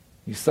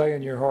you say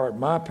in your heart,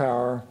 my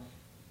power,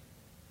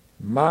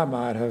 my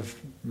might,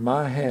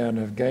 my hand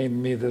have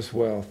gained me this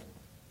wealth.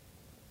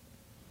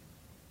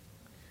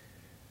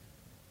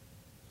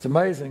 It's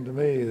amazing to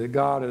me that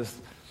God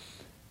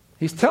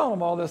he's telling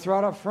them all this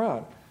right up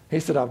front. He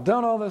said, I've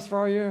done all this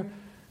for you,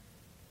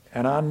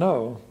 and I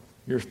know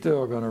you're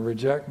still going to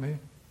reject me.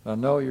 I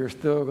know you're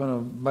still going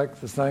to make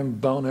the same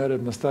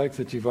boneheaded mistakes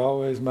that you've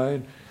always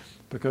made,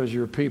 because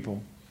you're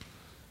people.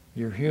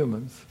 You're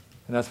humans,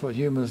 and that's what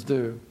humans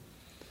do.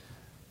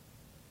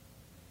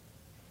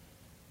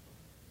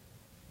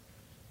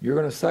 You're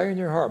going to say in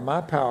your heart,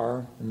 my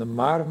power and the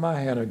might of my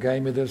hand have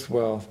gained me this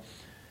wealth.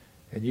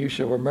 And you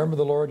shall remember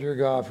the Lord your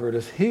God, for it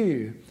is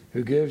he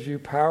who gives you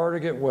power to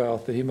get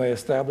wealth, that he may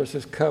establish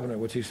his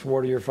covenant which he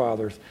swore to your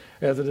fathers,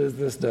 as it is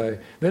this day.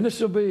 Then it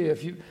shall be,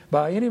 if you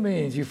by any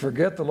means you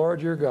forget the Lord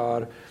your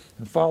God,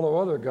 and follow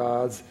other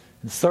gods,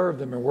 and serve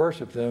them and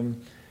worship them,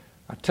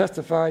 I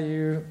testify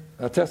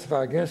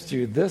against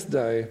you this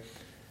day,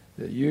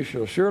 that you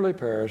shall surely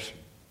perish.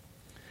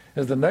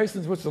 As the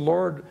nations which the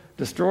Lord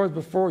destroys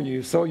before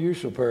you, so you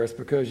shall perish,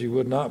 because you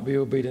would not be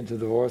obedient to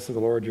the voice of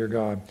the Lord your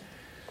God.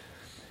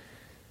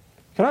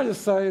 Can I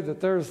just say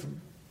that there's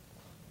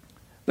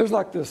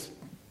like this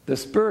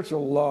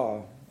spiritual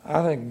law.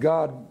 I think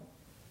God,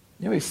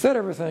 He set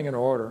everything in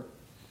order.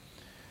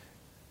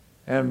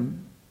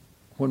 And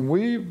when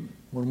we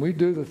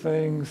do the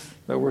things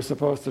that we're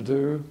supposed to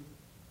do,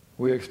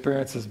 we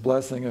experience His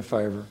blessing and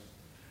favor.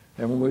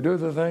 And when we do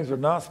the things we're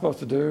not supposed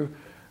to do,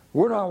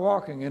 we're not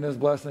walking in His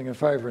blessing and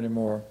favor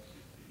anymore.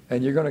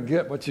 And you're going to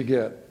get what you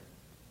get.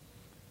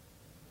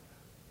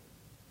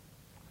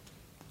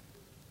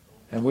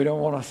 And we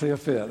don't want to see a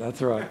fit.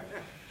 That's right.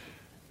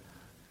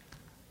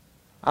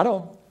 I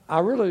don't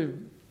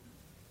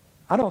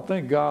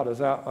think God is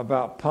out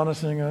about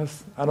punishing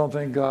us. I don't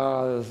think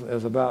God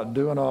is about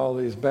doing all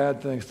these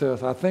bad things to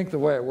us. I think the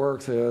way it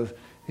works is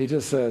He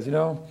just says,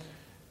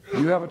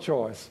 you have a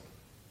choice.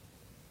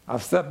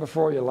 I've set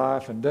before you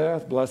life and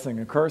death, blessing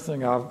and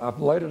cursing.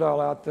 I've laid it all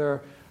out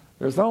there.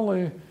 There's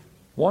only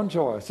one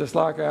choice, just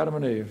like Adam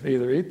and Eve.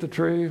 Either eat the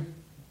tree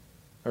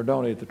or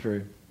don't eat the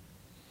tree.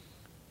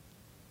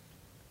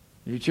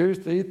 You choose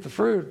to eat the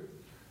fruit,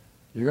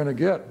 you're going to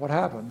get what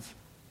happens.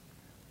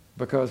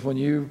 Because when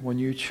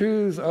you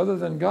choose other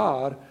than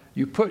God,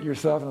 you put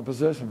yourself in a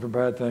position for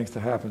bad things to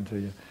happen to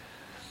you.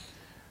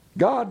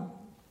 God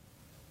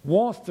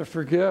wants to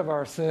forgive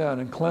our sin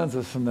and cleanse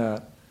us from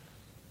that.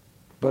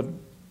 But,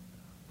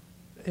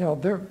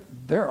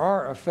 there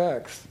are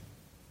effects.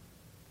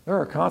 There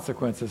are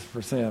consequences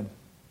for sin.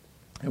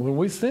 And when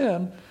we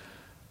sin,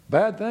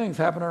 bad things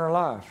happen in our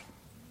life.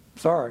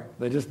 Sorry,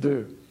 they just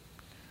do.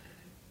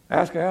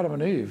 Ask Adam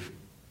and Eve.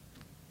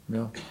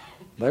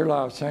 Their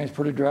lives changed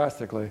pretty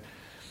drastically.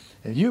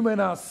 And you may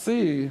not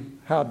see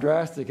how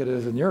drastic it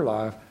is in your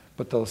life,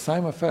 but those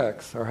same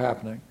effects are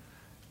happening.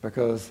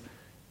 Because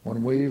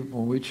when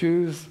we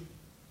choose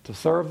to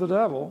serve the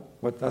devil,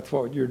 that's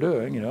what you're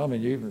doing.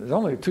 There's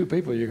only two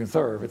people you can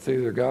serve. It's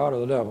either God or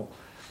the devil.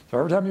 So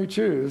every time you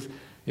choose,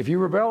 if you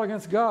rebel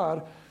against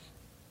God,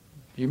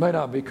 you may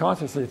not be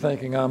consciously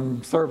thinking,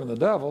 I'm serving the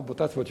devil, but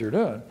that's what you're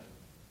doing.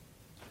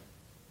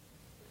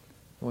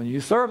 When you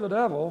serve the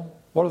devil,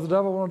 what does the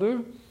devil want to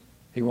do?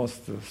 He wants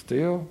to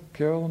steal,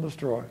 kill, and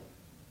destroy.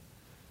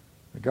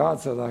 But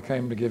God says, I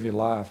came to give you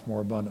life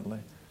more abundantly.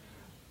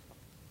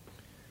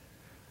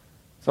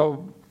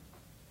 So,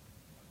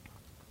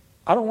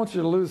 I don't want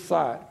you to lose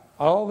sight.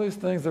 All these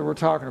things that we're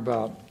talking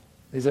about,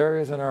 these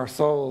areas in our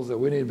souls that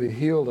we need to be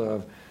healed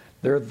of,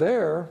 they're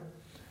there,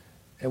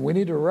 and we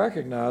need to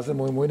recognize them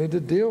when we need to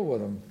deal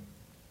with them.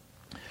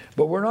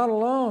 But we're not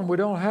alone. We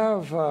don't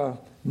have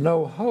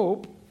no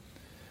hope.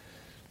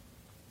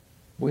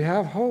 We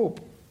have hope.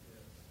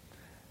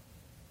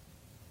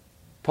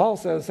 Paul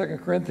says in 2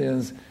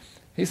 Corinthians,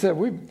 he said,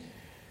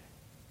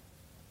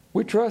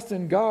 we trust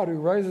in God who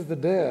raises the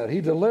dead.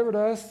 He delivered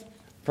us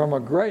from a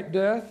great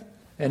death,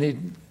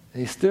 and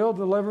he still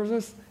delivers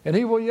us, and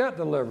He will yet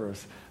deliver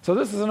us. So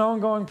this is an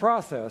ongoing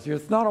process.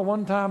 It's not a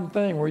one-time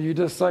thing where you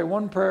just say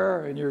one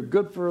prayer and you're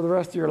good for the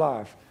rest of your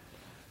life.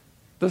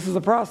 This is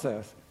a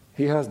process.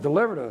 He has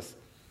delivered us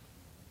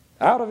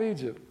out of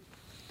Egypt.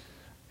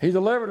 He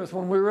delivered us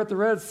when we were at the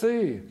Red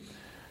Sea.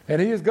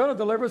 And He is going to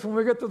deliver us when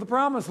we get to the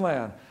Promised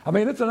Land.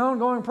 It's an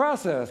ongoing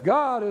process.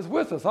 God is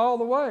with us all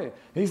the way.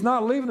 He's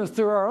not leaving us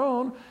to our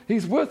own.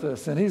 He's with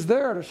us, and He's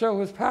there to show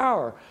His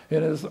power.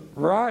 And His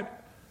right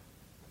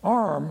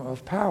arm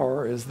of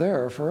power is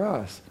there for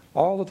us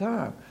all the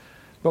time.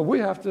 But we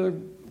have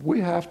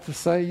to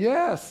say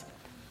yes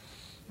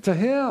to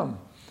Him.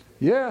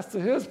 Yes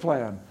to His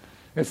plan.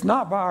 It's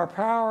not by our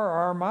power or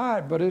our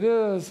might, but it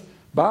is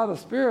by the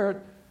Spirit,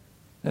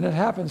 and it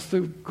happens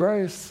through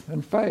grace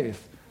and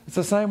faith. It's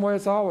the same way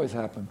it's always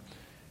happened.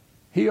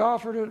 He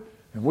offered it,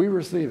 and we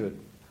receive it.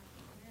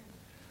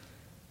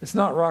 It's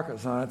not rocket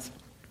science.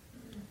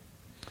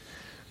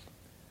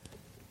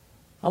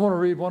 I'm going to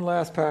read one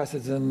last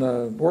passage, and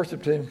the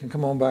worship team can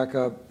come on back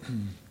up.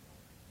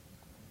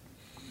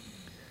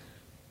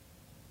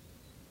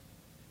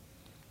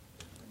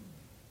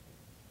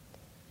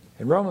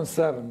 In Romans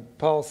 7,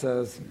 Paul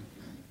says,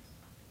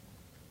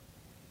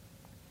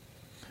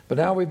 but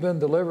now we've been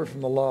delivered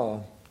from the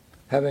law,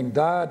 having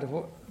died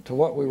to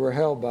what we were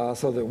held by,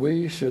 so that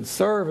we should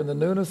serve in the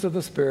newness of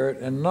the Spirit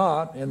and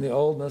not in the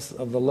oldness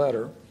of the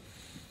letter.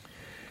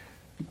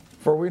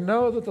 For we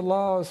know that the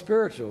law is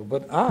spiritual,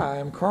 but I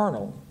am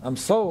carnal. I'm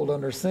sold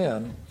under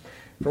sin.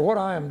 For what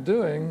I am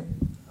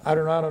doing, I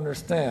do not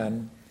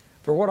understand.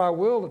 For what I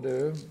will to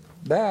do,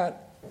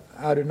 that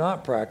I do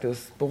not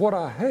practice. But what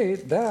I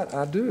hate, that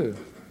I do.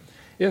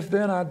 If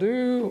then I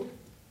do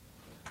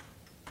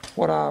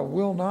what I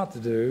will not to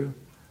do,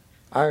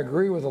 I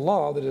agree with the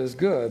law that it is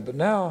good. But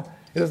now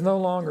it is no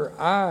longer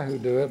I who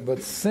do it,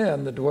 but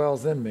sin that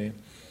dwells in me.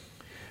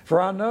 For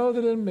I know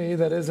that in me,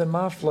 that is in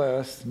my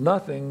flesh,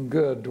 nothing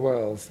good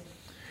dwells.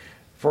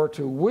 For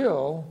to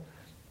will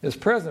is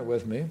present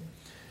with me,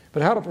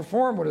 but how to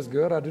perform what is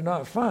good I do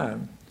not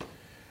find.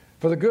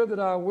 For the good that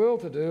I will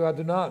to do, I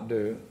do not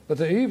do, but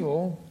the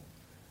evil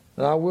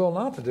that I will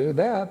not to do,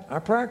 that I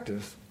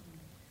practice.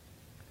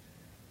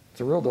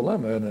 It's a real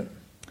dilemma, isn't it?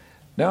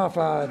 Now, if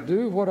I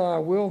do what I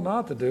will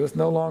not to do, it's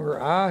no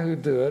longer I who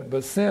do it,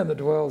 but sin that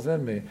dwells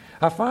in me.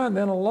 I find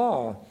then a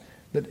law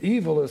that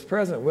evil is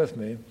present with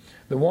me,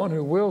 the one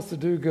who wills to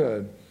do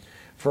good.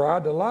 For I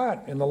delight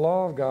in the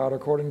law of God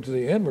according to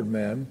the inward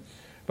man,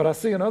 but I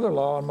see another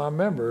law in my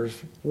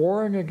members,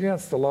 warring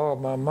against the law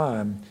of my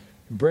mind,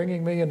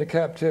 bringing me into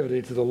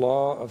captivity to the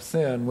law of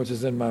sin which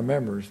is in my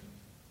members.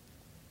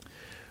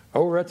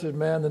 O wretched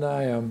man that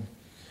I am,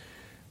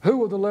 who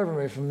will deliver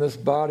me from this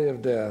body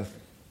of death?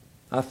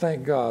 I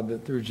thank God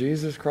that through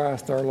Jesus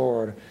Christ our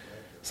Lord.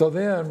 So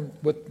then,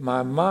 with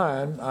my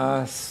mind,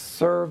 I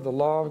serve the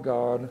law of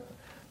God,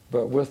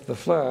 but with the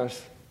flesh,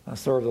 I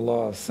serve the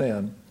law of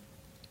sin.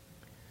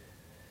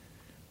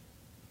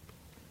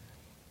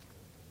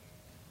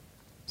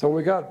 So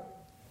we got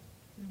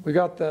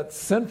that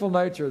sinful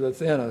nature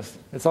that's in us.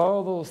 It's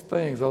all those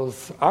things,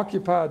 those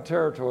occupied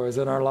territories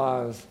in our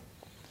lives.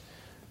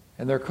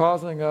 And they're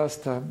causing us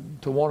to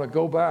want to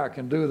go back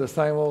and do the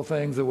same old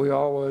things that we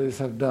always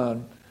have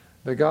done.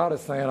 But God is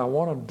saying, I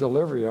want to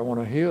deliver you. I want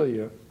to heal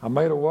you. I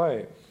made a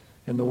way.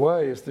 And the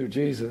way is through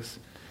Jesus.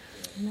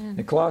 Amen.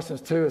 In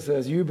Colossians 2, it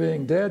says, you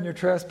being dead in your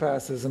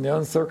trespasses and the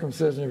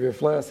uncircumcision of your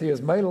flesh, he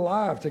has made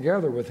alive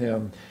together with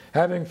him,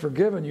 having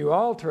forgiven you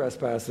all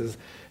trespasses,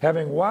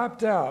 having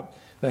wiped out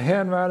the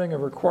handwriting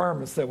of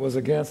requirements that was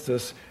against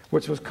us,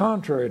 which was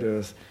contrary to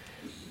us.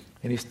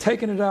 And he's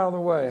taken it out of the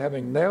way,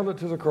 having nailed it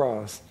to the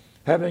cross,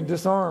 having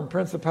disarmed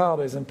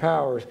principalities and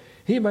powers.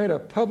 He made a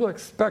public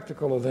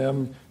spectacle of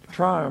them,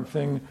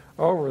 triumphing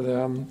over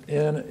them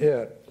in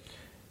the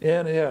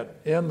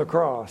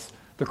cross.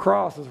 The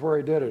cross is where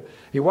he did it.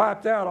 He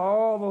wiped out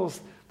all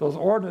those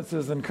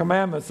ordinances and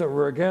commandments that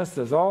were against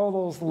us, all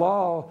those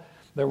laws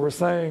that were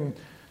saying,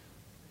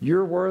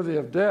 you're worthy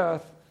of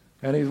death,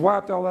 and he's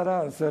wiped all that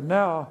out and said,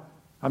 now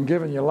I'm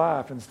giving you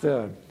life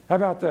instead. How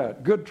about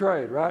that? Good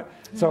trade, right?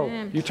 Amen. So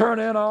you turn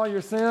in all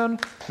your sin,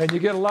 and you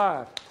get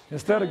life.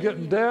 Instead of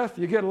getting death,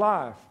 you get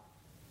life.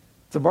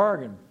 It's a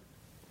bargain.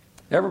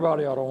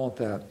 Everybody ought to want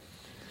that.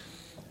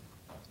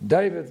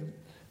 David,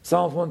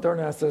 Psalms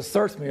 139 says,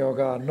 search me, O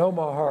God, know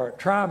my heart.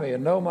 Try me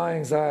and know my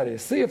anxiety.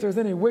 See if there's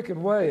any wicked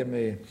way in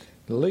me.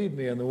 Lead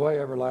me in the way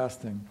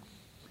everlasting.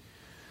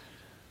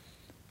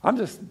 I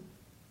just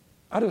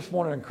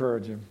want to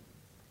encourage you.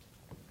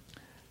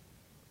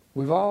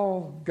 We've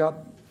all got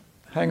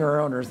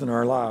hanger-oners in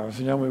our lives.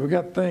 You know, we've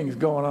got things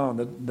going on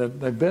that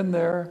they've been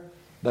there,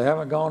 they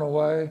haven't gone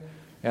away,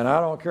 and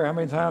I don't care how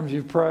many times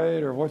you've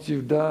prayed or what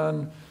you've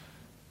done.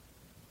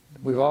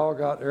 We've all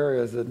got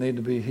areas that need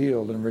to be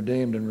healed and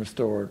redeemed and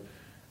restored.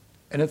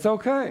 And it's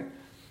okay.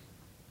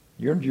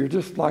 You're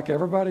just like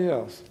everybody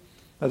else.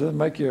 That doesn't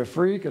make you a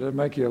freak. It doesn't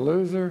make you a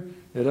loser.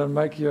 It doesn't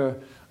make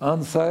you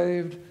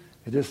unsaved.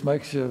 It just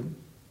makes you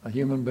a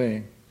human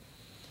being.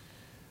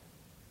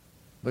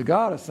 But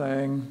God is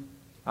saying,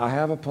 I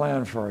have a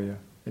plan for you.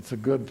 It's a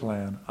good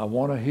plan. I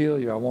want to heal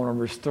you. I want to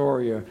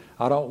restore you.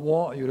 I don't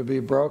want you to be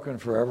broken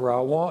forever.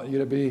 I want you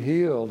to be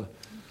healed.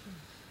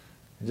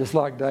 And just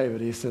like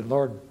David, he said,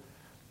 Lord,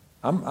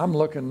 I'm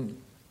looking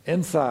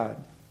inside.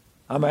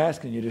 I'm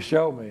asking you to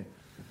show me.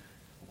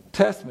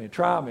 Test me,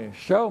 try me,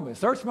 show me.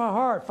 Search my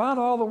heart. Find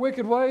all the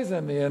wicked ways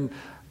in me and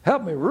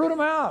help me root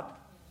them out.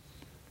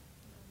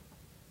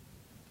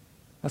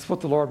 That's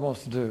what the Lord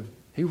wants to do.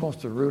 He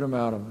wants to root them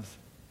out of us.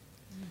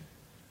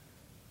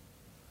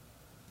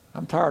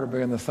 I'm tired of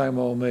being the same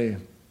old me.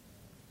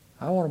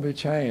 I want to be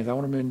changed. I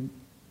want to be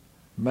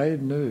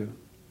made new.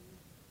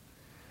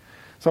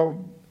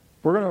 So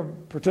we're going to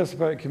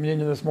participate in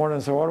communion this morning,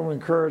 so I want to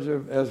encourage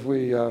you as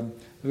we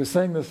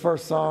sing this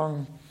first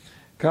song,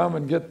 come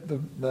and get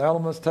the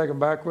elements, take them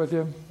back with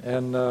you,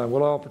 and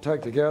we'll all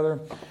partake together.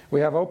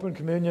 We have open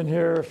communion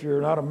here. If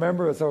you're not a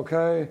member, it's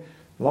okay.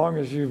 As long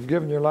as you've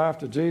given your life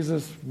to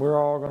Jesus, we're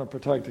all going to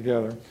partake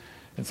together.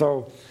 And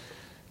so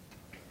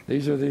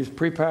these are these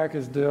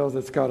prepackaged deals.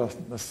 It's got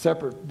a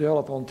separate deal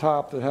up on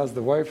top that has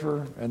the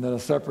wafer and then a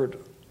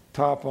separate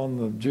top on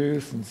the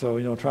juice. And so,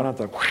 try not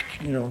to,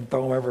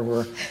 throw them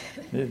everywhere.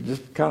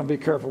 Just kind of be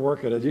careful,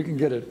 work at it. You can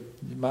get it.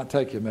 It might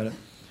take you a minute.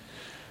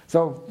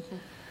 So,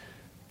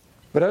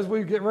 but as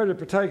we get ready to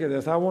partake of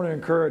this, I want to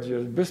encourage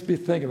you, just be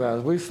thinking about it.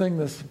 As we sing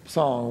this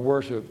song of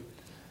worship,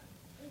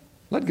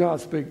 let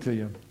God speak to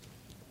you.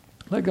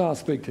 Let God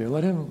speak to you.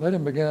 Let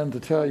him begin to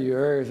tell you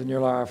areas in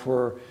your life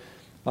where,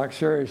 like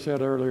Sherry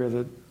said earlier,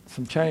 that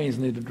some chains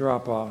need to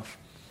drop off.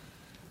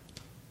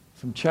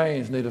 Some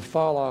chains need to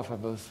fall off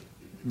of us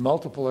in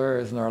multiple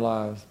areas in our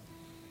lives.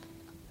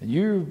 And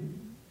you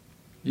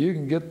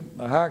can get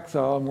a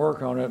hacksaw and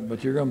work on it,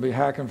 but you're going to be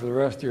hacking for the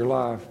rest of your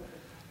life.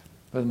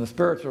 But in the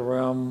spiritual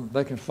realm,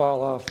 they can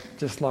fall off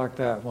just like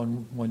that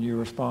when you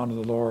respond to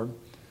the Lord.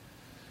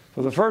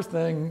 So the first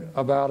thing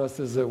about us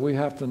is that we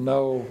have to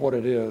know what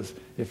it is.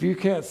 If you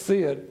can't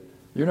see it,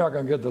 you're not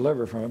going to get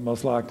delivered from it,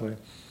 most likely.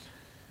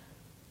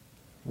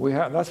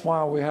 That's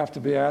why we have to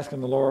be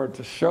asking the Lord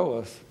to show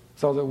us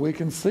so that we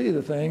can see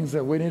the things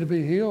that we need to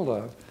be healed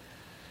of.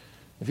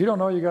 If you don't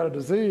know you got a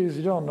disease,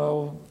 you don't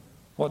know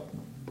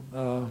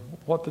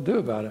what to do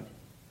about it.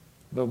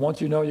 But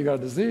once you know you got a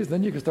disease,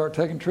 then you can start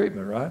taking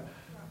treatment, right?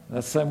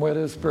 That's the same way it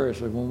is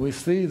spiritually. When we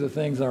see the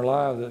things in our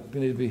lives that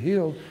need to be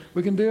healed,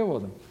 we can deal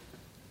with them.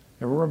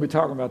 And we're going to be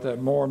talking about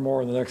that more and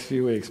more in the next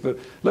few weeks. But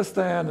let's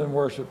stand and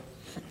worship.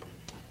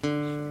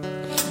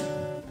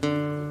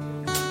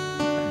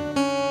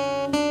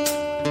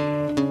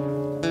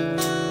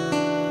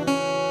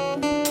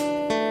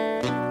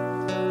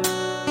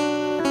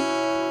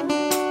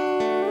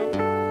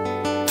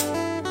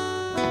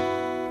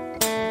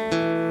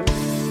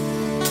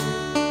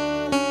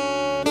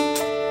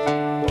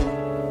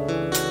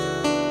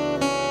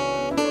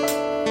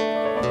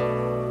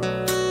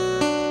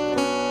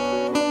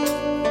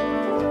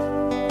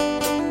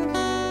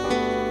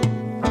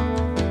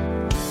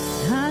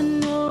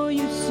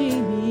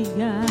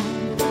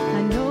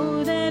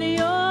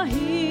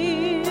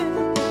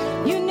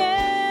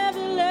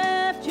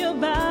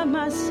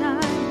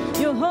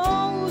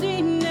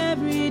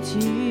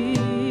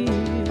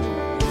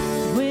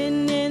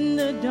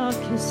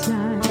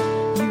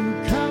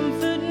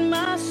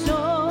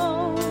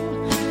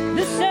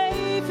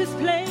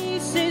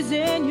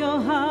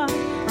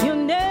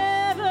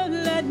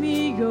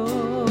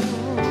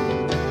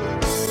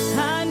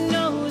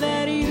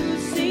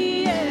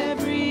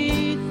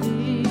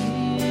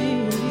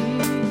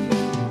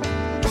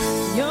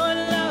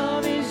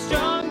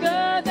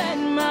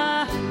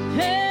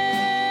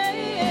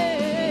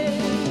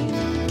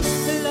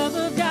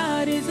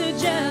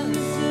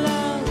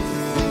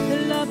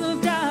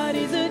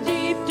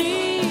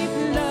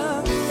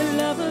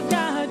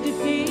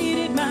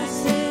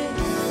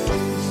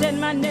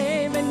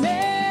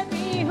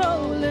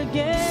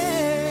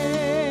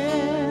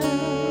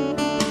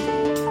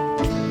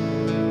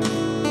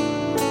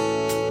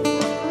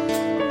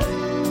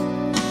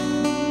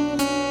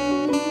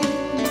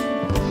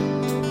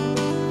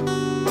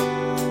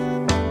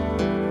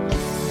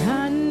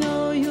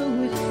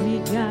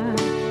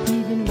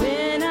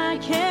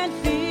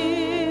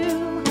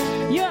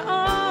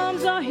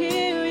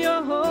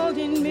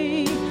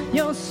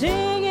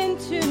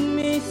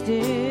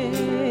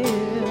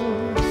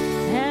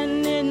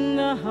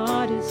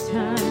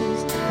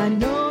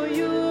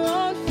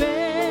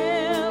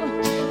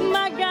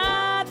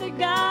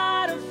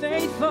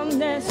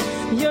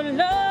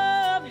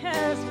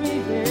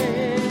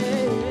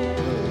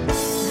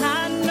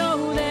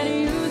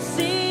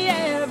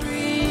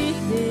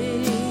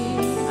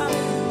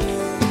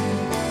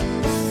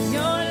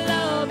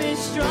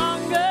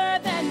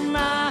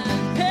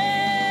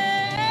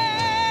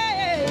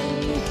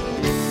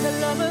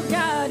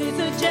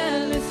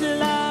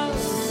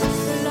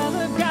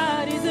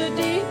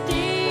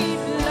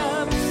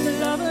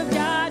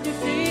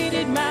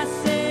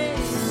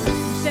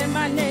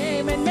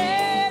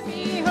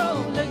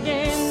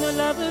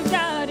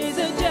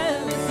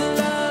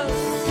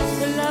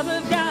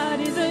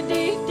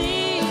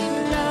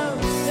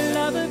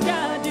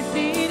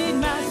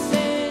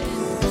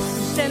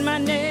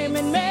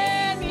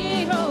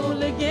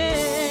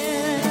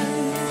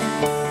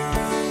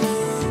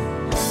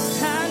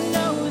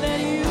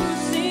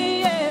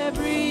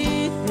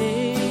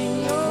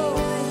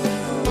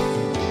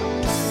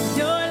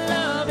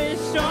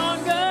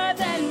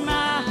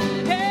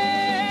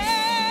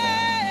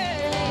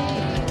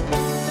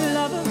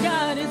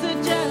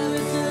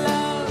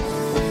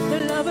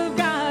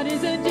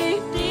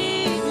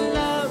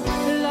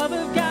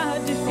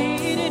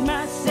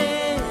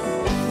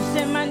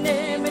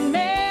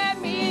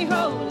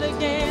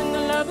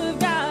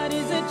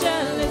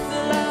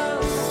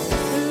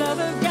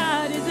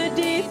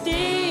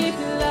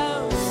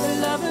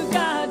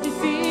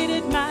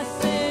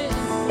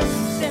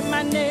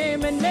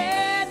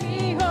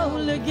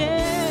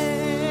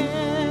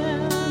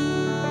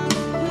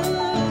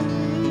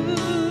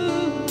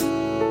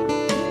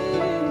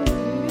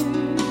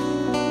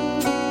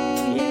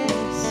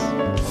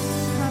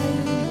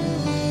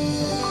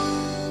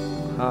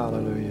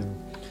 Hallelujah.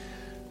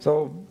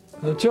 So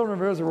the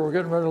children of Israel were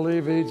getting ready to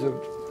leave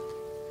Egypt.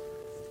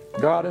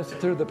 God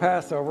instituted the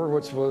Passover,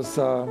 which was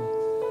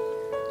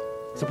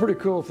it's a pretty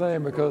cool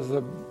thing because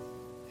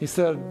he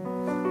said,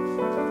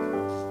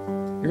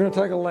 you're going to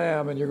take a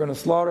lamb and you're going to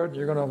slaughter it, and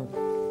you're going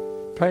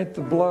to paint the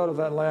blood of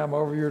that lamb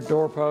over your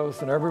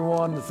doorpost, and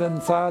everyone that's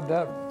inside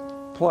that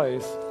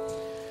place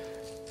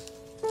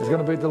is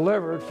going to be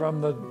delivered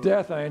from the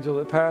death angel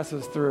that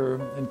passes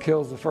through and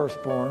kills the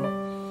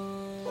firstborn.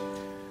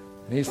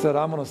 And he said,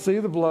 I'm going to see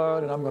the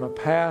blood and I'm going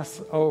to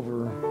pass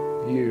over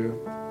you.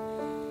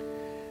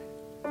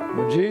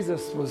 When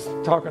Jesus was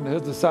talking to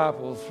his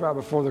disciples right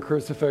before the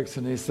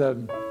crucifixion, he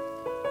said,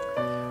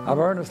 I've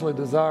earnestly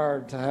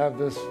desired to have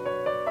this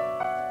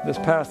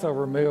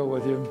Passover meal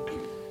with you.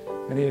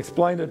 And he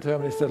explained it to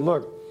him, and he said,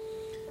 look,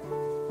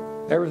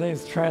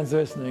 everything's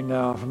transitioning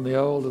now from the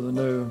old to the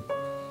new.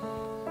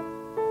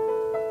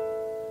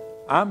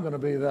 I'm going to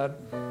be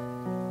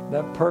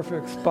that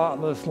perfect,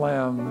 spotless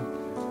lamb.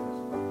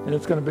 And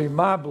it's going to be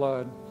my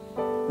blood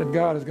that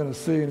God is going to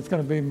see. And it's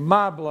going to be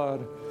my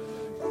blood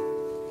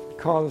that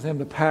causes him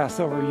to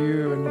pass over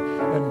you and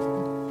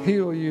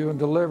heal you and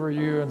deliver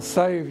you and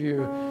save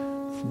you.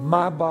 It's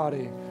my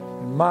body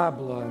and my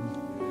blood.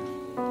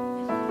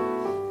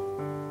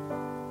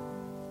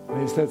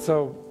 And he said,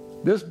 so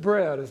this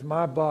bread is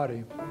my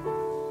body.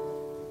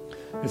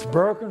 It's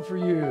broken for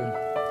you.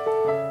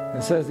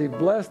 And says he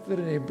blessed it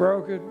and he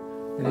broke it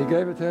and he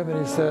gave it to him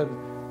and he said,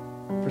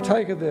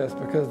 partake of this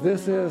because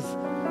this is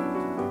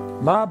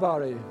my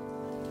body,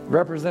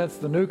 represents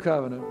the new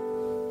covenant.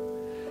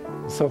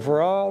 So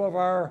for all of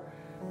our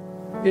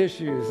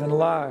issues in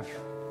life,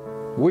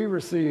 we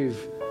receive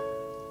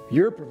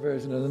your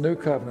provision in the new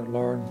covenant,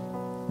 Lord.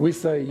 We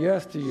say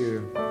yes to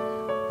you,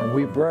 and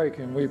we break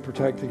and we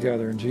partake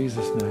together in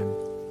Jesus' name.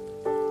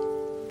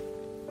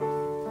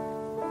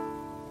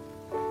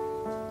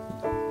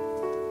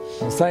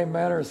 In the same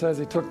manner, it says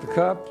he took the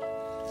cup,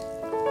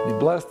 he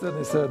blessed it, and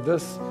he said,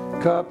 this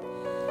cup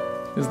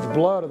is the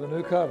blood of the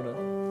new covenant.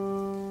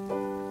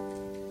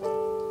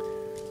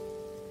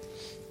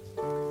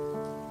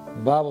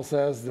 The Bible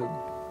says that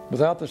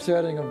without the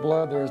shedding of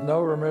blood, there is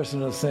no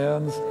remission of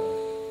sins.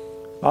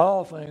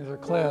 All things are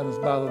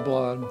cleansed by the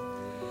blood.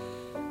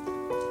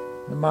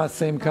 It might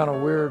seem kind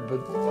of weird,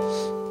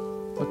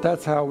 but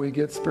that's how we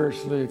get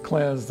spiritually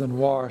cleansed and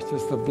washed.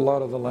 It's the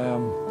blood of the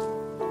Lamb.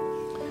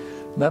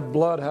 And that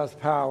blood has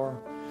power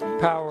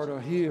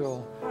to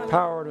heal,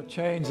 power to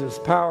change us,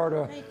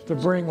 power to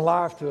bring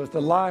life to us.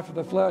 The life of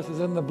the flesh is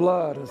in the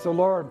blood. And so,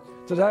 Lord,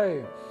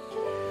 today,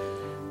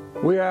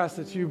 we ask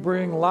that you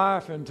bring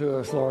life into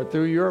us, Lord,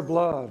 through your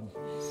blood.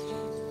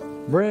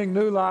 Bring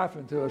new life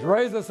into us.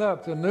 Raise us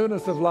up to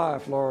newness of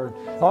life, Lord.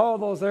 All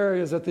those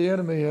areas that the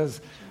enemy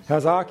has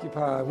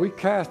occupied, we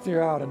cast you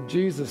out in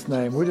Jesus'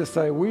 name. We just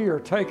say we are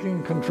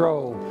taking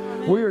control.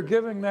 We are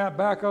giving that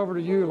back over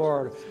to you,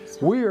 Lord.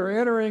 We are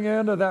entering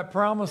into that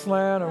promised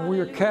land and we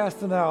are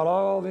casting out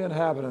all the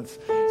inhabitants.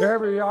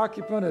 Every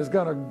occupant is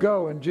going to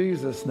go in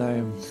Jesus'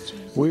 name.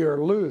 We are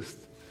loosed,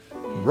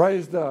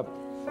 raised up,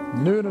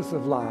 newness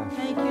of life.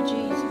 Thank you,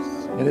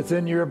 Jesus. And it's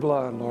in your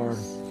blood, Lord.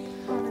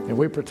 And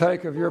we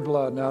partake of your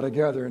blood now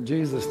together in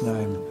Jesus'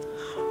 name.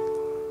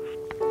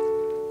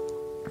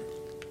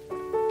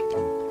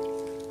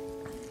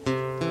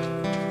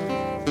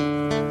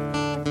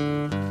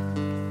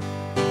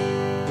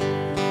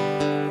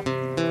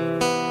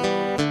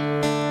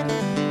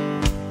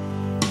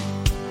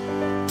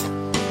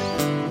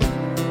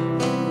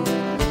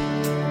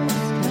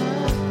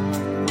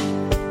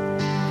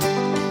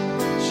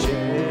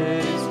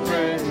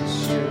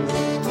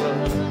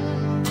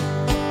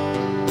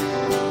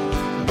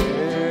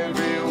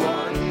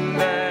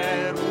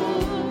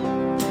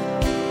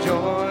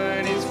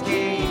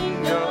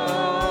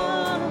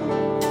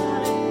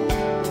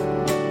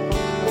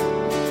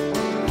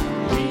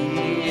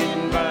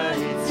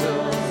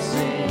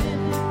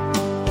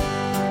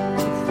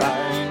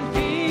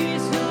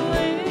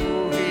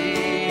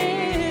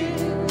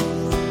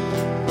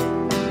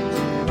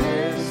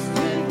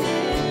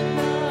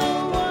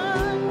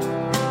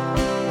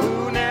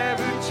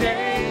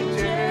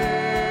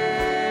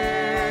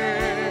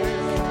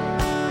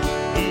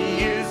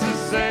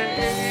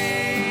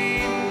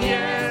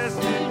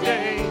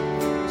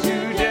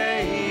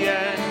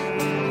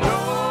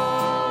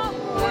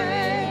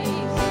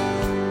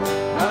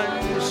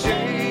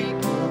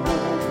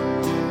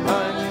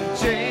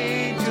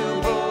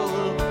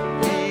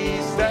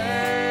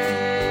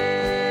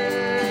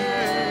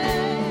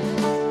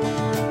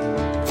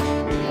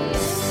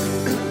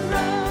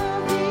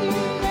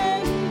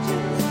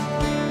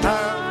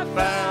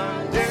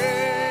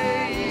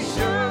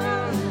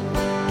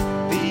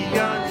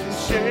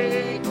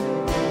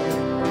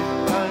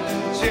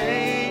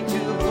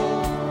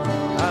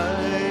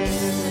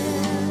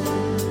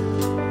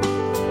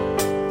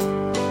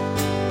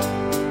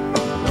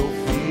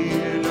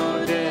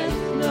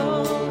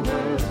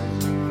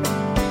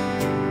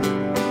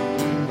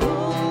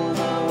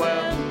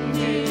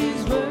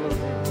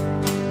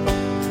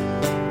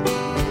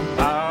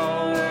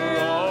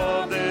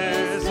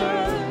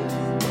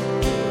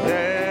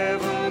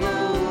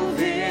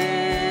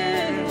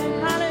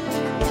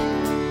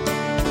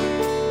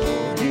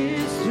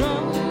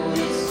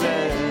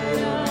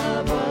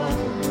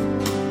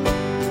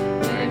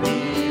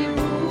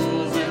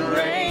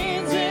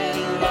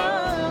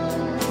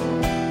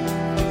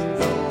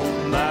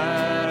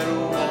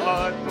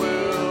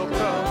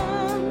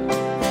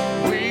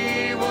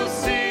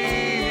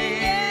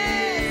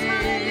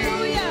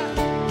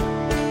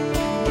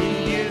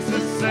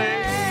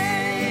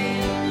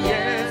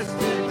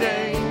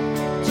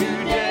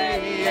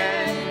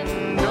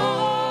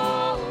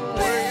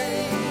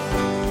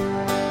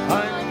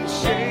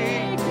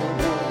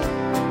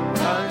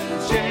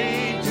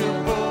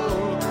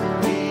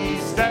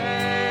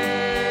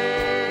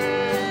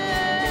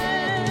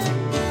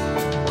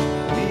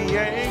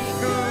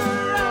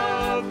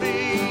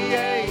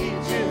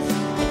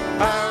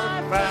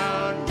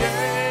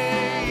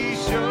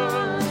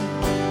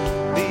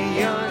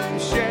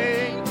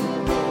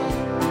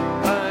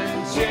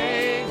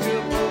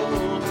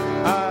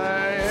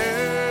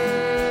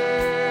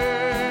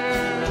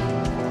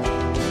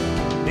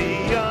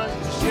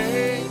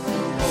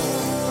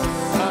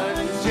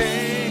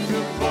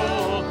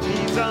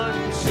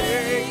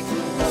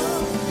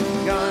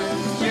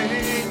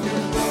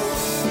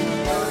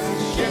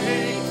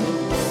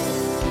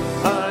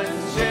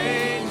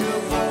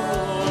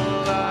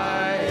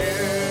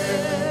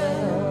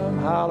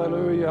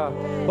 Hallelujah.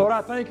 Lord,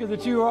 I thank you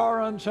that you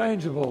are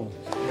unchangeable.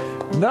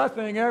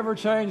 Nothing ever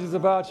changes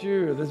about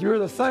you, that you're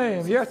the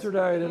same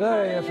yesterday,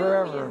 today, and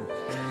forever.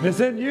 And it's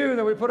in you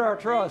that we put our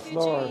trust,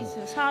 Lord.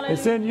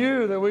 It's in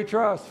you that we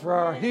trust for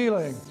our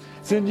healing.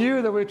 It's in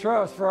you that we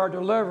trust for our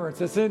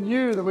deliverance. It's in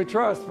you that we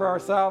trust for our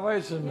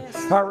salvation,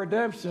 our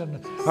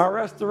redemption, our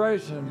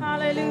restoration.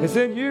 Hallelujah. It's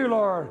in you,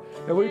 Lord,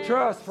 that we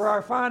trust for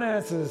our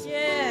finances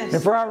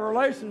and for our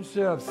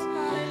relationships,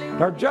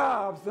 our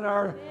jobs and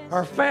our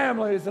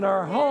families and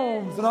our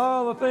homes and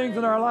all the things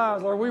in our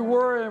lives. Lord, we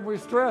worry and we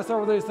stress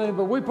over these things,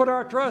 but we put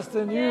our trust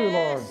in you,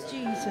 Lord.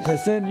 Jesus.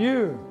 It's in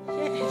you.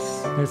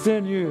 Yes. It's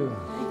in you.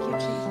 Thank you,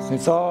 Jesus.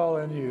 It's all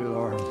in you,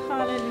 Lord.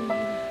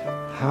 Hallelujah.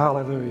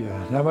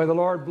 Hallelujah. Now may the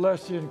Lord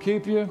bless you and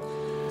keep you.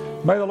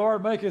 May the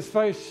Lord make his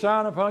face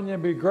shine upon you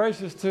and be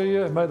gracious to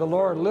you. And may the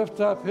Lord lift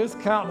up his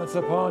countenance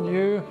upon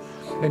you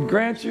and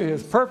grant you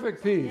his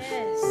perfect peace.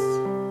 Yes.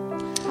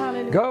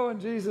 Hallelujah. Go in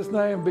Jesus'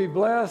 name. Be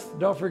blessed.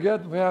 Don't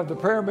forget, we have the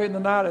prayer meeting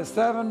tonight at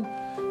 7.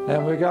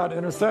 And we got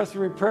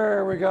intercessory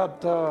prayer. We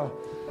got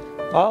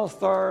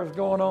All-Stars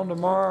going on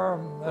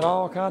tomorrow and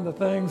all kinds of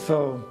things.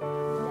 So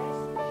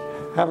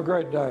have a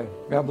great day.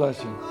 God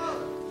bless you.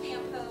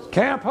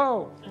 Camp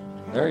Hope.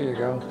 There you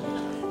go.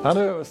 I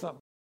knew it was something.